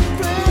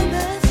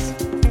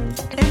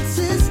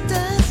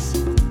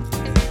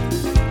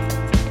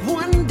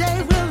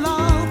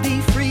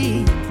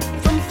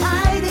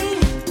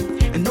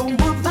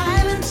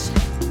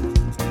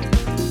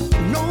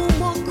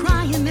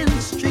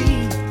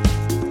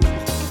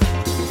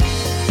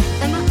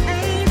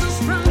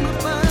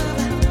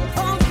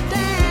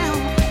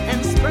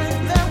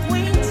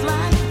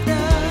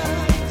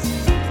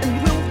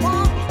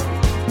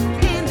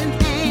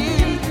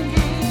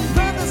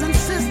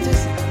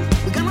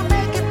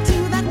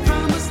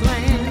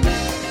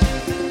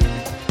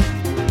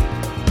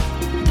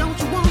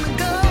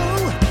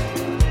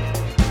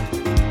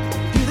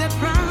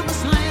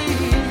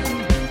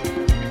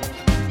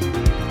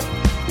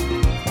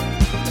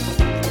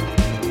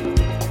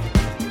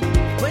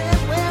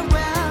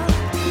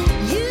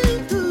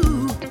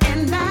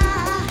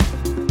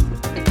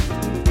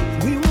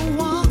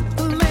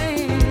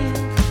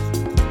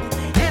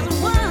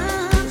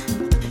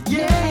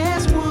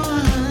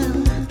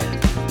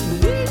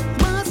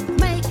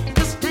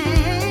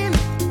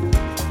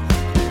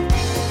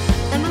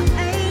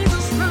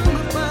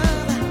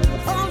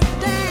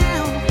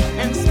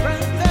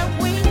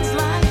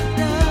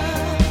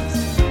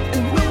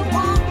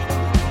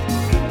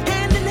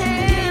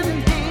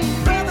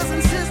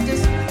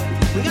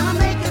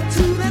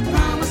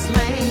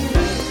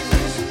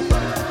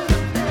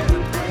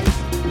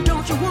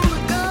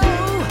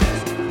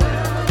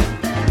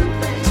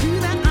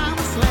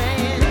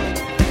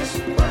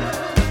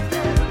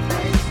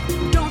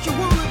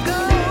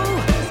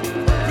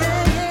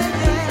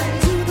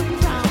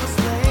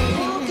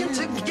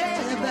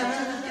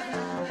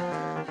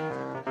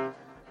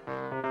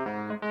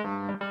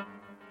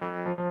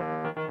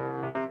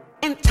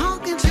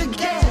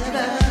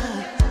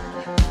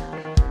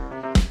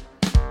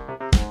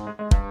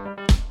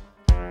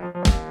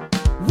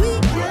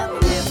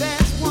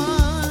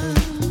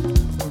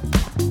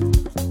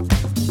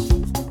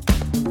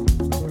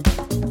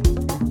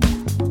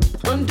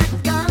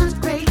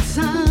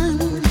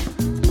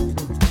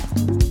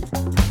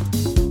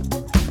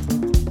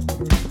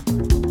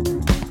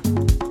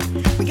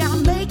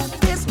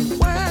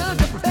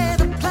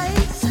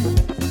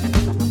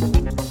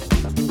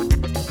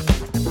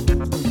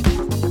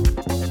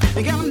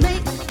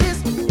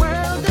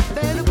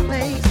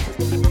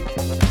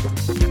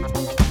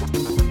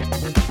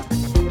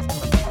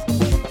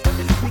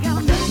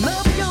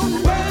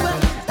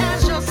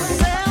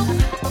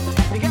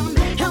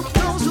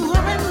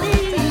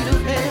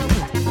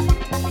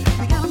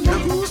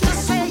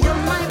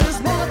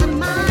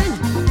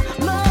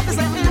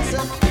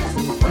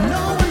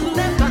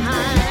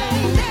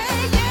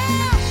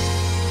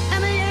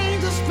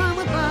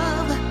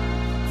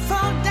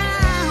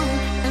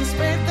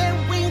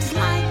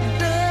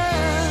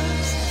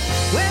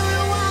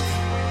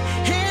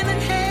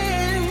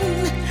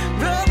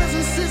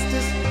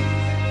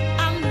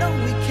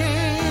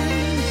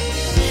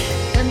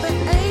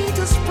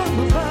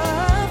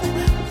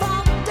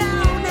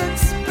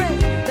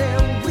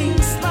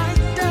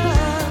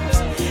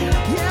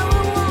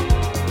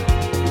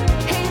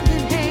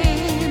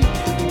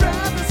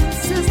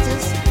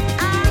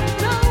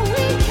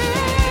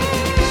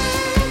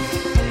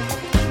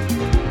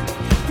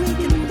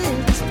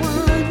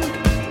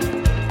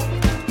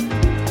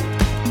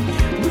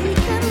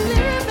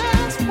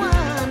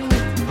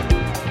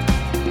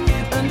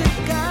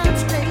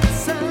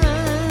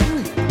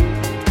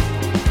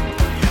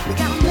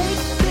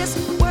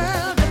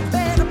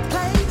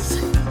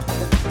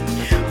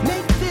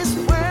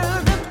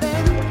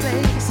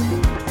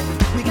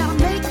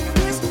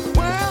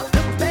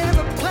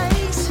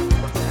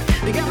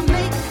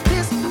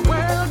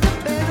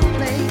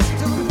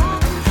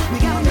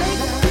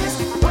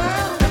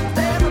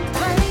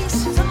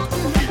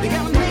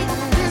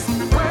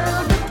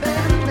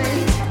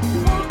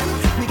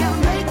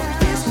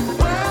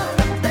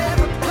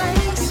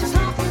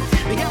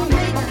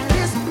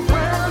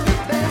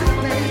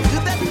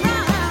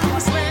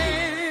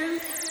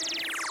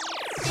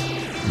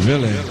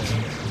 Really?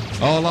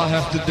 All I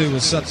have to do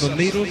is set the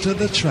needle to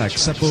the track,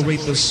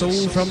 separate the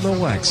soul from the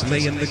wax,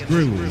 lay in the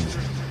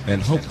groove,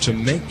 and hope to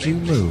make you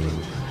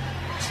move.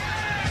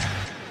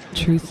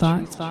 True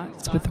Thoughts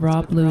with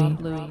Rob Louie.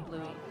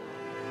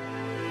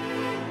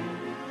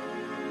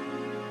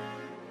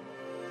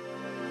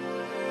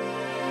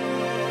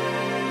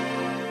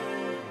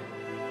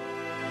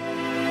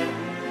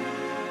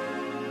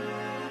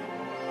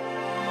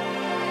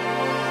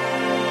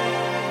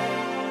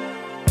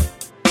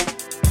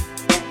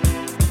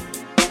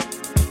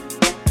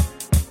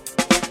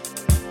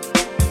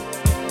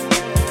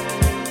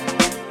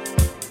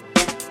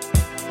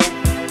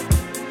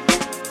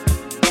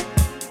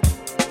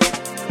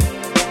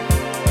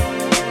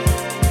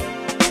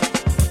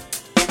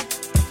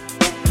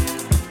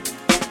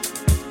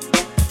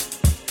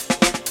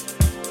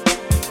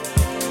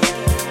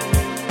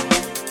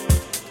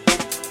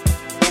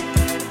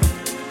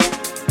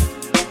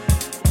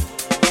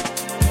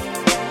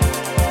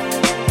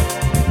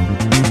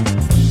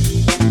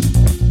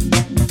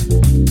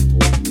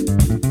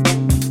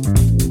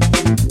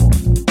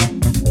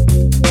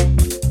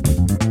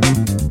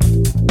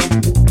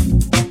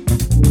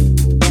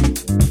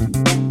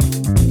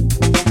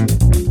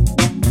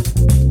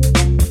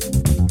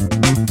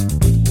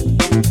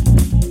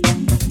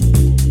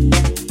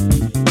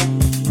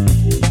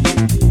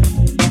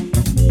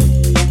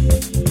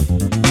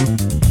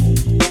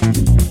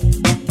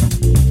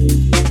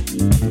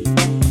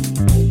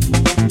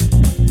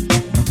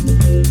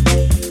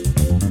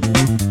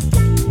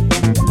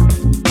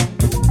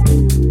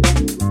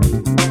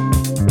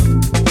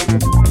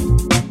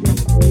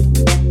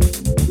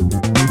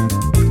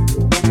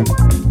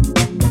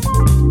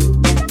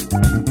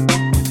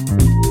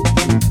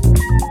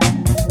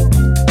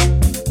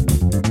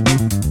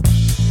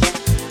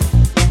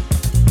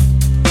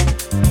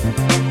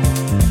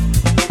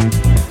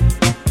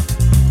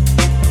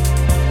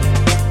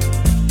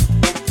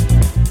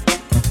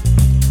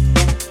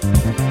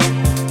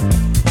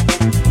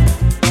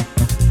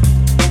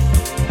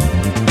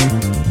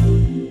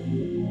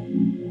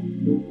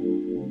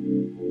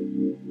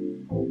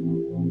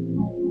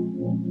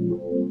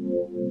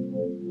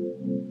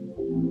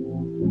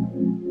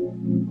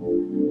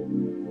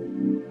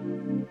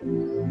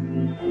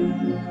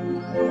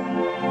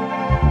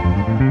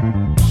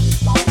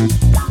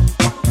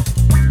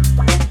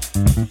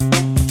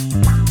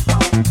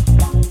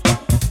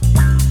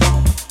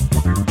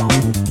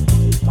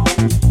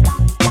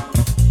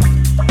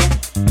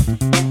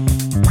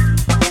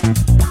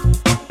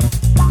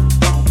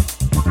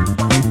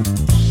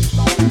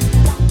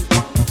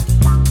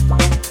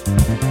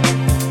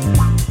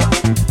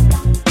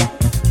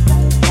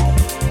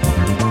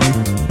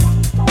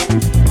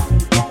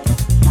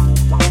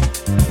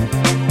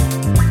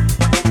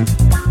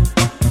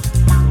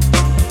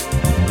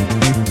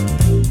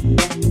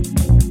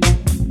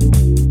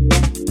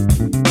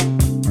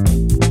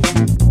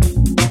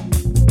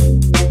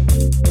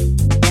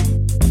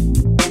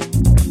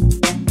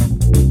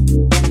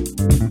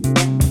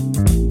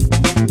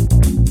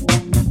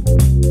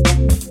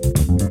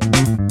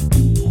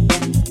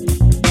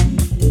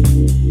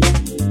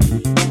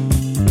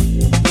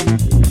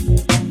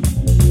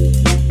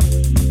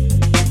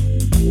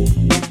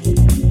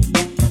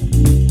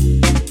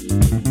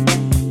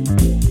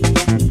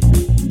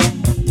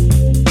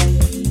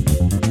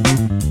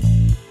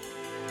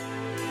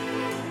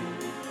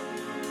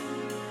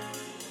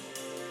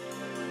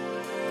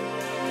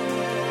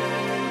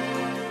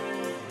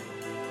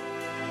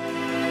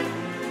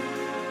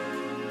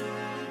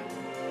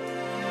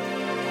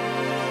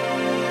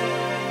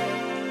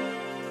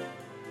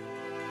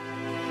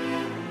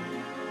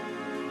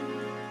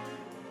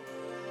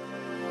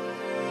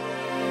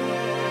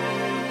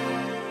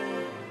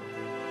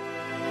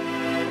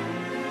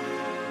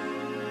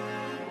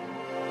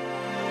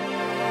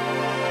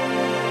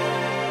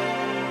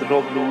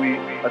 Rob Louie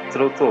a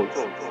True Thoughts.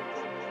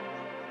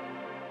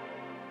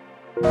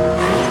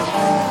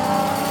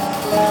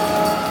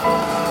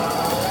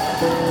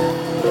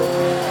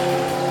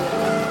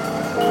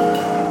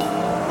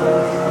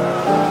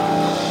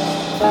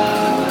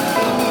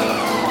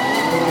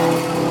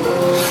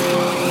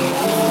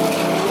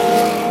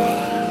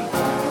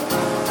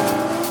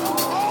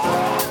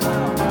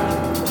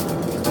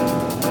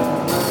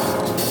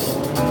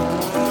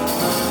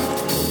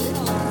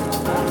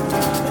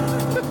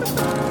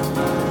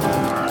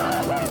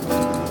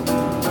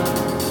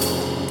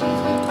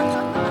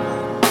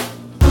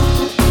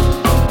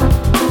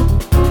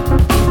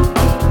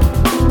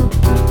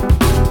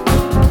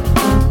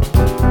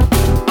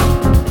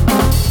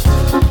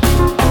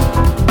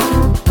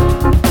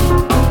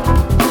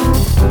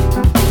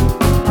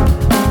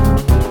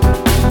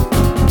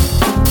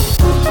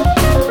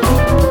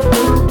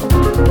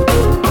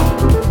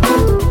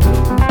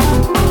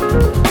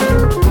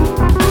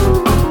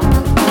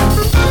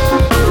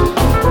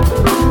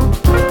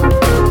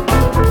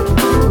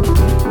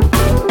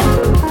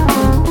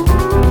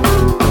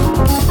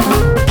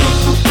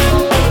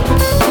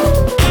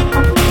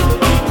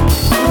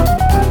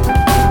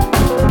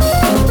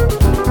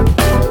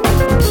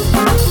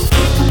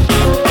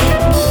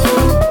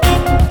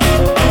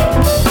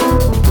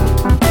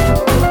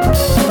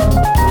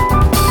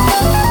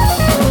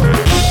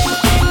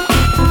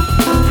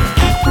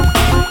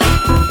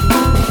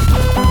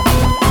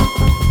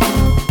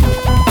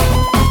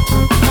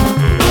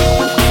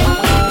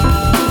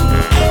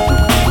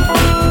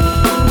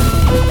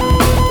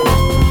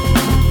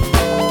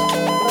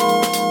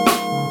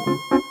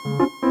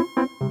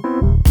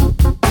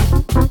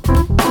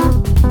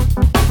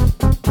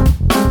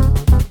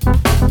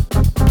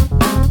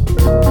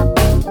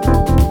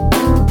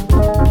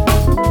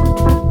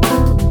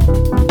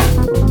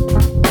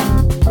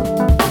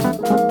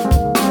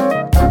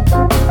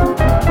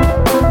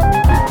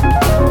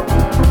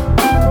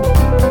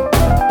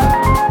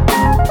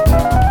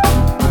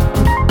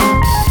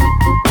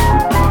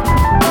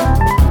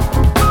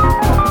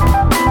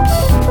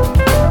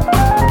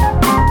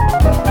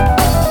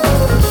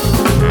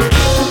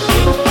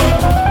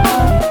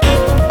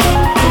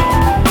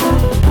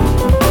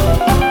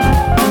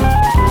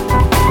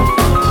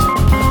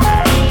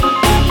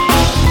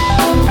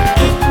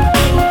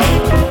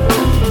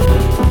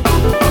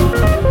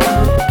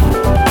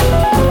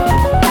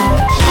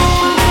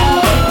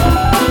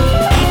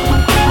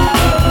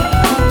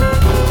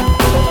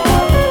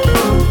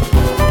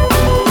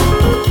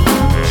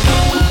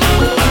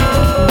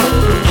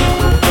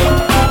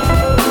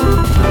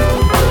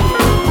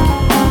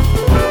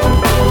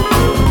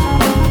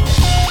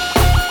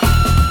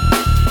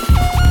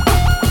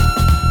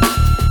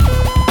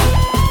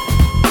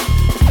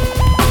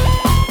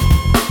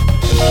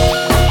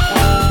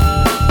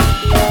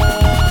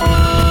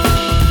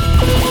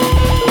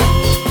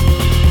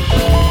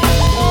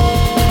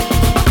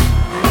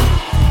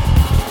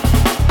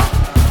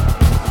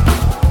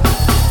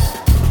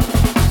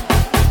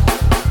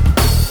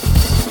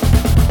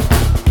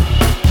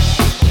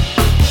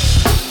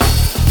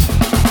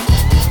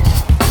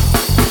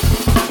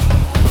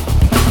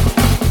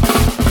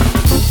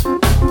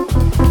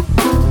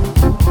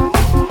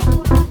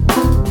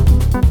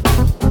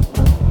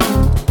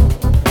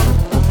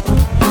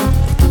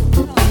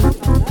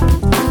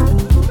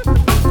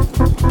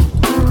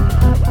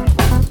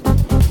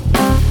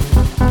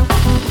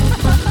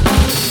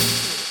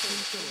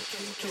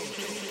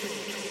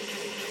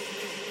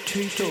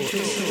 True Thoughts.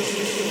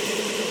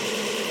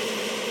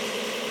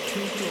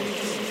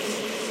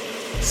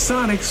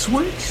 Sonic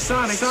Switch,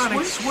 Sonic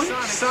Switch,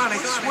 Sonic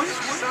Switch.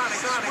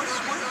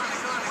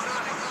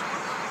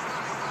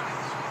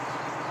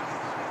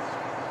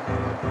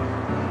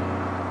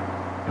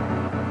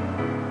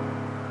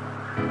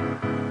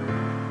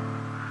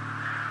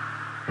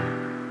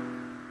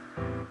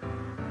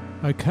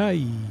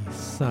 Okay,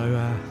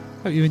 so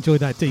hope you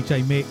enjoyed that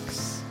DJ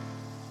mix.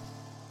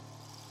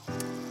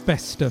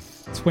 Best of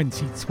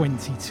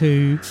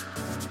 2022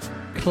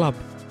 club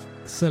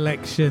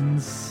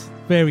selections,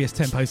 various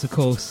tempos, of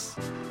course.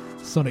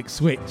 Sonic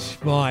Switch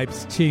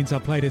vibes, tunes I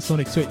played at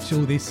Sonic Switch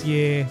all this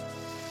year,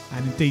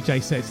 and in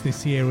DJ sets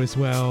this year as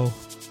well.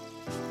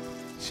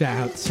 Shout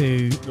out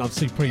to Love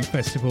Supreme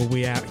Festival,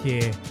 We Out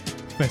Here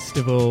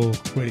Festival.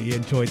 Really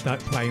enjoyed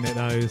that, playing at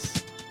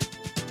those.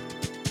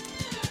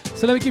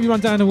 So let me give you a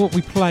rundown of what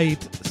we played.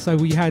 So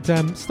we had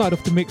started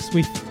off the mix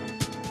with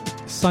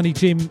Sonny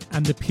Jim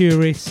and The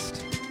Purist,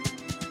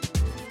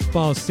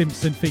 Bars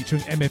Simpson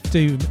featuring MF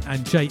Doom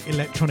and J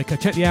Electronica.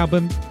 Check the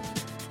album.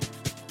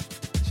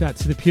 Shout out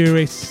to The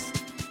Purist.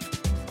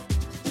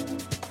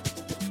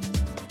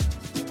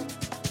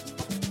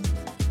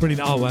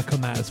 Brilliant artwork on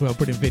that as well,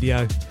 brilliant video.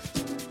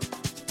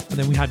 And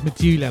then we had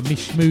Medulla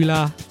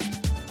Mishmula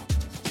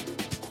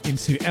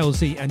into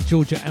LZ and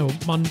Georgia L.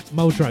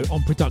 Muldrow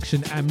on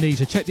production,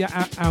 Amnesia. Check the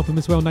album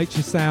as well,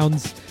 Nature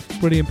Sounds.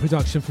 Brilliant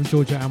production from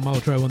Georgia L.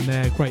 Muldrow on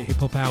there. Great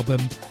hip-hop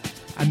album.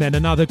 And then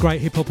another great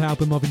hip-hop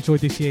album I've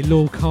enjoyed this year,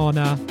 Lil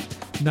Kana,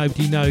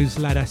 Nobody Knows,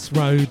 Ladas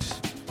Road,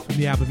 from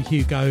the album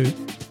Hugo.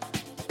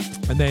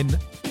 And then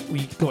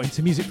we got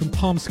into music from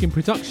Palmskin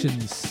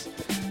Productions,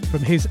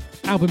 from his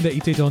album that he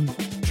did on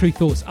True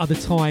Thoughts Other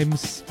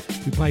Times.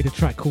 We played a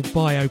track called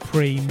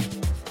Biopreme.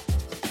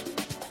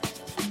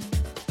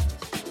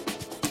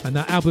 And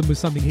that album was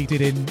something he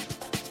did in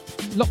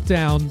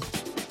lockdown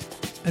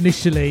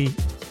initially.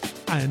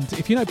 And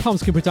if you know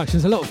Palmskin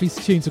Productions, a lot of his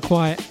tunes are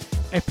quite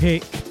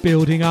epic,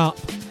 building up.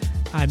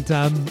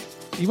 And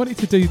he wanted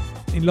to do,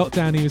 in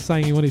lockdown, he was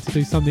saying he wanted to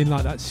do something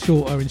like that,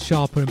 shorter and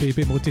sharper, and be a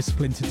bit more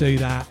disciplined to do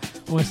that.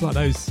 Almost like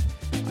those,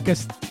 I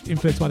guess,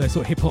 influenced by those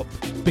sort of hip-hop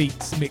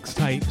beats,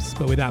 mixtapes,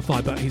 but with that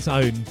vibe, but his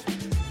own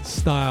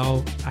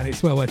style. And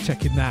it's well worth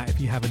checking that if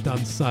you haven't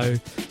done so.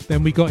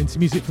 Then we got into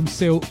music from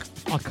Silk,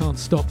 I Can't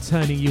Stop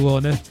Turning You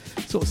On, a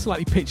sort of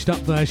slightly pitched up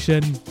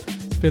version,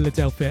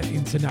 Philadelphia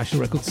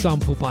International Records,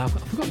 sampled by, I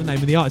forgot the name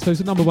of the artist, but it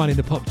was number one in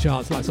the pop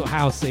charts, like sort of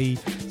housey,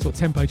 sort of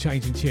tempo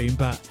changing tune.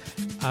 But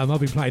I've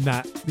been playing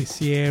that this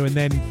year. And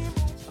then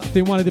I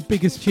think one of the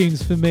biggest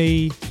tunes for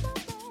me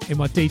in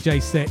my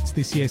DJ sets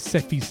this year,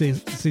 Sephi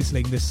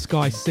Sizzling, the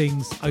Sky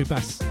Sings,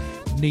 Obas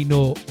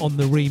Nino on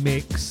the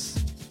remix.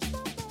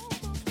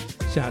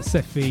 Shout out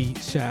Sephi,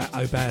 shout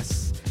out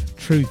Obas.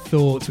 True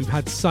Thoughts. We've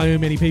had so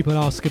many people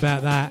ask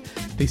about that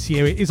this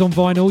year. It is on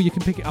vinyl. You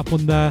can pick it up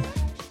on the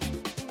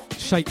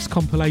Shapes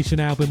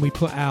compilation album we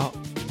put out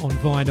on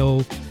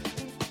vinyl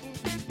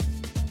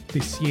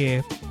this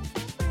year.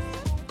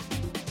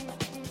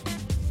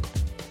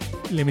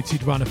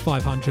 Limited run of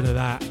 500 of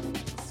that.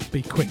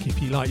 Be quick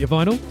if you like your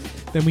vinyl.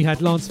 Then we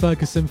had Lance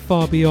Ferguson,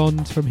 Far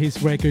Beyond, from his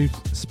Regu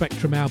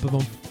Spectrum album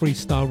on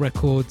Freestyle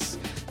Records.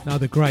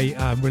 Another great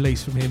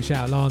release from him,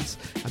 shout out Lance.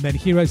 And then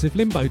Heroes of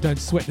Limbo, Don't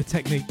Sweat the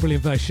Technique,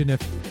 brilliant version of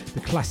the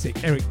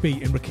classic Eric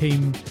Beat and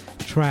Rakim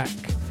track.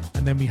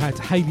 And then we had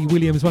Hayley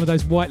Williams, one of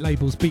those white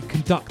labels, Beat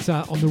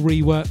Conductor, on the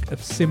rework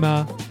of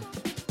Simmer.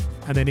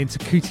 And then into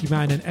Cootie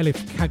Man and Elif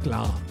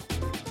Kaglar,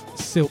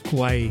 Silk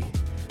Way.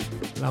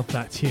 Love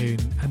that tune.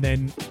 And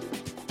then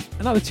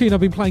another tune I've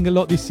been playing a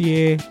lot this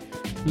year,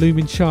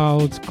 Lumen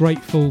Child,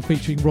 Grateful,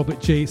 featuring Robert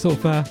G. It's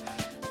sort of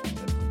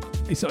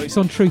it's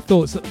on True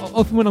Thoughts.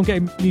 Often when I'm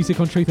getting music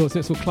on True Thoughts,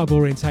 it's sort of club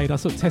orientated. I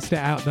sort of test it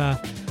out the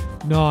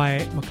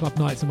night, my club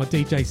nights and my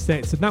DJ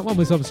sets. And that one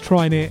was, I was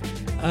trying it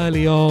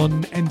early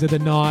on, end of the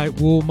night,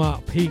 warm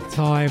up, peak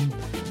time,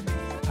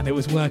 and it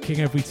was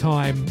working every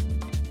time.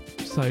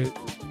 So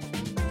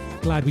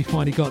glad we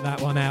finally got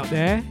that one out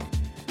there.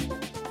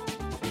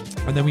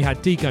 And then we had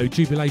Digo,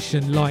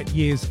 Jubilation, Light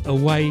Years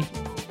Away,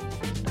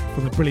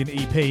 from a brilliant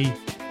EP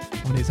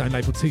on his own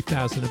label,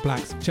 2000 of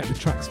Blacks. Check the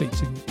tracks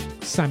featuring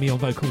Sammy on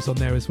vocals on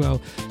there as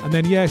well. And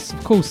then, yes,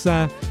 of course,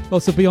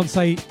 lots of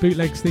Beyonce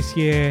bootlegs this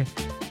year.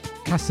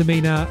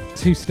 Casamina,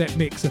 two-step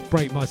mix of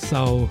Break My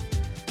Soul,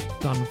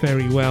 done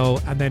very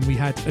well. And then we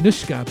had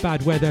Anushka,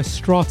 Bad Weather,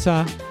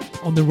 Strata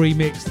on the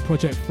remix, the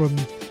project from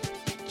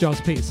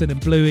Giles Peterson and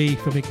Bluey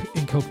from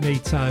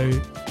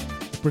Incognito.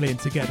 Brilliant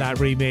to get that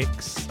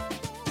remix.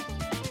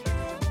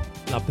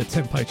 Love the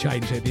tempo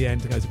change at the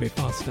end, it goes a bit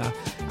faster.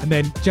 And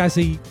then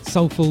jazzy,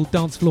 soulful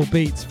dance floor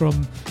beats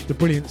from the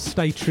brilliant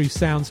Stay True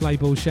Sounds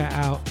label. Shout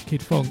out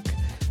Kid Funk.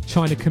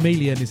 China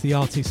Chameleon is the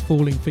artist,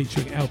 Falling,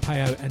 featuring El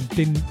Payo and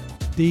Din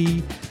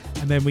D.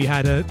 And then we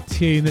had a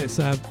tune that's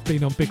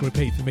been on big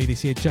repeat for me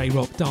this year,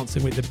 J-Rock,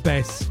 Dancing with the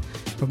Best,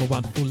 from a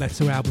wonderful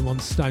Letter album on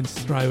Stone's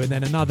Throw. And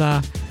then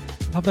another,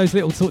 love those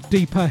little sort of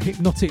deeper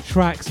hypnotic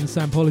tracks, and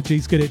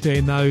Sampology's good at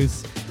doing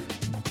those.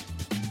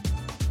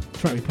 The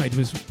track we played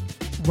was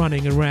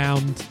Running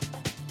Around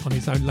on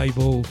his own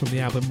label from the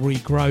album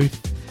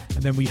Regrowth.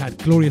 And then we had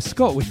Gloria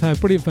Scott with her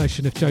brilliant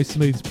version of Joe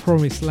Smooth's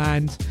Promised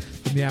Land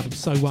from the album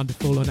So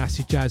Wonderful on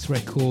Acid Jazz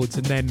Records.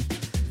 And then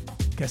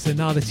I guess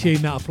another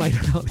tune that I played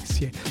a lot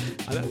this year.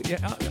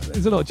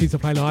 There's a lot of tunes I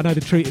play. I know all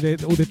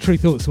the True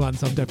Thoughts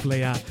ones I'm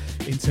definitely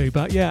into.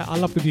 But yeah, I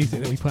love the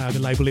music that we play on the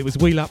label. It was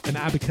Wheel Up and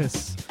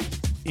Abacus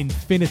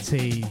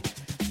Infinity.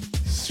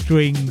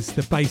 Strings,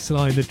 the bass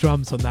line, the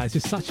drums on that. It's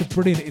just such a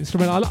brilliant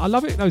instrumental. I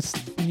love it. Those,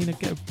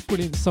 get a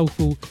brilliant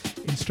soulful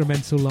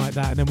instrumental like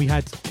that. And then we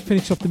had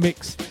finish off the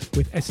mix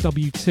with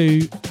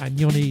SW2 and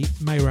Yoni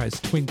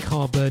Mayraz, Twin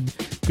Carbon,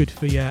 Good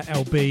For Ya,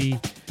 LB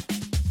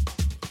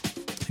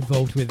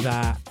involved with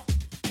that.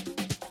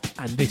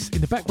 And this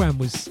in the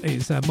background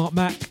is Mark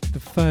Mack, the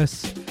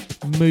first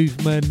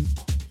movement.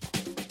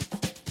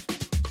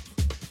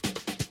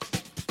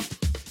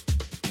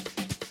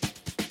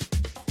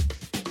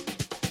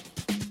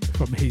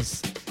 From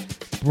his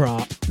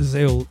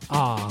Brazil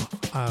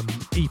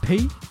EP.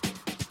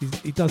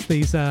 He does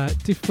these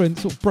different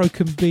sort of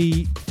broken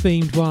beat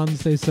themed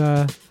ones. There's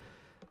a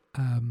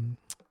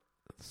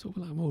sort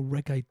of like more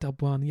reggae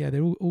dub one. Yeah,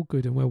 they're all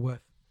good and well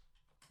worth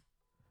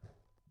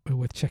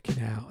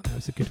checking out. That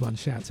was a good one.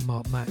 Shout out to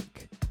Mark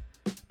Mack.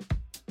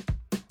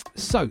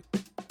 So,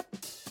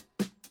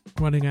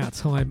 running out of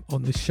time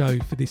on the show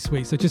for this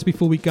week. So just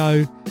before we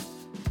go,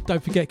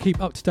 don't forget, keep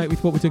up to date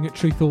with what we're doing at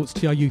True Thoughts,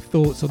 TRU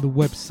Thoughts, on the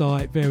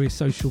website, various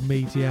social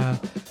media.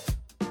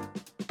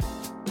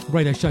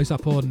 Radio shows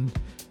up on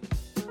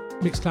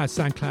Mixcloud,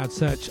 SoundCloud,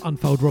 search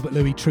Unfold Robert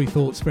Luis, True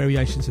Thoughts,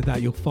 variations of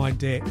that, you'll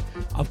find it.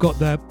 I've got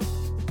the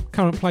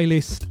current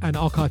playlist and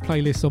archive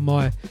playlist on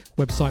my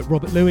website,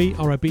 Robert Luis,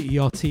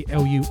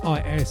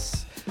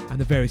 RobertLuis, and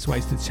the various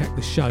ways to check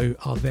the show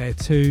are there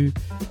too.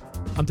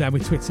 I'm down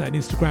with Twitter and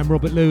Instagram,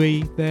 Robert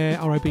Luis there,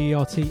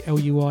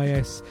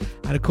 RobertLuis.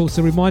 And of course,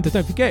 a reminder,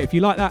 don't forget, if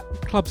you like that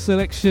club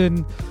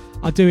selection,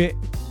 I do it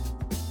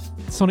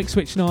Sonic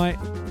Switch night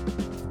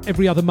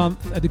every other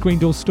month at the Green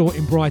Door store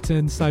in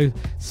Brighton. So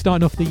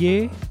starting off the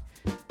year,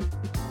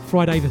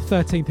 Friday the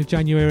 13th of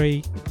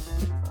January,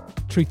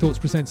 True Thoughts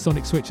presents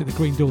Sonic Switch at the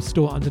Green Door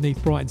store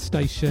underneath Brighton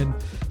Station.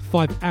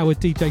 5-hour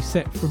DJ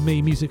set from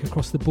me, music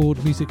across the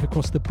board, music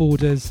across the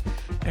borders.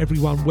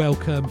 Everyone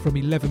welcome from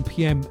 11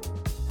 p.m.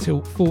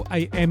 till 4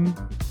 a.m.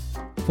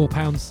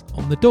 £4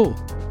 on the door.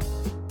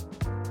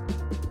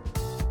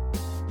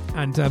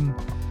 And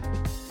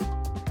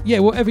yeah,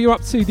 whatever you're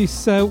up to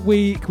this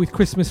week with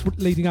Christmas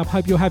leading up,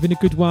 hope you're having a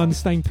good one,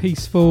 staying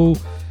peaceful,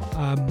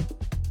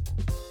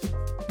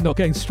 not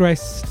getting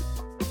stressed,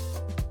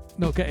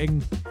 not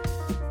getting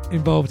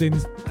involved in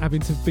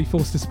having to be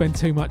forced to spend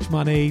too much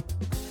money.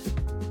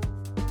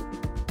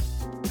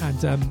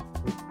 And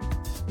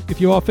if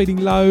you are feeling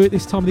low at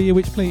this time of the year,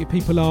 which plenty of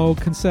people are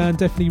concerned,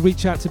 definitely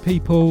reach out to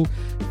people,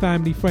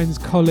 family, friends,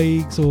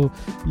 colleagues, or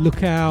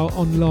look out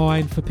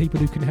online for people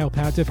who can help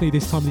out. Definitely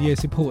this time of the year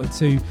it's important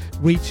to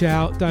reach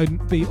out,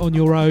 don't be on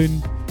your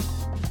own.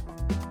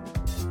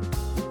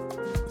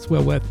 It's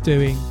well worth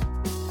doing.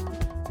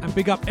 And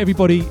big up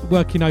everybody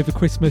working over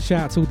Christmas.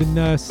 Shout out to all the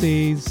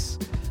nurses,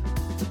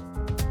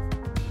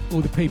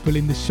 all the people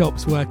in the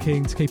shops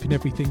working to keeping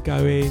everything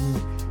going,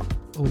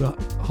 all the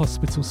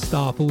hospital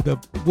staff, all the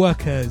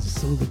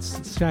workers, all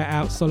the shout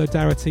out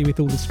solidarity with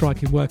all the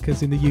striking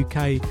workers in the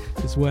UK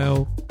as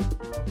well.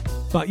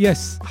 But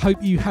yes,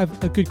 hope you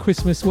have a good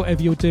Christmas,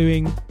 whatever you're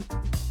doing.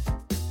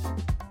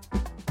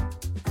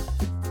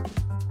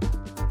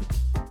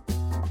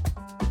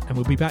 And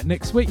we'll be back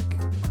next week.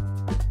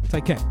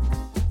 Take care.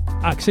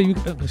 Actually,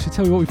 I should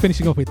tell you what we're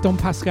finishing off with. Don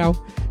Pascal,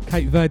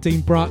 Kate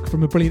Verdine Bruck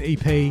from a brilliant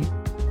EP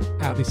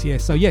out this year.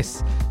 So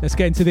yes, let's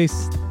get into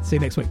this. See you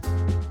next week.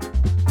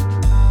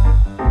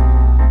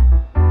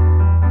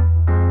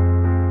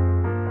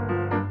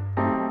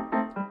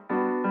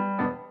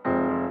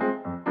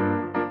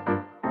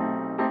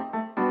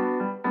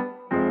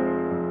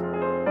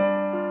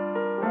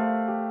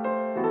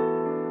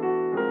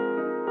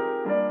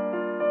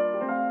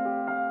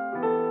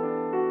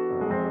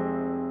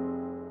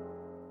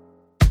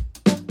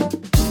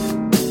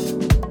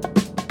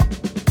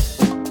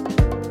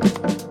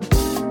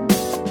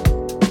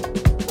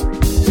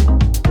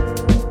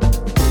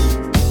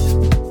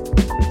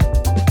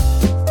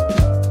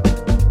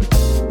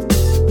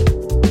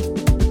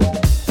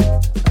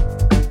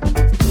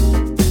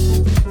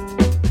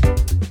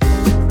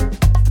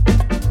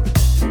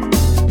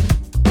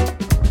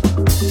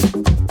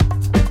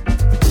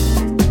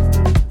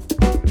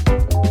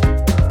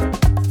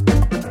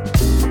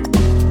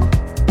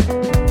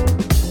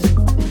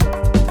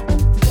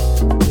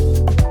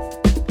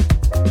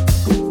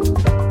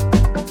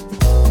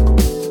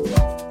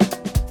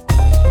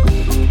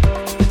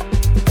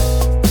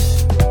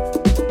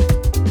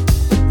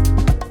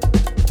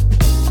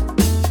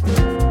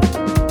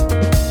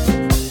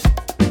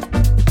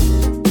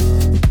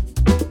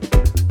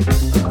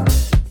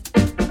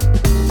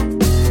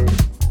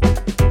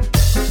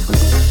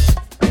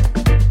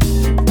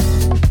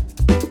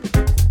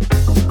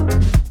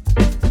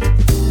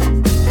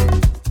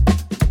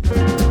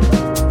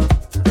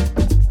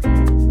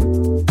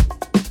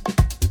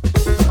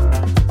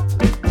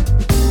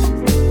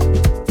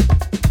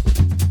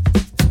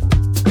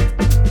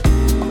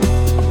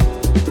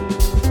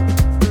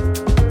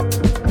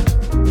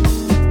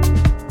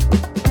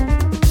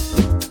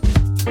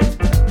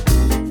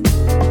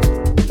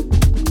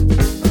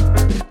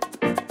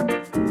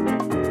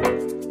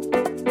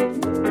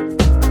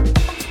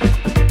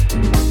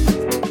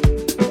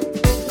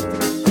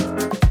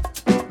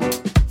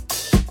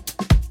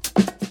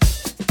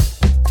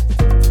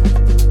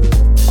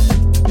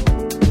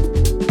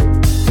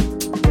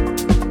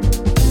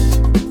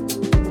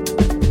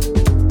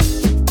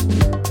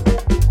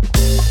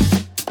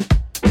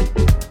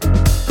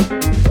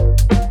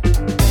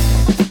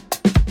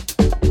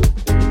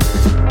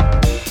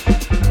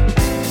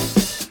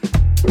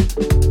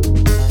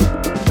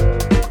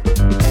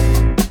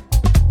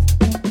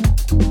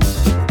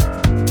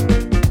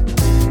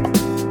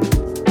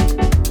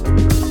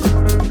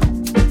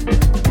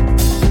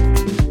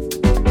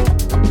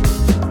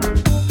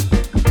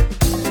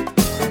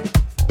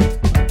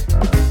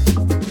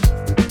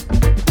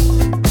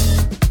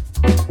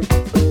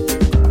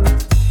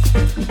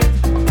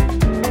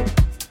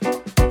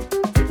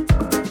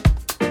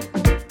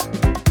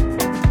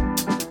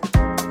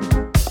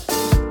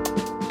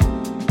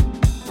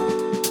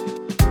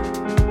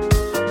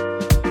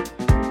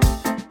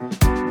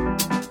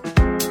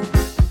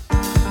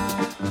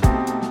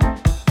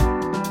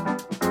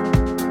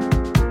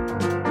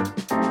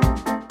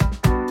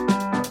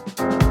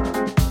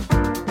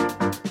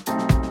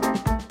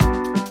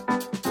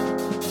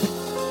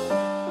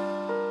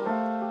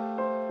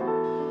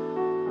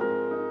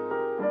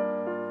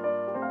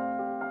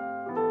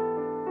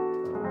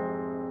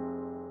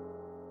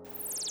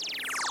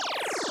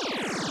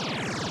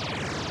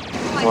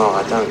 Well,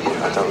 I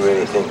don't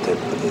really think that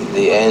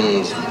the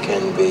end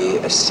can be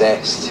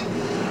assessed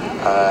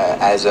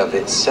as of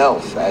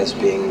itself as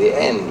being the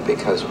end,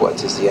 because what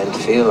does the end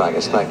feel like?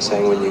 It's like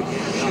saying when you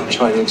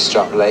try to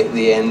extrapolate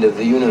the end of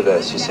the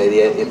universe, you say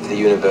if the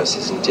universe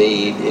is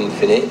indeed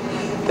infinite,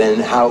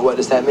 then what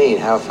does that mean?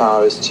 How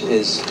far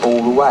is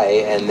all the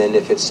way? And then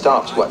if it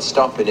stops, what's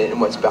stopping it, and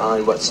what's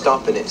behind what's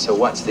stopping it? So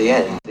what's the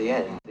end? The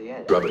end.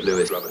 Robert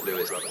Lewis.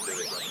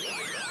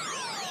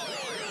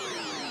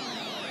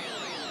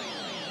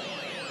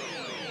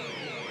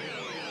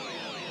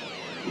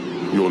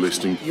 You're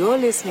listening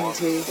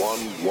to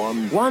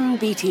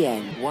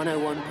 1BTN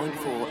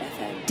 101.4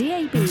 FM.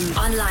 DAB.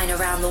 Online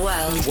around the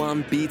world.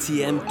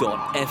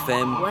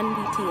 1BTM.FM.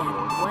 1BTN.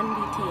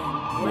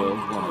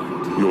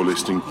 Worldwide. You're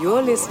listening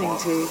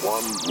to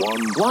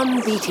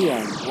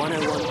 1BTN 101.4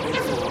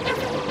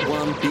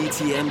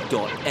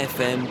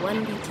 FM. 1BTM.FM.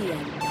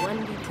 1BTN.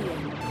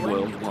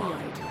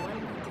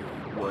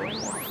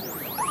 Worldwide.